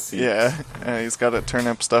 The high seat. Yeah, he's got a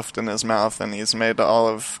turnip stuffed in his mouth, and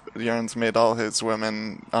Jörn's made all his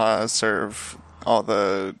women serve all of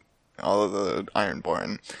the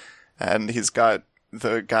Ironborn, and he's got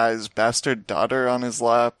the guy's bastard daughter on his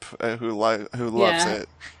lap who loves it.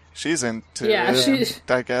 She's into it,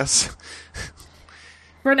 I guess.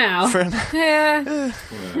 For now. Yeah.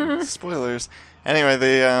 Spoilers. Anyway,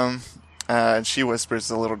 she whispers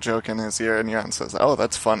a little joke in his ear, and Jörn says, "Oh,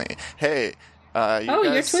 that's funny. Hey,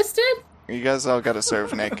 you're twisted? You guys all got to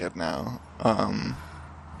serve naked now."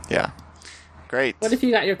 Yeah. Great. What if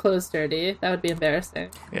you got your clothes dirty? That would be embarrassing.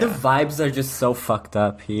 Yeah. The vibes are just so fucked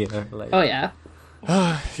up here. Like, Oh, yeah.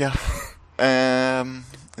 Yeah.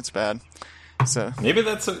 It's bad. So Maybe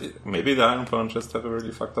the Ironborn just have a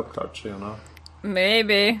really fucked up culture, you know?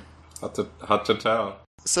 Maybe. Hard to tell.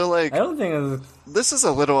 So, like, I don't think this is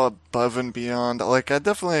a little above and beyond. Like, I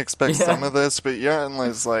definitely expect some of this, but Jörn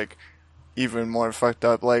is, like, even more fucked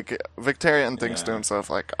up. Like, Victorian thinks to himself,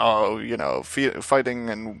 like, oh, you know, fighting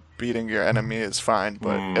and beating your enemy is fine,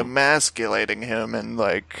 but emasculating him and,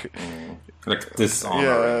 like... Like,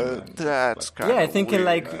 dishonoring. That's kind of I think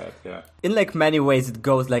weird. in many ways it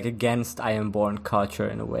goes like against Ironborn culture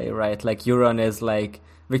in a way, right? Like Euron is like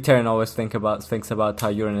Victorian always thinks about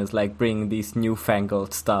how Euron is like bringing these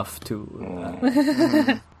newfangled stuff to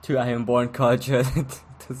Ironborn culture that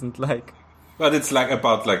doesn't like. But it's like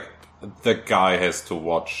about like the guy has to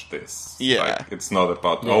watch this. Yeah. Like, it's not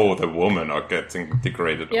about the women are getting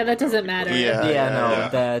degraded. Yeah, that doesn't matter.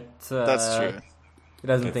 That's true. He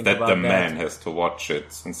doesn't think that about the that. man has to watch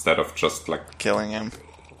it instead of just like Killing him.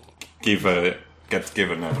 get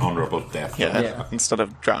given an honorable death. Yeah. Instead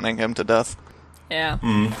of drowning him to death. Yeah.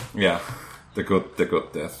 Yeah. The good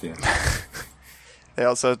death, yeah. They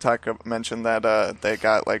also mentioned that they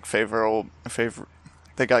got like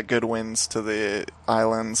they got good winds to the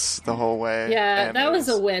islands the whole way. Yeah, and that was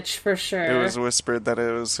a witch for sure. It was whispered that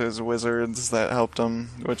it was his wizards that helped him,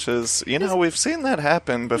 which is, you know, we've seen that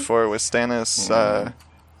happen before with Stannis.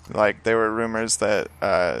 Like, there were rumors that,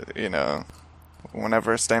 you know,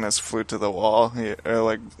 whenever Stannis flew to the wall,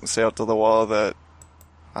 sailed to the wall, that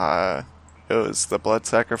it was the blood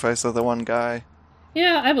sacrifice of the one guy.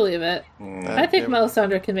 Yeah, I believe it. I think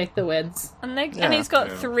Melisandre can make the winds. And he's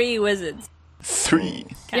got 3 wizards. 3.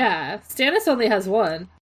 Yeah, Stannis only has 1.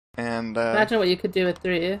 And Imagine what you could do with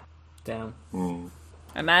 3. Damn.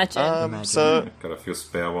 Imagine. So Got a few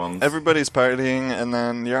spare ones. everybody's partying, and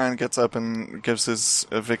then Euron gets up and gives his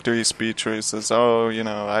victory speech where he says, "Oh, you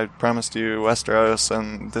know, I promised you Westeros,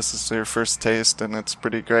 and this is your first taste, and it's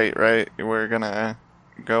pretty great, right? We're gonna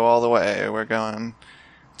go all the way. We're going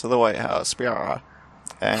to the White House, blah."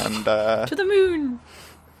 And To the moon.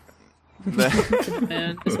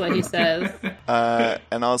 Man, is what he says.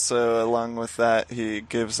 and also, along with that, he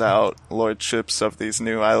gives out lordships of these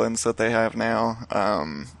new islands that they have now.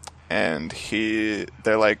 And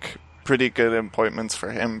they're like pretty good appointments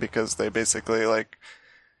for him because they basically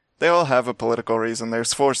they all have a political reason.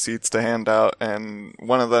 There's 4 seats to hand out, and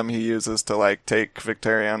one of them he uses to like take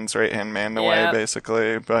Victarion's right-hand man away,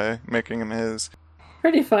 basically, by making him his.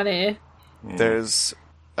 Pretty funny. There's,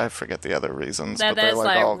 I forget the other reasons, but There's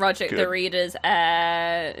they're all Roger good. the Reader's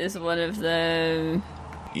heir is one of them.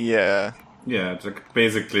 Yeah. Yeah, it's like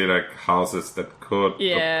basically like houses that could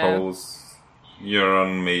oppose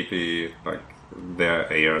Euron, maybe like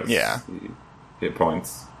their heirs. Yeah. He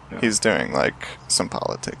appoints. Yeah. He's doing like some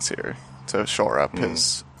politics here to shore up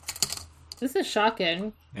his. This is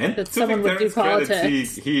shocking And that to someone would do Victorian's credit,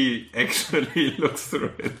 politics. he actually looks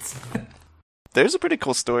through it. There's a pretty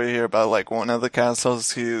cool story here about like one of the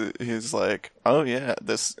castles. He's like, oh yeah,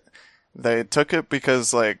 they took it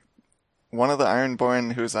because like one of the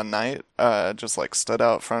Ironborn who's a knight just like stood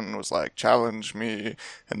out front and was like, challenge me,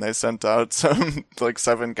 and they sent out some like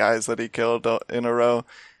 7 guys that he killed in a row,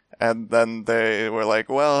 and then they were like,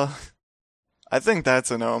 well, I think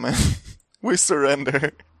that's an omen. We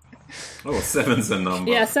surrender. Oh, 7's a number.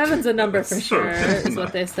 Yeah, 7's a number for sure, Sure. is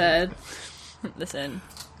what they said. Listen.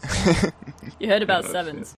 You heard about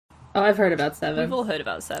 7s. Oh, I've heard about 7. We've all heard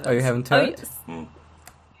about 7s. Oh, you haven't heard?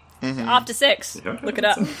 Yes. After 6. Yeah. Look it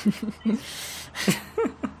up.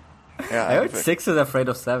 Yeah, I heard 6 is afraid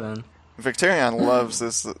of 7. Victorian loves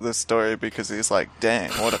this story because he's like, dang,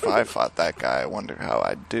 what if I fought that guy? I wonder how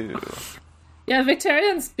I'd do. Yeah,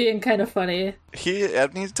 Victorian's being kind of funny.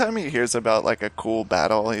 Anytime he hears about like a cool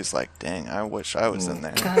battle, he's like, dang, I wish I was in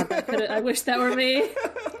there. God, I wish that were me.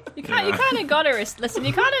 You kind of gotta listen.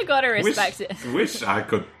 You kind of gotta respect it. Wish I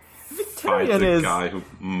could fight Victorian the is guy who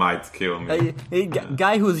might kill me. a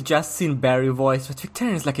guy who's just seen Barry voice, but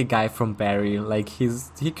Victorian is like a guy from Barry. Like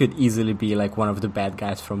he could easily be like one of the bad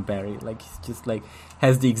guys from Barry. Like he's just like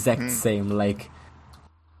has the exact same like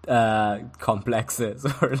complexes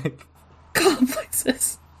or like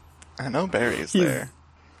Complexes. I know Barry's there.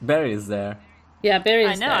 Barry is there. Yeah, Barry's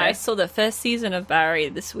I know. there. I saw the first season of Barry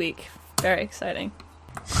this week. Very exciting.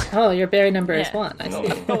 Oh, your Barry number is Yeah. 1. I see.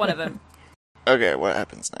 For one of them. Okay, what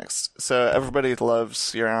happens next? So everybody loves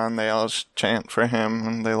Euron. They all chant for him,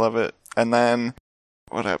 and they love it. And then,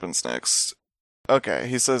 what happens next? Okay,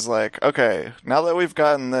 he says like, okay, now that we've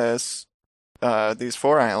gotten this, these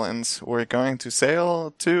 4 islands, we're going to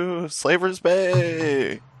sail to Slaver's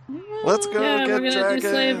Bay. Let's go Yeah, get we're gonna dragons. do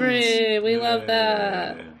slavery. We love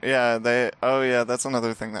that. Yeah, that's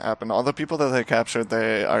another thing that happened. All the people that they captured,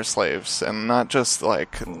 they are slaves, and not just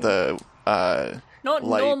like the Not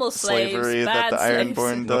light normal slaves, slavery that bad the slaves.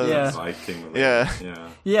 Ironborn Not does. Yeah. Viking, like, Yeah. yeah.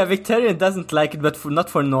 Yeah, Victorian doesn't like it, but not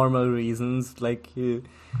for normal reasons. Like, Yeah.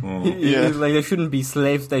 like they shouldn't be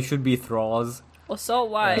slaves; they should be thralls. Or so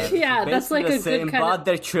why? Yeah, that's Basically like the a same, good kind but of...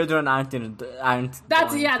 their children aren't.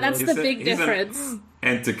 That's wanted. the big he's difference. an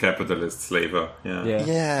anti-capitalist slaver. Yeah.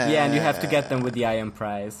 Yeah, and you have to get them with the Iron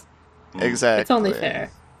Prize. Exactly. It's only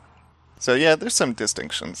fair. So yeah, there's some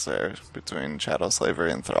distinctions there between chattel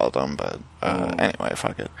slavery and thraldom, but anyway,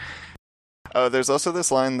 fuck it. Oh, there's also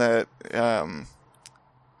this line that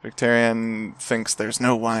Victorian thinks there's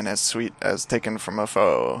no wine as sweet as taken from a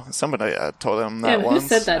foe. Somebody told him that Yeah, once. who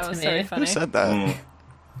said that That to was me? very funny. Who said that?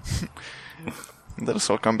 This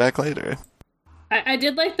will come back later. I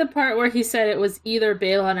did like the part where he said it was either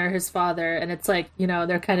Balon or his father, and it's like, you know,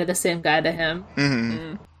 they're kind of the same guy to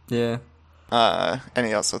him. Yeah. And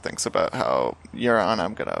he also thinks about how, Euron,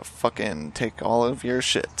 I'm gonna fucking take all of your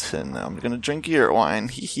shit, and I'm gonna drink your wine,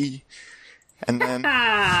 hee hee. And then...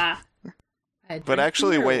 Ah! But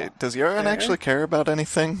actually, wait, does Euron actually care about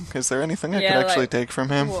anything? Is there anything I could actually take from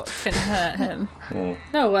him? What can hurt him?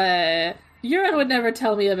 No way. Euron would never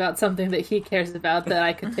tell me about something that he cares about that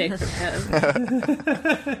I could take from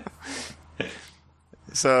him.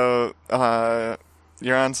 So,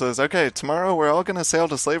 Euron says, okay, tomorrow we're all gonna sail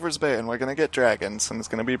to Slaver's Bay, and we're gonna get dragons, and it's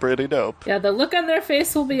gonna be pretty dope. Yeah, the look on their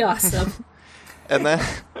face will be awesome. And then...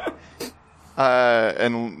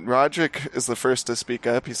 and Roderick is the first to speak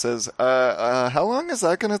up. He says, how long is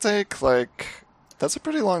that gonna take? Like, that's a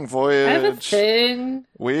pretty long voyage. I have a thing.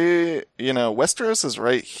 Westeros is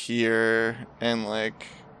right here, and, like,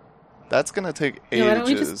 that's gonna take Yeah, why don't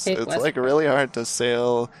we ages. just take It's, like, Westeros? really hard to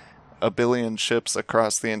sail 1 billion ships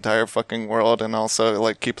across the entire fucking world and also,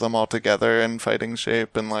 like, keep them all together in fighting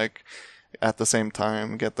shape and, like, at the same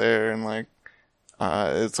time get there and, like,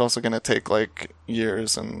 it's also gonna take, like,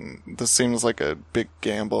 years, and this seems like a big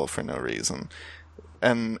gamble for no reason.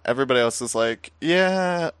 And everybody else is like,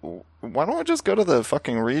 yeah, why don't we just go to the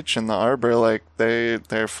fucking Reach in the Arbor? Like,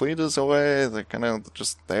 their fleet is away, they're kind of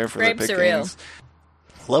just there for Grapes the are real. pickings.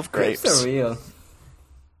 Love grapes. Grapes are real.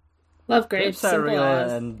 Love grapes. Grapes are Simple real,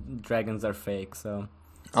 as. and dragons are fake. So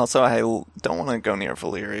Also, I don't want to go near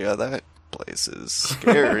Valyria. That place is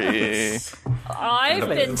scary. I've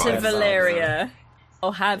been to Valeria.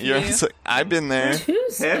 Or have you? I've been there. Too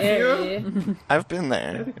scary. I've been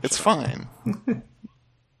there. It's fine.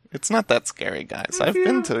 It's not that scary, guys. I've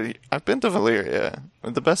been to Valyria.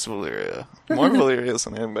 The best Valyria. More Valyrias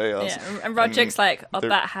than anybody else. Yeah, and Roderick's like, oh, they're-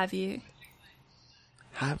 but have you?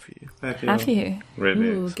 Have you? Have you? Really?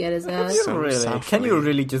 Ooh, get his ass. So really, softly. can you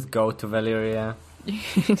really just go to Valyria?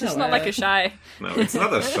 Just not like a shy. No, it's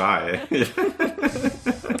not a shy.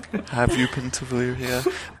 Have you been to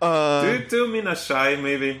Valyria? do you mean a shy,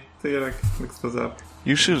 maybe? Do you, like, mix this up?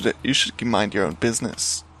 You should mind your own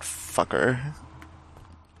business, fucker.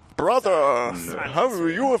 Brother,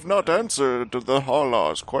 you have not answered the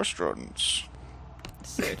Harlaw's questions.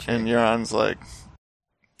 So true. And Euron's like,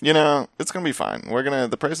 it's gonna be fine.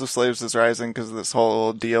 The price of slaves is rising because of this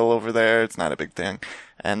whole deal over there. It's not a big thing.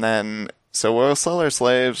 And then, so we'll sell our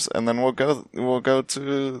slaves, and then we'll go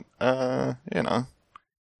to,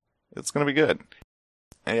 it's gonna be good.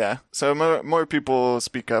 Yeah. So more people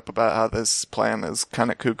speak up about how this plan is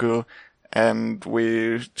kind of cuckoo, and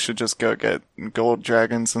we should just go get gold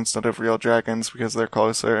dragons instead of real dragons because they're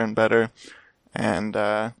closer and better. And,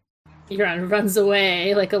 Euron runs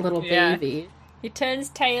away like a little Yeah. baby. He turns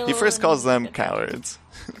tail. he first and- calls them cowards.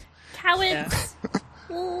 Cowards.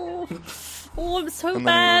 Oh, I'm so And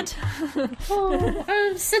then- bad. Oh,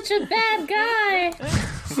 I'm such a bad guy.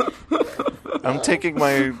 I'm taking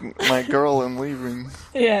my girl and leaving.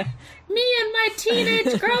 Yeah. Me and my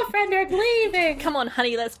teenage girlfriend are leaving. Come on,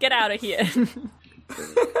 honey, let's get out of here.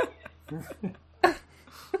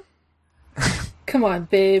 Come on,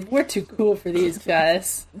 babe. We're too cool for these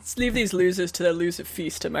guys. Let's leave these losers to their loser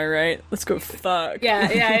feast, am I right? Let's go fuck.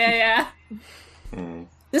 Yeah.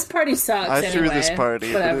 This party sucks. I threw anyway. this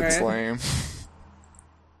party, Whatever. but it's lame.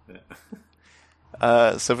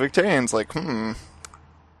 So Victorian's like,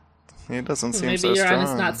 he doesn't seem Maybe so Uranus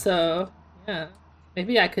strong. not so. Yeah.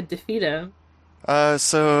 Maybe I could defeat him.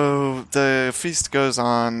 So the feast goes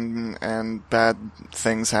on, and bad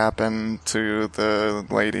things happen to the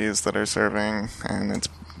ladies that are serving, and it's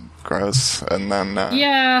gross. And then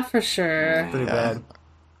Yeah, for sure. Pretty bad.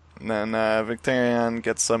 And then Victorian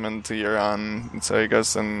gets summoned to Euron, so he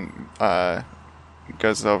goes and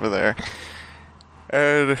goes over there.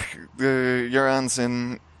 And Euron's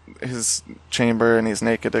in his chamber, and he's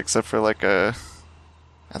naked except for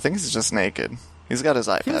I think he's just naked. He's got his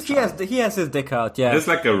eye patch on. He has his dick out, yeah. It's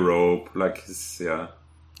like a rope, like his, yeah.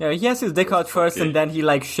 Yeah, he has his dick out first, Okay. and then he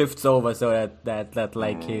shifts over so that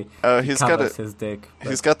he He's covers got his dick.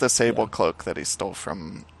 He's got the sable cloak that he stole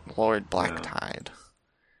from Lord Blacktide.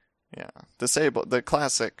 Yeah, the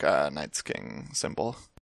classic Night's King symbol.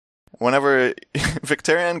 Whenever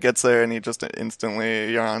Victorian gets there, and he just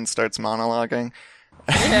instantly Euron starts monologuing.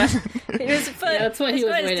 Yeah. That's what he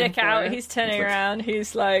was got his waiting dick out. for. He's turning around.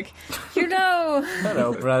 He's like, you know.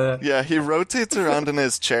 Hello, brother. Yeah, he rotates around in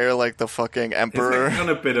his chair like the fucking He's emperor. like on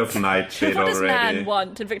a bit of nightshade What does already. man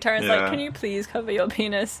want? And Victoria's Yeah. like, can you please cover your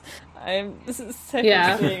penis? This is so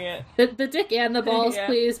Yeah. seeing it. The dick and the balls, Yeah.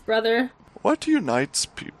 please, brother. What unites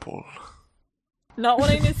people? Not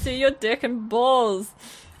wanting to see your dick and balls.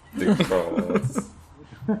 Dick balls.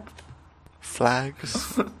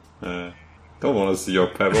 Flags. Don't want to see your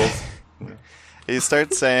pebbles. He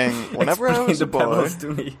starts saying, "Whenever I was a the boy, pebbles to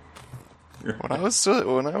me. when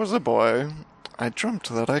I was a boy, I dreamt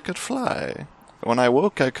that I could fly. When I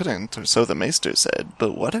woke, I couldn't, so the maester said.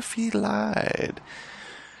 But what if he lied?"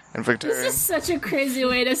 And Victorian, This is such a crazy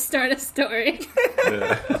way to start a story.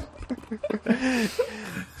 Yeah.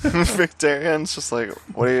 Victorian's just like,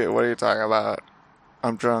 "What are you talking about?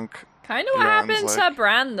 I'm drunk." Kind of what Euron's happened like- to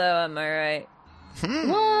Bran, though, am I right?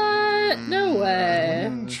 What? No way.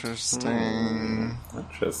 Interesting.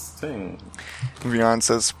 Interesting. Euron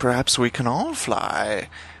says, "Perhaps we can all fly,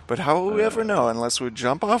 but how will we ever know unless we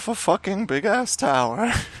jump off a fucking big ass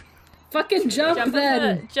tower?" Fucking jump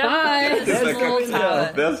then. Jump Bye. into the There's the small window.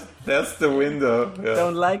 tower. That's the window. Yeah.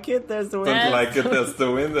 Don't like it? There's the window. Don't like it, that's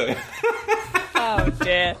the window. Oh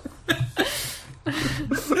dear.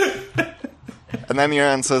 And then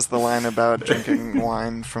Euron says the line about drinking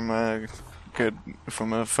wine from a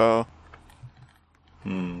foe.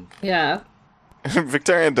 Yeah.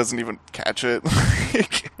 Victorian doesn't even catch it.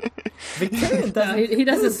 Victorian No, doesn't. he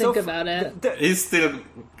doesn't this is so think about it. He's still.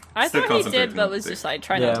 I still thought he did, concentrating but on was the just like,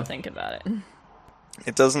 try Yeah. not to think about it.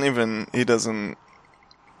 It doesn't even. He doesn't.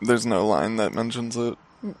 There's no line that mentions it.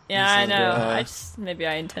 Yeah, I know. uh, Maybe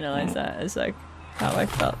I internalized that as like how I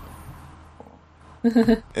felt.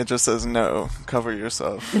 It just says no, cover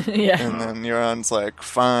yourself. Yeah. And then Euron's like,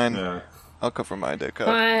 "Fine, Yeah. I'll cover my dick up."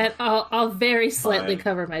 Fine. I'll very slightly Fine.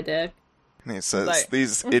 cover my dick. And he says, Like-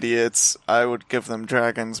 "These idiots, I would give them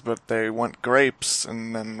dragons, but they want grapes."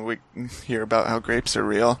 And then we hear about how grapes are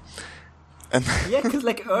real. And Yeah, because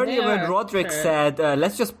earlier They when are, Roderick sure. said,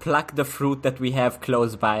 "Let's just pluck the fruit that we have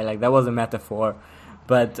close by," that was a metaphor.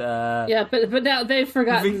 But Yeah, but now they've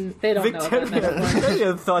forgotten. They don't know about metaphor.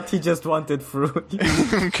 Victorian thought he just wanted fruit.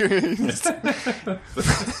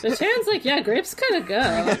 The Sharon's like, yeah, grapes kind of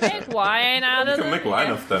go. Make wine out You of can them. make wine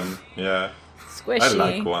of them. Yeah. Squishy. I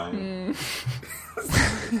like wine.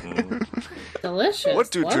 Delicious.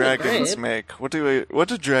 what do Love a dragons grape. make? What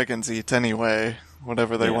do dragons eat anyway?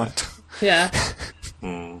 Whatever they Yeah. want. Yeah.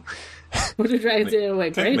 Mm. What do dragons do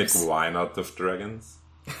away? Can't Grapes. make wine out of dragons.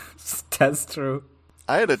 That's true.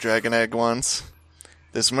 I had a dragon egg once.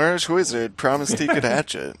 This Moorish wizard promised he could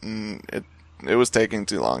hatch it, and it was taking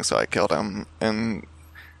too long, so I killed him. And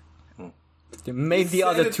You made the Said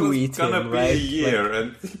other it two was eat gonna him, be right? a year,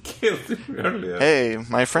 and he killed him earlier. hey,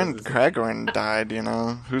 my friend Cragorn died.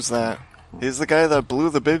 Who's that? He's the guy that blew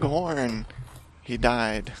the big horn. He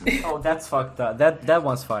died. Oh, that's fucked up. That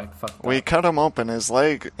one's fucked up. We cut him open. His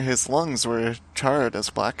lungs were charred as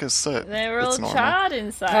black as soot. They were all It's normal. charred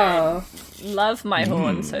inside. Oh. Love my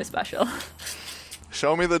horn, so special.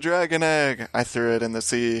 Show me the dragon egg. I threw it in the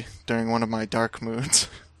sea during one of my dark moods.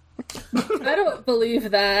 I don't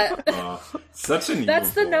believe that. Such an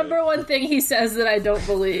That's the number one thing he says that I don't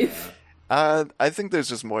believe. I think there's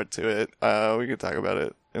just more to it. We could talk about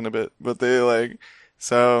it in a bit. But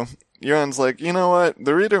so Euron's like, you know what?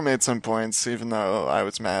 The reader made some points, even though I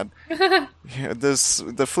was mad. Yeah,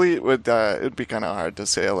 the fleet would it'd be kind of hard to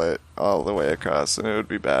sail it all the way across, and it would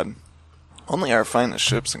be bad. only our finest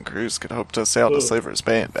ships and crews could hope to sail to Slaver's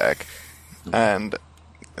Bay and back. And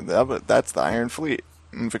that's the Iron Fleet.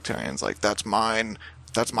 And Victorian's like, that's mine.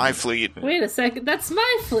 That's my fleet. Wait a second, that's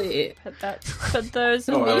my fleet. But those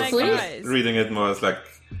are I my was guys. reading it more as like,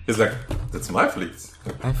 it's like, that's my fleet.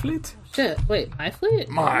 My fleet? Shit, wait, my fleet?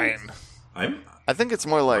 Mine. I think it's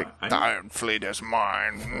more like, the Iron Fleet is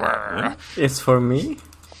mine. It's for me?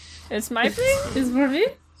 It's my fleet? Is for me?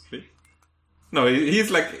 Fleet? No,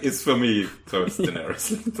 he's like, it's for me, so it's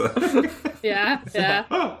Daenerys. Yeah.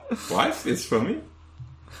 Oh, wife is for me.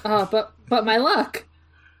 Oh, but my luck.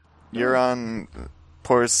 Euron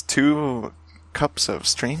pours 2 cups of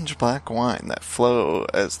strange black wine that flow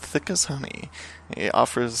as thick as honey. He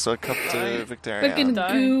offers a cup to Victorian. Fucking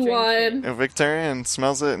Don't goo drink one. And Victorian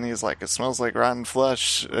smells it, and he's like, it smells like rotten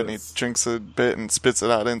flesh, and he drinks a bit and spits it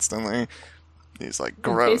out instantly. He's like,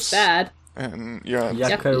 gross. Tastes bad. And Euron's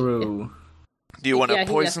Yakaroo. do you want Yeah, to he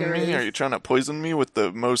poison me? yuckaroos. Are you trying to poison me with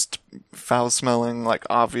the most foul-smelling, like,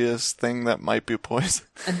 obvious thing that might be poison?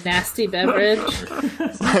 A nasty beverage.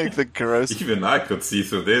 Like, the gross... Even I could see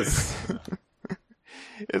through this.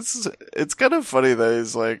 It's kind of funny that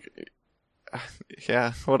he's like...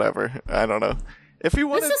 Yeah, whatever. I don't know. If he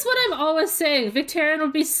wanted... This is what I'm always saying. Victorian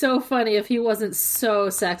would be so funny if he wasn't so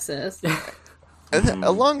sexist.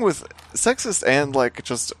 Along with sexist and, like,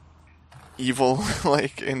 just... evil,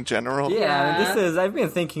 like, in general. Yeah, I've been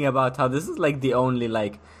thinking about how this is like the only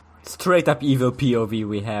like straight up evil POV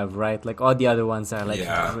we have, right? Like all the other ones are like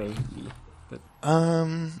Yeah. crazy.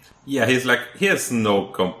 Yeah, he's like, he has no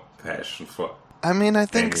compassion for. I mean, I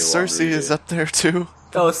think Anyone, Cersei really. is up there, too.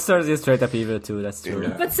 Oh, Cersei is straight up evil too, that's true.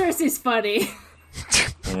 Yeah. But Cersei's funny.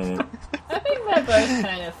 I think they're both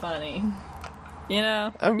kind of funny. You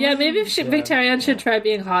know? Yeah, maybe Victorian should try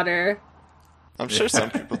being hotter. I'm sure some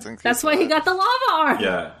people think That's why he got the lava arm.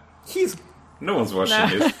 Yeah. He's No one's watching No.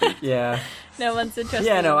 his feet. yeah. No one's interested.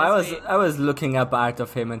 Yeah, no, in this I was looking up art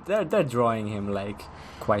of him and they're drawing him like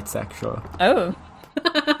quite sexual. Oh.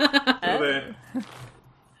 So they-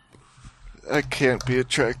 I can't be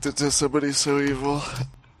attracted to somebody so evil.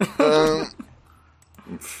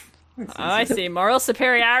 I see. Moral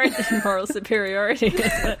superiority. Moral superiority.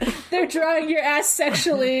 They're drawing your ass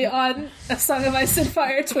sexually on A Song of Ice and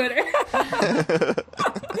Fire Twitter.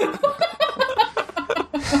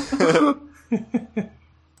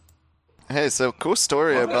 Hey, so cool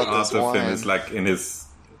story about art this of him wine. is like in his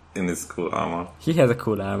cool armor. He has a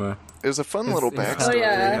cool armor. It was a fun little It's backstory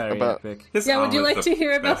yeah. very about... epic. His Yeah, would you armor is like to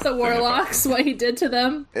hear about best the thing about warlocks, him. what he did to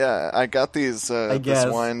them? Yeah, I got these this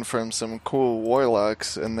guess. wine from some cool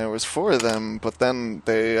warlocks, and there was 4 of them, but then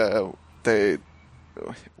they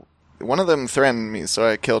one of them threatened me, so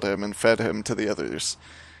I killed him and fed him to the others.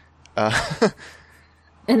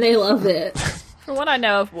 And they love it. From what I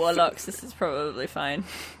know of warlocks, this is probably fine.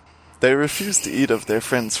 They refused to eat of their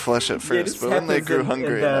friend's flesh at first, this but when they happens grew in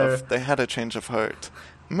hungry their- enough, they had a change of heart.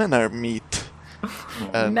 Men are meat.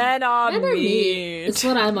 And Men are Men are meat. meat. It's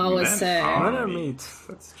what I'm always Men saying. are Men are meat.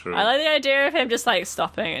 That's true. I like the idea of him just like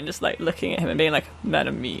stopping and just like looking at him and being like, men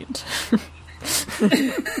are meat.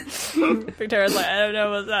 Victoria's like, I don't know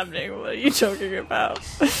what's happening. What are you talking about?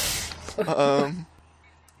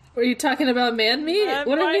 Were you talking about man meat?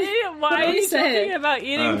 What are you why are you saying? talking about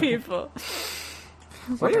eating people?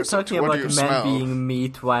 Why are you talking what do about you men smell? being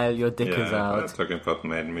meat while your dick is yeah, I'm out? talking about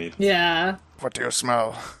man meat. Yeah. What do you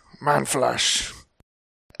smell? Man flesh.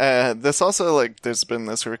 This also, like, there's been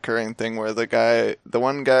this recurring thing where the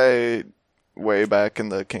one guy way back in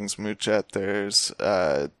the King's Moot chapters,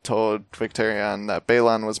 told Victorian that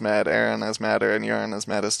Balon was mad, Aaron is madder, and Euron is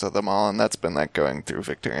maddest of them all, and that's been, like, going through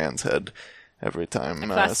Victorian's head every time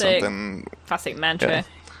Classic. something... Classic mantra.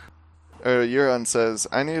 Euron says,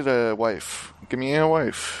 I need a wife. Give me a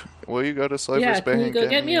wife. Will you go to Slaver's Yeah, Bay can you and go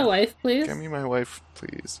get me a wife, please? Get me my wife,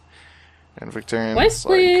 please. And Victorian's Wife,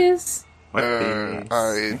 like... please.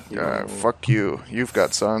 Fuck you. You've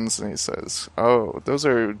got sons. And he says, oh, those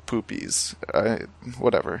are poopies.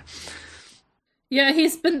 Whatever. Yeah,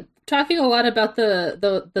 he's been talking a lot about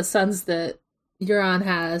the sons that Euron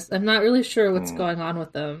has. I'm not really sure what's going on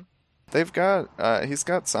with them. They've got, he's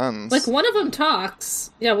got sons. Like, one of them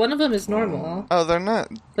talks. Yeah, one of them is normal. Oh, they're not,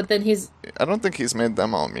 But then I don't think he's made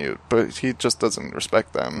them all mute, but he just doesn't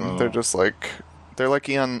respect them. Oh. They're just like, they're like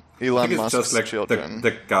Elon I think it's Musk's just like children.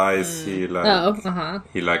 the guys he like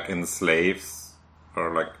he like enslaves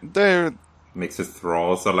or like They're, makes his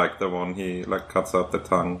thralls are like the one he like cuts out the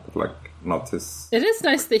tongue, but like not his It is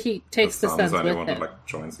nice that he takes the sons or with anyone him. who like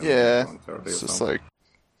joins him. yeah, voluntarily or it's just something.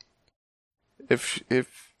 like,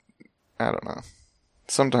 if, I don't know.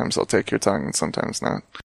 Sometimes I'll take your tongue and sometimes not.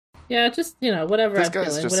 Yeah, just, whatever This I'm guy's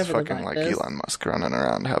feeling, just whatever the fucking vibe like is. Elon Musk running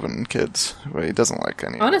around having kids, but he doesn't like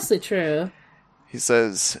any. Honestly, true. He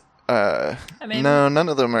says, mean- "No, none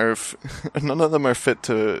of them are fit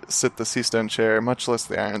to sit the sea stone chair, much less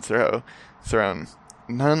the Iron Throne.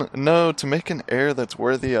 No, to make an heir that's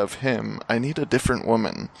worthy of him, I need a different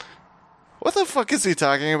woman." What the fuck is he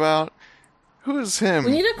talking about? Who is him?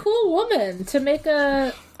 We need a cool woman to make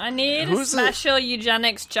a... I need Who's a special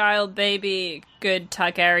eugenics child baby, good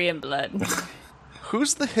Targaryen blood.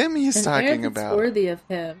 Who's the him he's an talking heir that's about? worthy of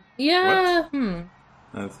him. Yeah,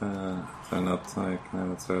 That's not like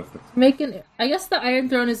never served. I guess the Iron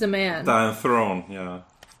Throne is a man. The Iron Throne, yeah.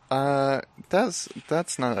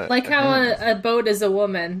 That's not a, Like how a boat is a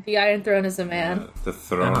woman, the Iron Throne is a man. The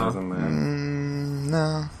throne is a man.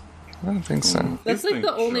 No, I don't think so. That's like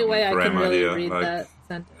the only way I can Grammar really here, read like, that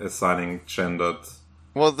sentence. Assigning gendered.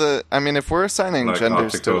 Well, if we're assigning Like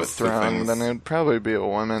genders to a articles to throne, things. then it'd probably be a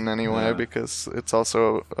woman anyway, Yeah. because it's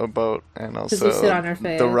also a boat, and you also sit on her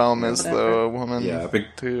face the realm or is whatever. the woman Yeah,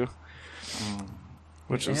 too.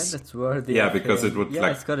 Which Yeah, is that's worthy. Yeah, of because him. it would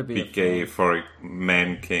it's gotta be a gay throne. for a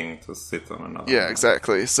man king to sit on another. yeah,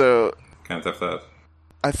 exactly. So Can't have that.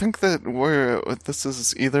 I think that this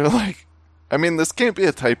is either like, this can't be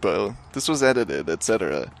a typo. This was edited,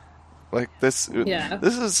 etc. Like this. Yeah.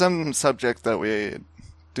 This is some subject that we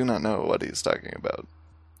do not know what he's talking about.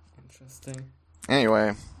 Interesting.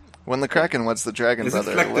 Anyway, when the Kraken weds the dragon Is it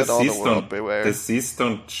brother, like let the all the sea world stone? beware. The sea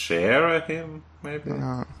stone chair him, maybe.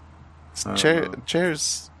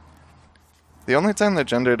 Chairs. The only time they're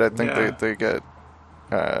gendered, I think Yeah. they get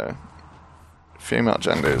female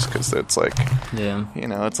genders, because it's like, Yeah.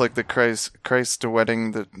 it's like the Christ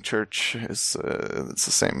wedding the church is it's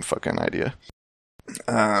the same fucking idea.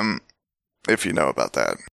 If you know about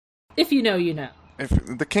that. If you know, you know. If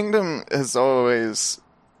the kingdom is always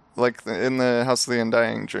like in the House of the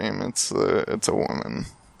Undying Dream, it's a woman,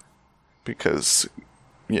 because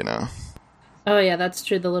Oh yeah, that's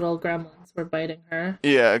true. The little gremlins were biting her.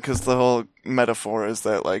 yeah, because the whole metaphor is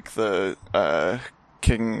that like the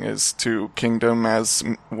king is to kingdom as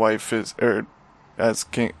wife is, or as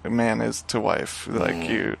man is to wife.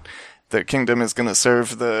 Like the kingdom is gonna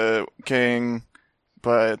serve the king,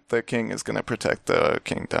 but the king is gonna protect the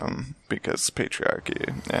kingdom because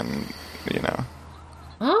patriarchy, and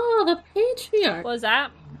Oh, the patriarch. What was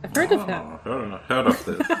that? I've heard of him. Heard of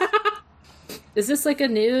this. Is this like a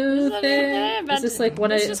new thing? Is this like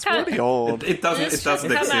one of... It's just kind pretty of old. It doesn't It's exist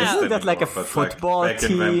come out. anymore. Isn't that like a but, football back in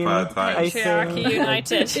team? Vampire I times, think. Patriarchy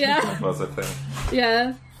United. Yeah, that was a thing.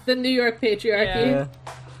 yeah. The New York patriarchy. Yeah.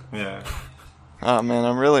 Yeah. Oh man,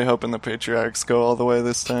 I'm really hoping the patriarchs go all the way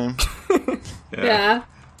this time. Yeah.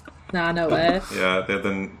 Nah, no way. Yeah, they're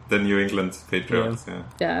the New England Patriots. Yeah.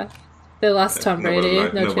 Yeah. They lost Tom Brady. No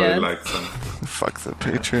Nobody chance. likes them. Fuck the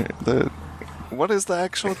patriot. What is the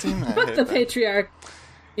actual team? I Fuck hate the that. patriarch.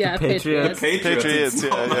 Yeah, Patriots. Patriots. Patriots, Patriots, it's so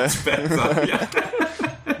yeah, much better. Yeah.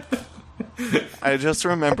 I just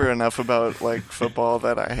remember enough about like football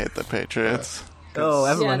that I hate the Patriots. Oh,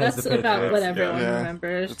 Yeah, everyone has that's the about Patriots. what everyone Yeah.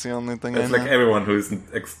 remembers. It's the only thing It's I like know. everyone who isn't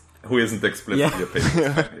explicitly Yeah. a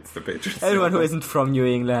Patriots fan. It's the Patriots. Everyone who isn't from New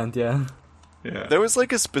England, yeah. Yeah. There was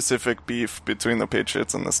like a specific beef between the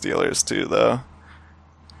Patriots and the Steelers too, though.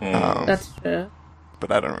 That's true.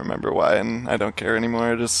 But I don't remember why, and I don't care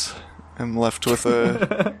anymore. I just am left with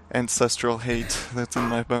a ancestral hate that's in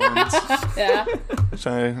my bones, Yeah. which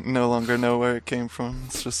I no longer know where it came from.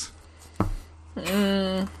 It's just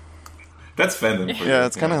That's fandom for you. yeah,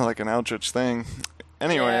 it's kind of like an Aldrich thing.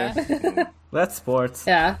 Anyway, Yeah. That's sports.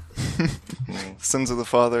 Yeah. sins of the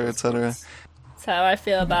father, etc. That's how I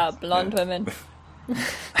feel about blonde women.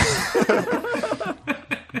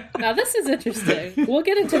 Now this is interesting. We'll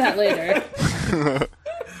get into that later.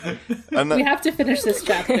 And We have to finish this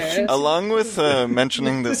chapter. along with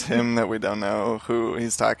mentioning this hymn that we don't know who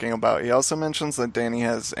he's talking about, he also mentions that Dany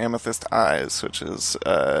has amethyst eyes, which is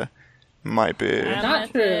might be.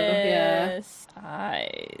 Not true, yeah. Amethyst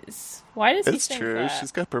eyes. Why does he It's think true. that?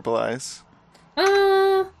 She's got purple eyes.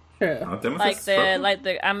 True. Like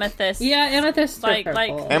the amethyst. Yeah, amethyst Like- are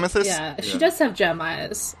like- purple. Amethyst? Yeah, she does have gem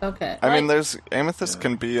eyes. Okay. I mean, there's amethyst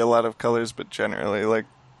can be a lot of colors, but generally, like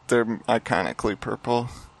they're iconically purple.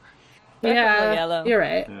 Yeah, yellow. you're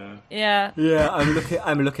right. Yeah, Yeah,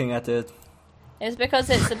 I'm looking at it. it's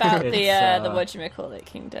because it's about It's, the whatchamacallit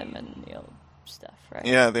kingdom and the old stuff, right?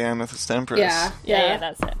 Yeah, the amethyst empress. Yeah, yeah,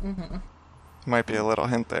 that's it. Might be a little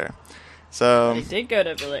hint there. So, He did go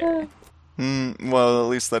to Valyria. well, at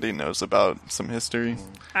least that he knows about some history.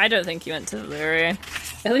 I don't think he went to Valyria.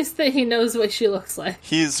 At least that he knows what she looks like.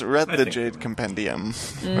 He's read the think Jade so. Compendium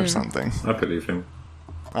or something. I believe him.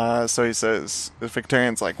 So he says, the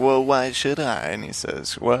Victorian's like, well, why should I? And he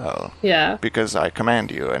says, well, Yeah. because I command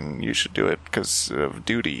you, and you should do it because of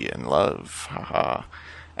duty and love. Haha.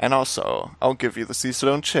 And also, I'll give you the sea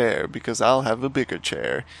stone chair because I'll have a bigger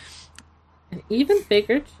chair. An even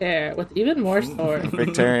bigger chair with even more swords.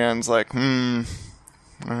 Victorian's like, I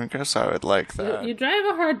guess I would like that. You drive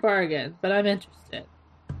a hard bargain, but I'm interested.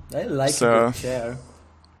 I like So- a good chair.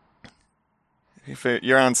 If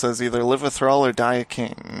Euron says either live a thrall or die a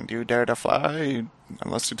king. Do you dare to fly?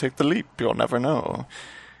 Unless you take the leap, you'll never know.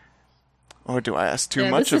 Or do I ask too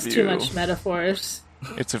much this of is you? too much metaphors.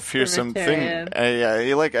 It's a fearsome thing. Victorian. Yeah,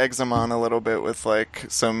 he like eggs him on a little bit with like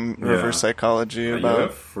some reverse psychology Are you about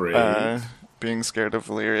afraid? being scared of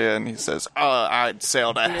Valyria, and he says, "Oh, I'd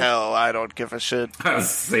sail to hell. I don't give a shit." I'll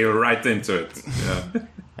sail right into it. Yeah.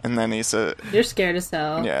 And then he said, You're scared as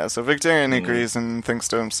hell. "Yeah." So Victorian agrees and thinks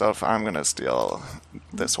to himself, "I'm gonna steal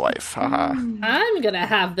this wife." Haha. I'm gonna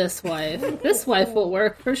have this wife. This wife will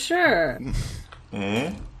work for sure.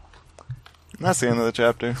 And that's the end of the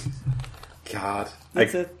chapter. God,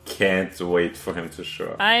 That's I it. can't wait for him to show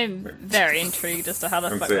up. I'm very intrigued as to how the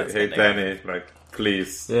And fuck say, that's hey, going to go. Danny, like,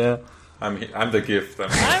 please, Yeah. I'm the gift.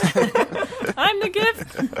 I'm the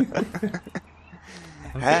gift.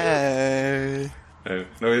 Hey.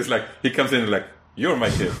 No, he's like, he comes in like, you're my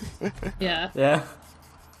gift. Yeah. Yeah.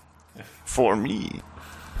 For me.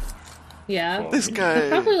 Yeah. This guy.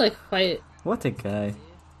 Probably like quite. What a guy.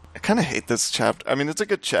 I kind of hate this chapter. I mean, it's a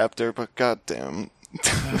good chapter, but goddamn.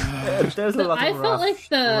 There's a lot I of felt rough, like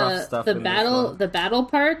rough stuff the in this battle one. the battle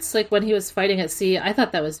parts, like when he was fighting at sea, I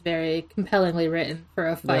thought that was very compellingly written for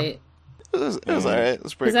a fight. It was alright. It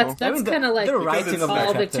was pretty Because cool. that's I mean, kind of like the writing it's of that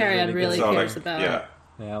all chapter is Victorian really good. So, cares like, about. yeah,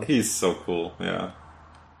 Yeah. he's so cool. Yeah.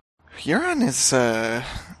 Euron is,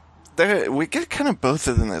 there, we get kind of both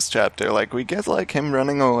in this chapter. Like, we get, like, him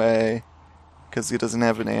running away because he doesn't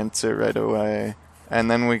have an answer right away. And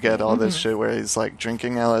then we get all this shit where he's, like,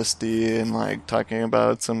 drinking LSD and, like, talking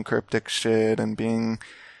about some cryptic shit and being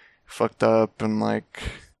fucked up and, like,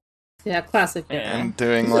 Yeah, classic. and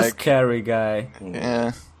doing, He's a like, scary guy.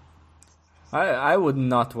 yeah. I would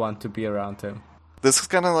not want to be around him. This is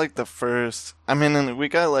kind of like the first. I mean, and we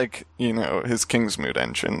got like his Kingsmoot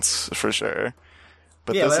entrance for sure,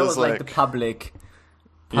 but Yeah, this but that is was like the public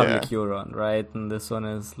Euron, right? And this one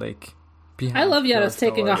is like behind. I love Janos closed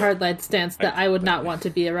taking a doors. hardline stance that I would not want to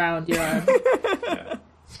be around Euron.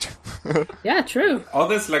 Yeah, true. All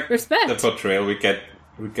this like Respect. the portrayal we get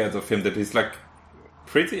of him that he's like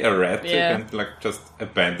pretty erratic Yeah. and like just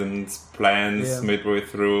abandons plans Yeah. midway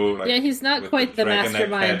through. Like, Yeah, he's not with quite the dragon egg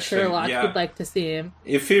mastermind hatching. Sherlock Yeah. you'd like to see him.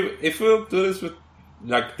 If we'll do this with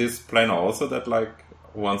like this plan also, that like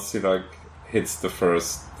once he like hits the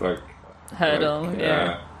first like Hurdle, like,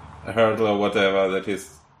 yeah. a hurdle or whatever, that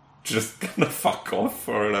he's just gonna fuck off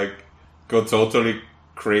or like go totally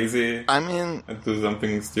crazy I mean, and do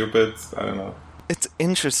something stupid. I don't know. it's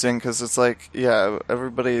interesting because it's like, yeah,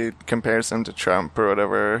 everybody compares him to Trump or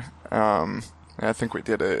whatever. I think we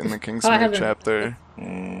did it in the Kingsmoot haven't. chapter,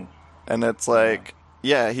 and it's like,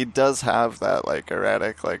 yeah, he does have that like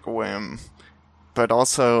erratic like whim, but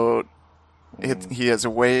also he has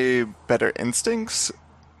way better instincts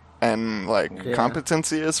and like Yeah.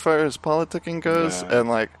 competency as far as politicking goes, Yeah. and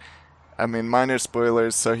like, I mean, minor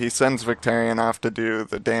spoilers. So he sends Victorian off to do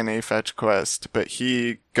the Dany fetch quest, but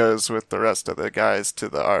he goes with the rest of the guys to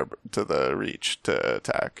the Reach to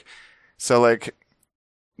attack. So like,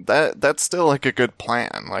 that's still like a good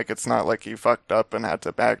plan. Like, it's not like he fucked up and had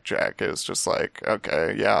to backtrack. It was just like,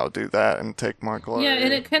 okay, yeah, I'll do that and take more glory. Yeah,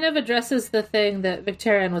 and it kind of addresses the thing that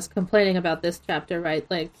Victorian was complaining about this chapter, right?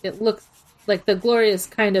 Like, it looks like the glory is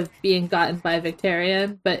kind of being gotten by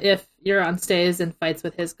Victorian, but if Euron stays and fights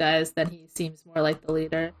with his guys, then he seems more like the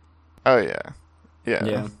leader. Oh yeah, yeah.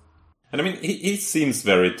 Yeah. And I mean, he seems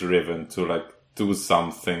very driven to like do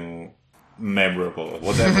something memorable,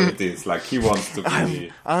 whatever it is. Like he wants to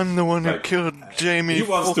be. I'm the one who Like, killed Jamie. He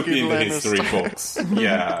wants to be in the fucking history Lannister. books.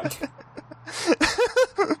 Yeah.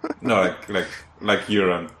 No, like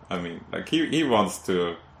Euron. I mean, like he wants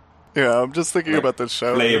to Yeah, I'm just thinking like, about this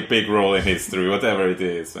show. play a big role in history, whatever it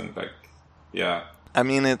is, and like, yeah, I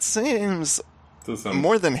mean, it seems do some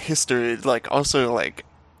more than history, like also like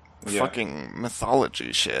Yeah. fucking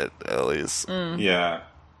mythology shit. At least yeah.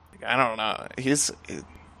 I don't know. He's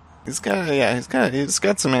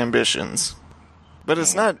got some ambitions, but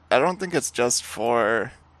it's not. I don't think it's just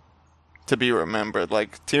for to be remembered.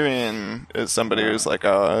 Like Tyrion is somebody who's like,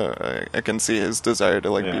 I can see his desire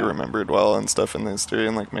to like be Yeah. remembered well and stuff in history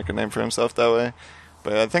and like make a name for himself that way.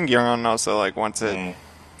 But I think Euron also like wants it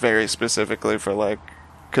very specifically for like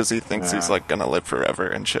because he thinks he's Yeah. like gonna live forever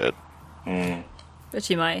and shit. But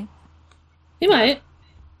she might. He might.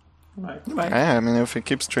 Yeah, I mean, if he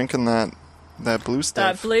keeps drinking that blue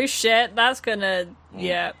stuff. That blue shit, that's gonna...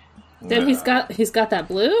 Yeah. Then he's got that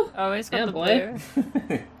blue? Oh, he's got Yeah, the boy.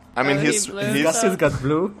 blue. I mean, Oh, he's he blew He's got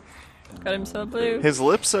blue. Got him so blue. his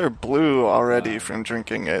lips are blue already from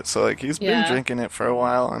drinking it, so like he's been Yeah. drinking it for a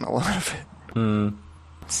while, and a lot of it.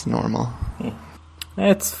 It's normal.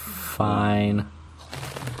 It's fine.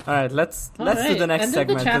 Alright, let's do Alright, the next end of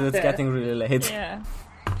the segment because it's chapter. getting really late. Yeah.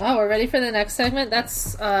 Oh, we're ready for the next segment?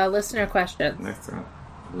 That's listener questions. Next one.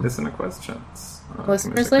 Listener questions.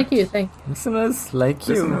 Listeners like you, thank you. Listeners like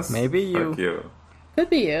you. Listeners Maybe you. like you. Could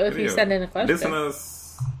be you if Maybe you send in a question.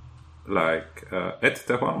 Listeners like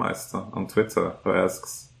der Hornmeister on Twitter, who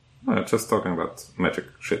asks, just talking about magic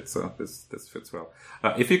shit, so this fits well.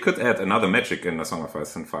 If you could add another magic in A Song of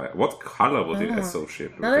Ice and Fire, what color would you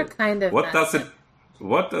associate with Another it? kind of What magic.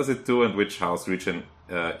 does it do, and which house region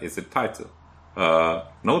is it tied to?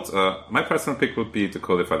 Note, my personal pick would be to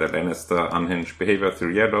codify the Lannister unhinged behavior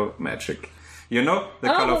through yellow magic. You know, the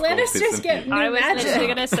Oh, color of gold Lannisters fits and get pink. I was Magic. literally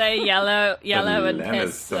gonna say yellow and Lannister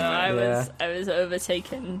piss, so man. I was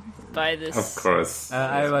overtaken by this. Of course.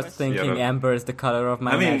 I was thinking Yellow. amber is the color of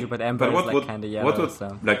my magic, but amber is like kind of yellow. What would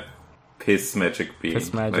so. like piss magic be?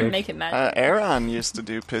 Piss magic. Like, Make it magic. Aaron used to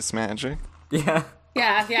do piss magic. Yeah,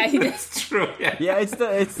 Yeah, he did. true. Yeah. yeah.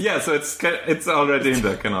 It's Yeah, so it's already in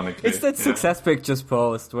there canonically. It's that Yeah. success pictures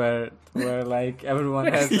post where like everyone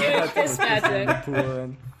has Piss magic. pool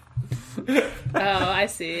and Oh, I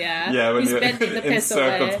see, yeah. Yeah, when He's you're bending the piss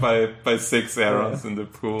away. encircled by 6 arrows in the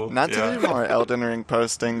pool. Not to yeah. do more Elden Ring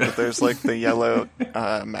posting, but there's like the yellow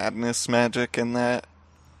madness magic in that,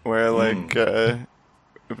 where like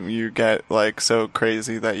you get like so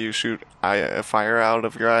crazy that you shoot fire out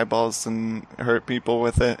of your eyeballs and hurt people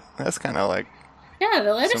with it. That's kind of like Yeah,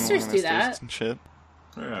 the some Lannisters do that. and shit.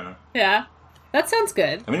 Yeah. Yeah. That sounds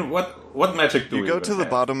good. I mean, what magic do You we go even to the have?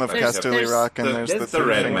 bottom of Like, Casterly Rock, and there's the the three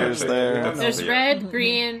red fingers magic. there. That's- There's yeah. red,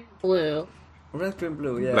 green, blue. red, green,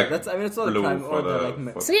 blue. Yeah, Like that's. I mean, it's all the blue prime for order. the-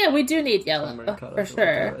 Like for- So yeah, we do need yellow, primary colors for or sure.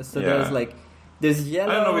 whatever. So Yeah. there's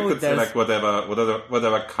yellow. I don't know. We could say there's like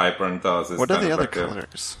whatever Kyburn does is. What are kind the of other like a-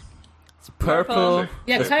 colors? purple.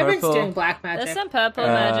 Yeah, there's Kyburn's purple, doing black There's magic. some purple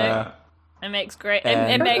magic. It makes great. It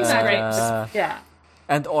and, makes uh, grapes. Yeah.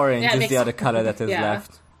 and orange Yeah, it is makes- the other color that is Yeah.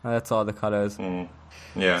 left. That's all the colors.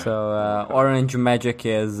 Yeah. So orange magic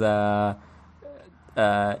is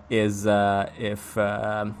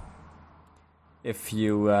if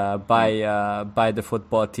you buy the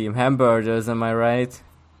football team hamburgers. Am I right?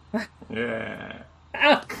 yeah.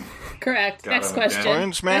 Oh, correct. Got Next him, question. yeah.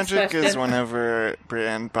 Orange Next magic is question. whenever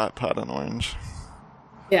Brienne pot an orange.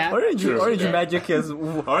 Yeah. Orange Yeah. magic is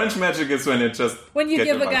Orange magic is when you just When you get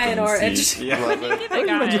give your a guy an vitamin orange. C. Yeah. Love it. Give a orange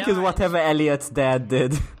guy magic is orange. whatever Elliot's dad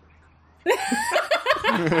did.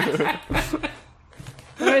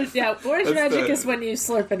 Orange, yeah, orange That's magic the- is when you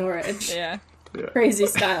slurp an orange. Yeah. Crazy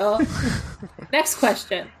style. Next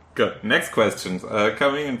question. Good. Next question.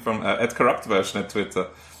 Coming in from at Corrupt Version at Twitter.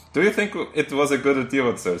 Do you think it was a good idea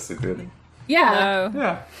what Cersei did? Yeah. No.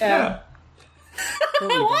 Yeah. Yeah.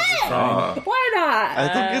 What? Why not? I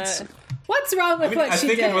think it's What's wrong with what I she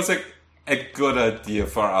think did? it was a good idea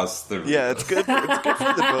for us. it's good. It's good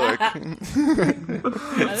for the book.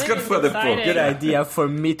 It's good for the book. Good idea for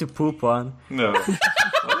me to poop on. No.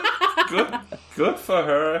 Good for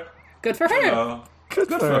her. Good for her. No. Good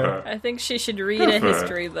for her. I think she should read Good a for her.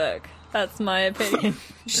 history book. That's my opinion.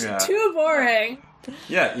 Yeah. Too boring.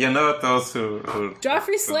 Yeah, you know those who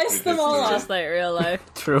Joffrey sliced them all off. Just like real life.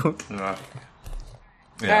 True. Yeah.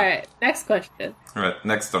 All right. Next question. All right.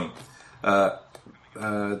 Next one.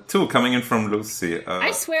 Two coming in from Lucy.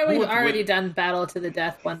 I swear we've already done Battle to the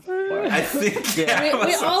Death one before. I think. Yeah.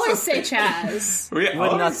 We always say Chaz. We We're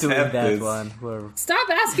not always doing have that this. one. We're Stop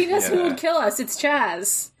asking us who Yeah. would kill us. It's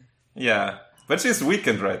Chaz. Yeah, but she's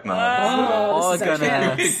weakened right now. all this is our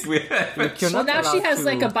gonna. chance. We have a You're Well, not now she allowed has to-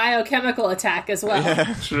 like a biochemical attack as well.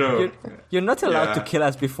 true. You're not allowed to Yeah. kill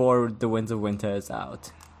us before the Winds of Winter is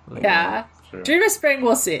out. Like, Yeah. True. Dream of Spring,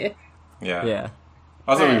 we'll see. Yeah. Yeah.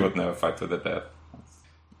 Also, we Right. would never fight to the death.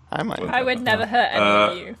 I might. I would never hurt any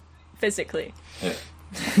of you physically. Yeah.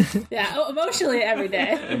 Yeah, emotionally every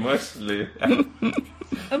day. Emotionally.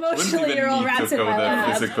 Emotionally, even you're all need to rats in go my that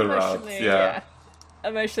lab. physical route. Emotionally, Yeah.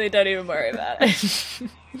 Emotionally, don't even worry about it.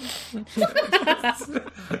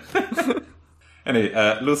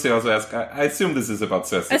 Anyway, Lucy also asked, I assume this is about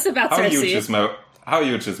Cersei. It's about how Cersei.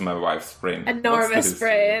 huge is my wife's brain? What's the Enormous history?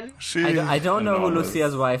 brain. She. I don't know who Enormous.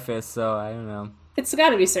 Lucia's wife is, so I don't know. It's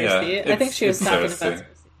gotta be Cersei. Yeah, I think she was it's talking Cersei. about Cersei.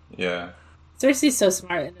 Yeah, Cersei's so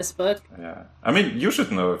smart in this book. yeah. I mean, you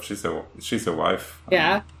should know if she's a wife.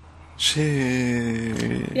 Yeah.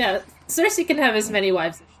 Yeah, Cersei can have as many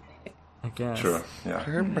wives as she likes. I guess. Sure. Yeah.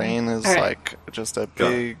 Her brain is All right. like just a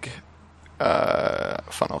big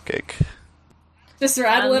funnel cake. Just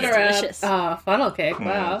rattling Sounds around. delicious. Oh, funnel cake.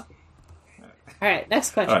 Wow. All right,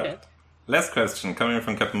 next question. All right. Last question coming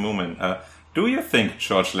from Captain Moomin. Do you think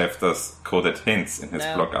George left us coded hints in his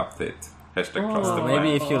No. blog update? Hashtag cross the Maybe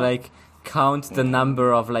line. if you like count the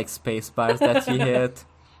number of like space bars that he hit,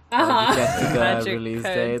 you get to the Magic release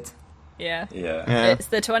code. date. Yeah. Yeah. It's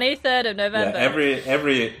the 23rd of Yeah, November.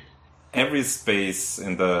 every space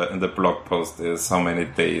in the blog post is how many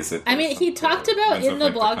days it I mean, is he until talked about Winds of in the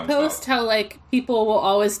Winter blog comes post out. how, like, people will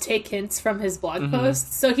always take hints from his blog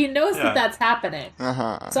posts, so he knows Yeah. that that's happening.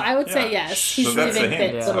 So I would say Yeah. yes, he's So that's a leaving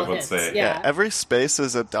hint, hints, yeah. little I would hints. say. Yeah. Every space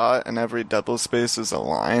is a dot, and every double space is a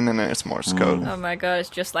line, and it's Morse code. Oh my god, it's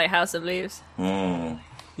just like House of Leaves. Mm.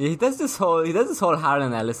 Yeah, he does this whole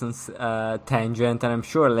Harlan Ellison's tangent, and I'm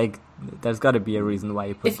sure like there's got to be a reason why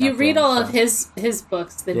he put. If you that read in, all so. of his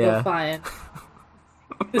books, then Yeah. you'll find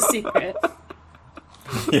the secret.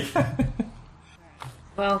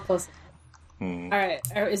 Well, close. All right,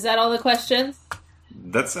 is that all the questions?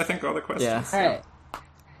 That's I think all the questions. Yeah. All right.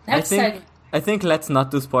 Next segment. I think let's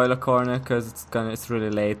not do spoiler corner because it's really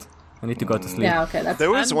late. I need to go to sleep. Yeah, okay, that's There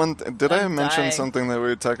was I'm- one. Did I I'm mention dying. something that we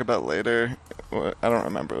would talk about later? I don't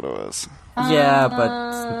remember what it was. Yeah,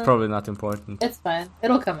 but probably not important. It's fine.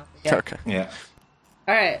 It'll come up again. Okay. Yeah.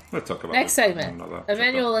 All right. We'll talk about Next it segment. another-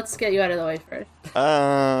 Emmanuel, let's get you out of the way first.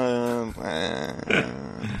 I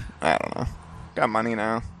don't know. Got money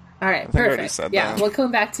now. All right, think I already perfect. said Yeah, that. we'll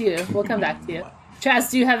come back to you. Chaz,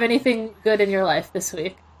 do you have anything good in your life this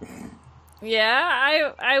week?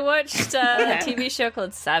 Yeah, I watched Okay. a TV show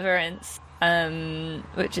called Severance,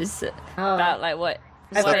 which is Oh. about like what.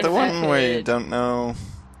 Is what that the if one you where you could- don't know?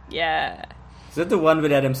 Yeah, Is that the one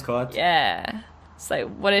with Adam Scott? yeah. It's like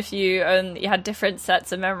what if you had different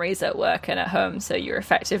sets of memories at work and at home, so you're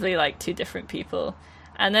effectively like two different people,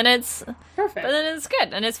 and then it's Perfect. but then it's good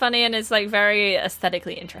and it's funny and it's like very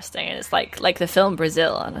aesthetically interesting and it's like the film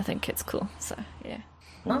Brazil and I think it's cool. So yeah,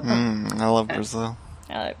 I love Brazil.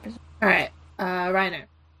 I like Brazil. All right, Reiner.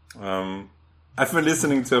 I've been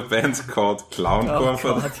listening to a band called Clowncore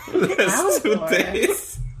for the last 2 Clowncore.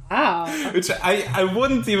 days, Wow. which I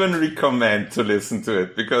wouldn't even recommend to listen to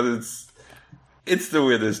it because it's the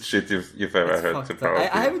weirdest shit you've ever heard. Fucked To up. probably,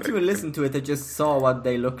 I haven't like, even listened to it. I just saw what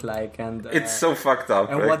they look like and It's so fucked up.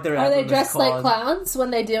 and like, what their Are they album is dressed like called. clowns when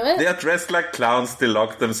they do it? they are dressed like clowns. They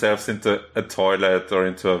lock themselves into a toilet or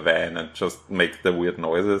into a van and just make the weird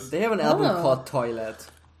noises. They have an album Oh. called Toilet.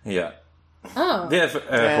 Yeah. Oh. They have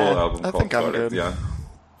a whole album I called think I'm Toilet, good. yeah.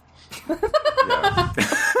 Yeah.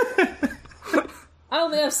 I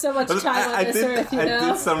only have so much time on this earth, you I know?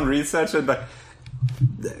 did some research and like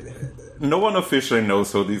no one officially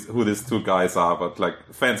knows who these two guys are, but like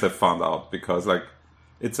fans have found out because like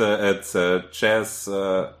it's a jazz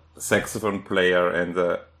saxophone player and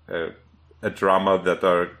a drummer that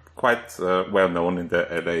are quite well known in the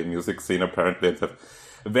LA music scene apparently and have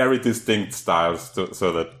very distinct styles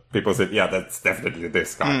so that people said, yeah, that's definitely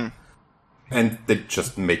this guy. And they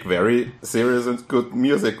just make very serious and good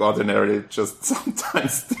music ordinarily, just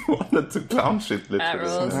sometimes they wanted to clown shit literally.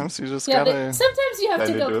 rules. Sometimes you just Yeah, gotta. sometimes you have Can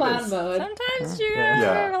to you go do clown this? mode. Sometimes you Yeah.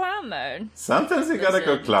 gotta go clown mode. Sometimes you gotta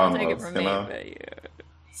go Listen, clown don't take it mode, from you me, know? but yeah.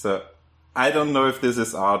 So, I don't know if this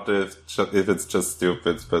is art, if it's just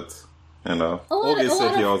stupid, but, you know. A lot Augie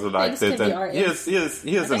said of he also liked things it, can be and art. he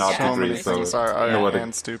has an art So degree, many so things are art nobody,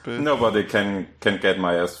 and stupid. nobody can get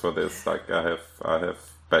my ass for this. Like, I have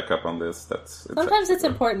backup on this. Sometimes it's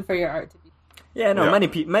important for your art to be. Yeah, no, Yeah.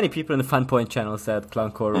 many people in the Fun Point channel said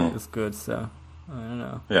Clowncore is good, so I don't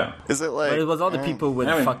know. Yeah. Is it like? But it was all the people with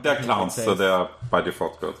I mean, fucked they're up clowns, so taste. they are by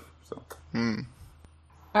default good. So.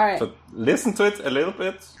 All right. But listen to it a little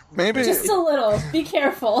bit. Maybe. Just a little. Be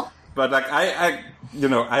careful. But like I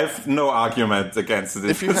have no argument against it.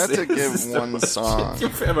 If you had to This give is the one worst song shit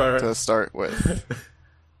you've ever heard. to start with,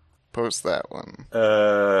 post that one.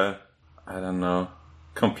 I don't know.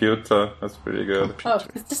 Computer, that's pretty good. Oh,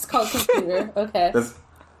 it's just called Computer. Okay. That's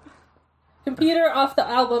Computer off the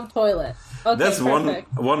album Toilet. Okay, that's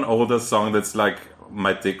perfect. one older song that's like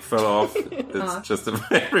My Dick Fell Off. It's just a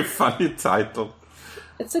very funny title.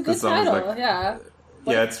 It's a good sounds title, like- yeah.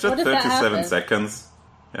 Yeah, it's just what if that 37 happened? seconds.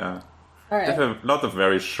 Yeah. All They right. have a lot of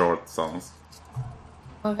very short songs.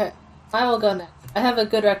 Okay. I will go next. I have a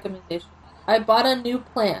good recommendation. I bought a new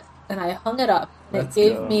plant and I hung it up and Let's it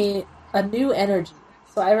gave go. me a new energy.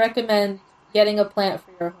 So I recommend getting a plant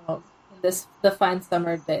for your home in the fine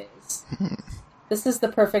summer days. This is the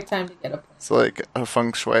perfect time to get a plant. It's like a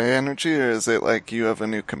feng shui energy, or is it like you have a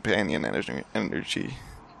new companion energy?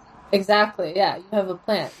 Exactly, yeah. You have a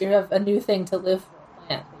plant. You have a new thing to live for, a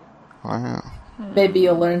plant. Wow. Maybe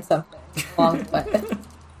you'll learn something along the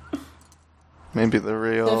way. Maybe the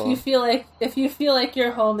real... So if you feel like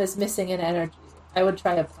your home is missing an energy, I would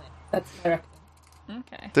try a plant. That's my recommendation.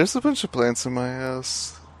 Okay. There's a bunch of plants in my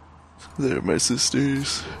house. They're my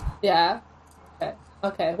sisters. Yeah.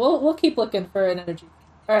 Okay. We'll keep looking for an energy.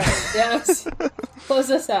 All right. Yeah. Close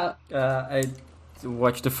this out. I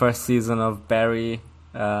watched the first season of Barry,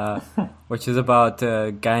 which is about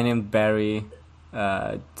a guy named Barry.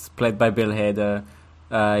 It's played by Bill Hader.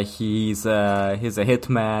 He's a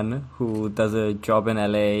hitman who does a job in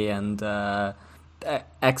LA and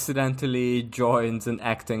accidentally joins an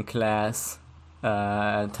acting class.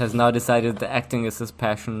 And has now decided that acting is his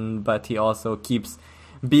passion, but he also keeps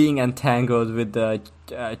being entangled with the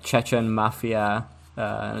Chechen mafia.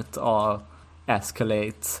 It all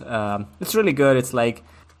escalates. It's really good. It's like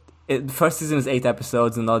the first season is 8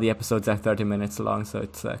 episodes, and all the episodes are 30 minutes long, so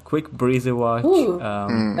it's a quick, breezy watch. Ooh,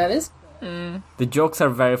 that is. The jokes are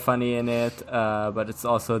very funny in it, but it's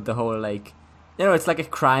also the whole like, it's like a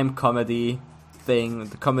crime comedy thing.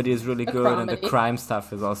 The comedy is really good, and the crime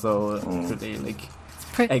stuff is also really like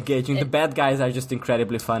engaging. The bad guys are just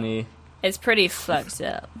incredibly funny. It's pretty fucked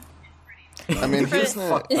up. I mean, he's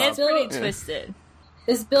not... It's pretty twisted.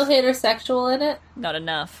 Is Bill Hader sexual in it? Not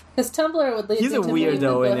enough. Because Tumblr would lead He's me a to believe that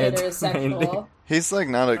weirdo Bill in it, Hader is sexual. mainly. He's like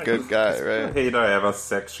not a good guy, right? Hader ever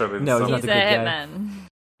sexual in No, he's some... not He's a a good guy. hitman.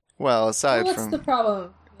 Well, aside What's from... the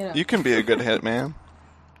problem? You can be a good hitman.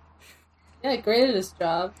 Yeah, great at his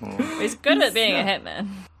job. He's good at being a hitman.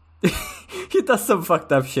 He does some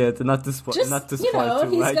fucked up shit. Not to spoil too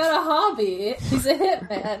he's much. got a hobby. He's a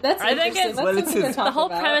hitman. That's I think interesting. it's- That's well, it's something to his- talk The whole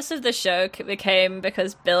about. premise of the show became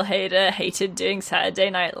because Bill Hader hated doing Saturday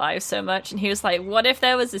Night Live so much, and he was like, what if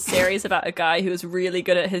there was a series about a guy who was really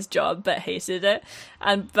good at his job but hated it,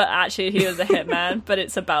 but actually he was a hitman, but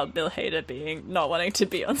it's about Bill Hader not wanting to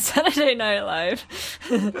be on Saturday Night Live.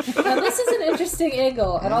 Now, this is an interesting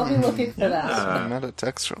angle, and I'll be looking for that.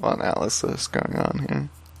 Metatextual analysis going on here.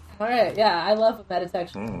 All right, yeah, I love a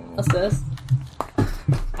metatextual analysis.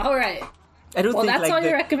 All right. I don't Well, think that's like all the,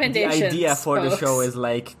 your recommendations, the idea for the folks. show is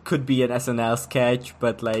like could be an SNL sketch,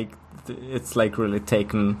 but like it's like really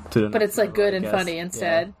taken to the But it's like good and I guess. funny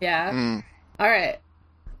instead. Yeah. All right.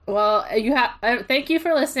 Well, you have. Thank you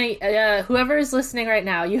for listening. Whoever is listening right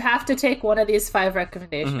now, you have to take one of these 5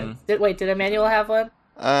 recommendations. Did Emmanuel have one?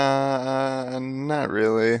 Not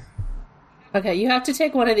really. Okay, you have to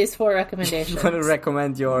take one of these 4 You recommendations. want to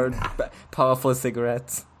recommend your powerful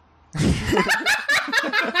cigarettes?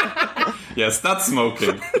 Yes, that's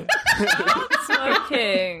smoking.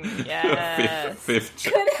 Smoking. Yes. Fifth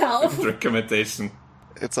Could help. recommendation.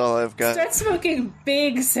 It's all I've got. Start smoking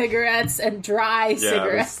big cigarettes and dry Yeah,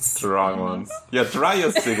 cigarettes. strong ones. Yeah, try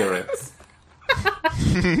your cigarettes.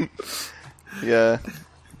 Yeah.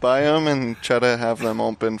 Buy them and try to have them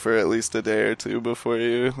open for at least a day or 2 before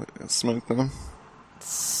you smoke them.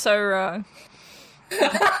 So wrong.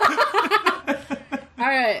 All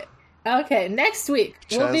right. Okay, next week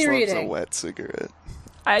we'll Chaz be loves a reading wet cigarette.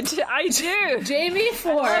 I do. Jamie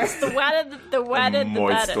 4. The wetter, the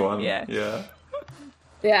Moist better. one. Yeah.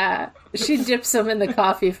 Yeah, she dips them in the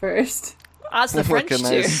coffee first. As the French Like a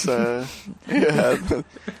nice,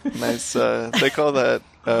 nice, they call that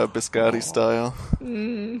biscotti style.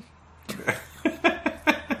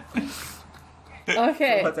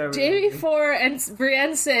 Okay, Whatever. Jamie 4 and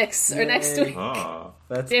Brienne 6 are next week. Oh,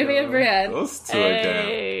 That's Jamie and Brienne. those two again.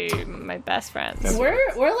 Hey, my best friends. We're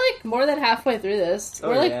like more than halfway through this.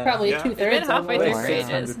 We're like yeah. probably Yeah. 2/3 We've been halfway through almost. pages.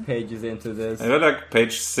 600 pages into this. And we're like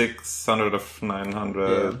page 600 of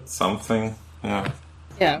 900 something. Yeah.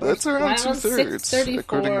 Yeah, That's around 2/3,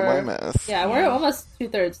 according to my math. Yeah, we're almost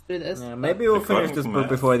 2/3 through this. Yeah, maybe we'll finish this book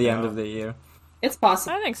before the end of the year. It's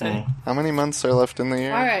possible. I think so. How many months are left in the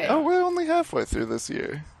year? All right. Oh, we're only halfway through this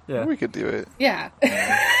year. Yeah. We could do it. Yeah.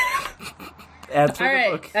 Add to All the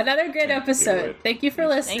right, book. another great episode. Thank you for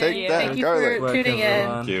listening. Thank you. Take Thank you garlic. for Work, tuning in.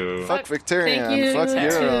 everyone. Thank you. Fuck Victorian. Thank you Fuck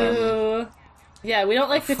Euron. to... Yeah, we don't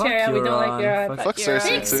like Fuck Victoria. We don't like Euron. Euron. Fuck Euron. Cersei,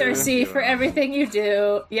 Thanks, too. Cersei, for everything you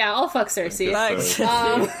do. Yeah, I'll fuck Cersei. Thanks.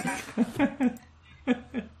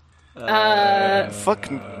 Fuck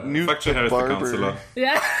Newt Fuck Jaehaerys the Barber. Counselor.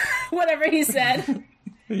 Yeah, whatever he said.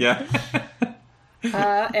 Yeah.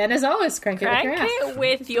 And as always, crank it with your Crank ass. it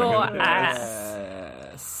with your Crank it with your ass.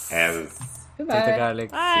 Yes. Hell. Take the Goodbye. garlic.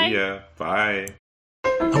 Bye. See ya. Bye.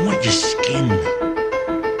 I want your skin.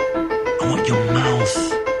 I want your mouth.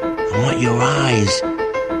 I want your eyes.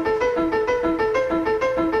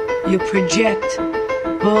 You project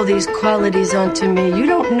all these qualities onto me. You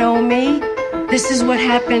don't know me. This is what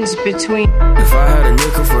happens between... If I had a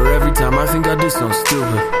nickel for every something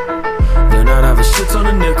stupid. Then I'd have a shit ton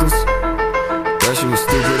of nickels. That shit was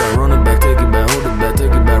stupid, I run it back, take it back, hold it back,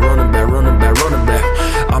 take it back, run it back, run it back, run it back.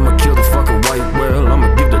 I'ma kill the fucking white whale, I'ma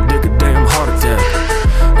give the dick a damn heart attack.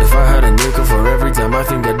 If I had a nickel for every time I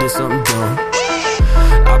think I did something dumb,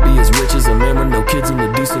 I'd be as rich as a man with no kids and a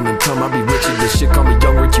decent income. I'd be richer than shit, call me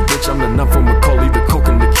young Richie Rich. I'm the nut from Macaulay, the coke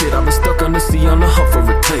and the kid. I've been stuck on the sea on the hunt for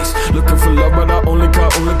a taste, looking for love but I only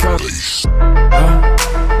caught I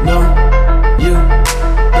know you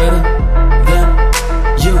better than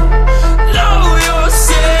you know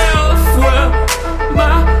yourself. Well,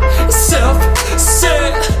 myself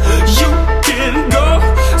said you can go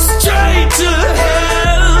straight to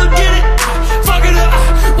hell. Get it? Fuck it up.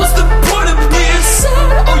 What's the point of being sad?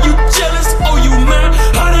 Oh, you jealous? Oh, you mad?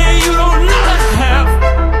 Honey, you don't know half.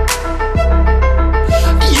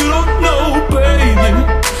 You don't know, baby.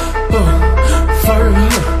 Oh, fuck it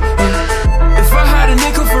up. If I had a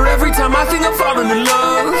nickel for every time I think I'm falling in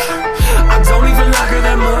love, I don't even like her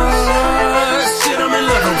that much. Shit, I'm in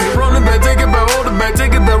love. Okay, run it back, take it back, hold it back,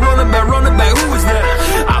 take it back, run it back, run it back. Who is that?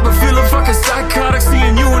 I've been feeling fucking psychotic,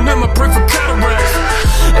 seeing you and them, I pray for cataracts.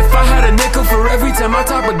 If I had a nickel for every time I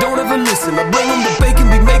talk but don't ever listen, I bring them the bacon,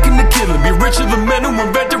 be making the killing, be richer than men who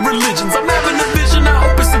invented religions. I'm having a vision, I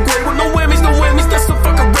hope it's a great one. No whammies, that's so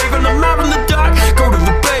fucking raving. I'm out in the dark, go to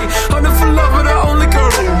the bay, hunting for love but I only go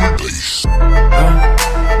to I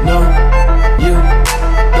know you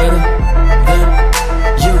better than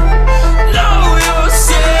you know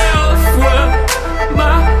yourself. Well,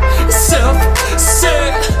 myself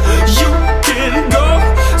said you can go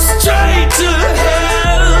straight to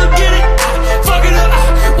hell. Get it? Fuck it up.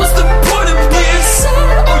 What's the point of being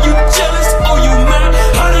sad? Oh, you jealous? Oh, you mad?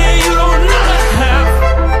 Honey, you don't know half.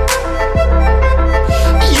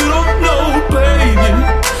 You don't know, baby.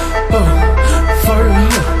 Oh, fuck it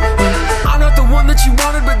up. I'm not the one that you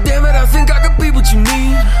wanted, but damn it, I think I could be what you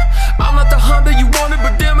need. I'm not the Honda you wanted,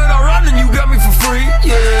 but damn it, I run and you got me for free.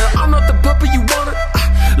 Yeah, I'm not the puppy you wanted.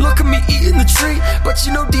 Look at me eating the tree, but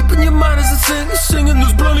you know deep in your mind is a thing. You're singing,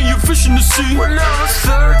 there's plenty of fish in the sea. When I was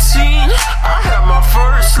 13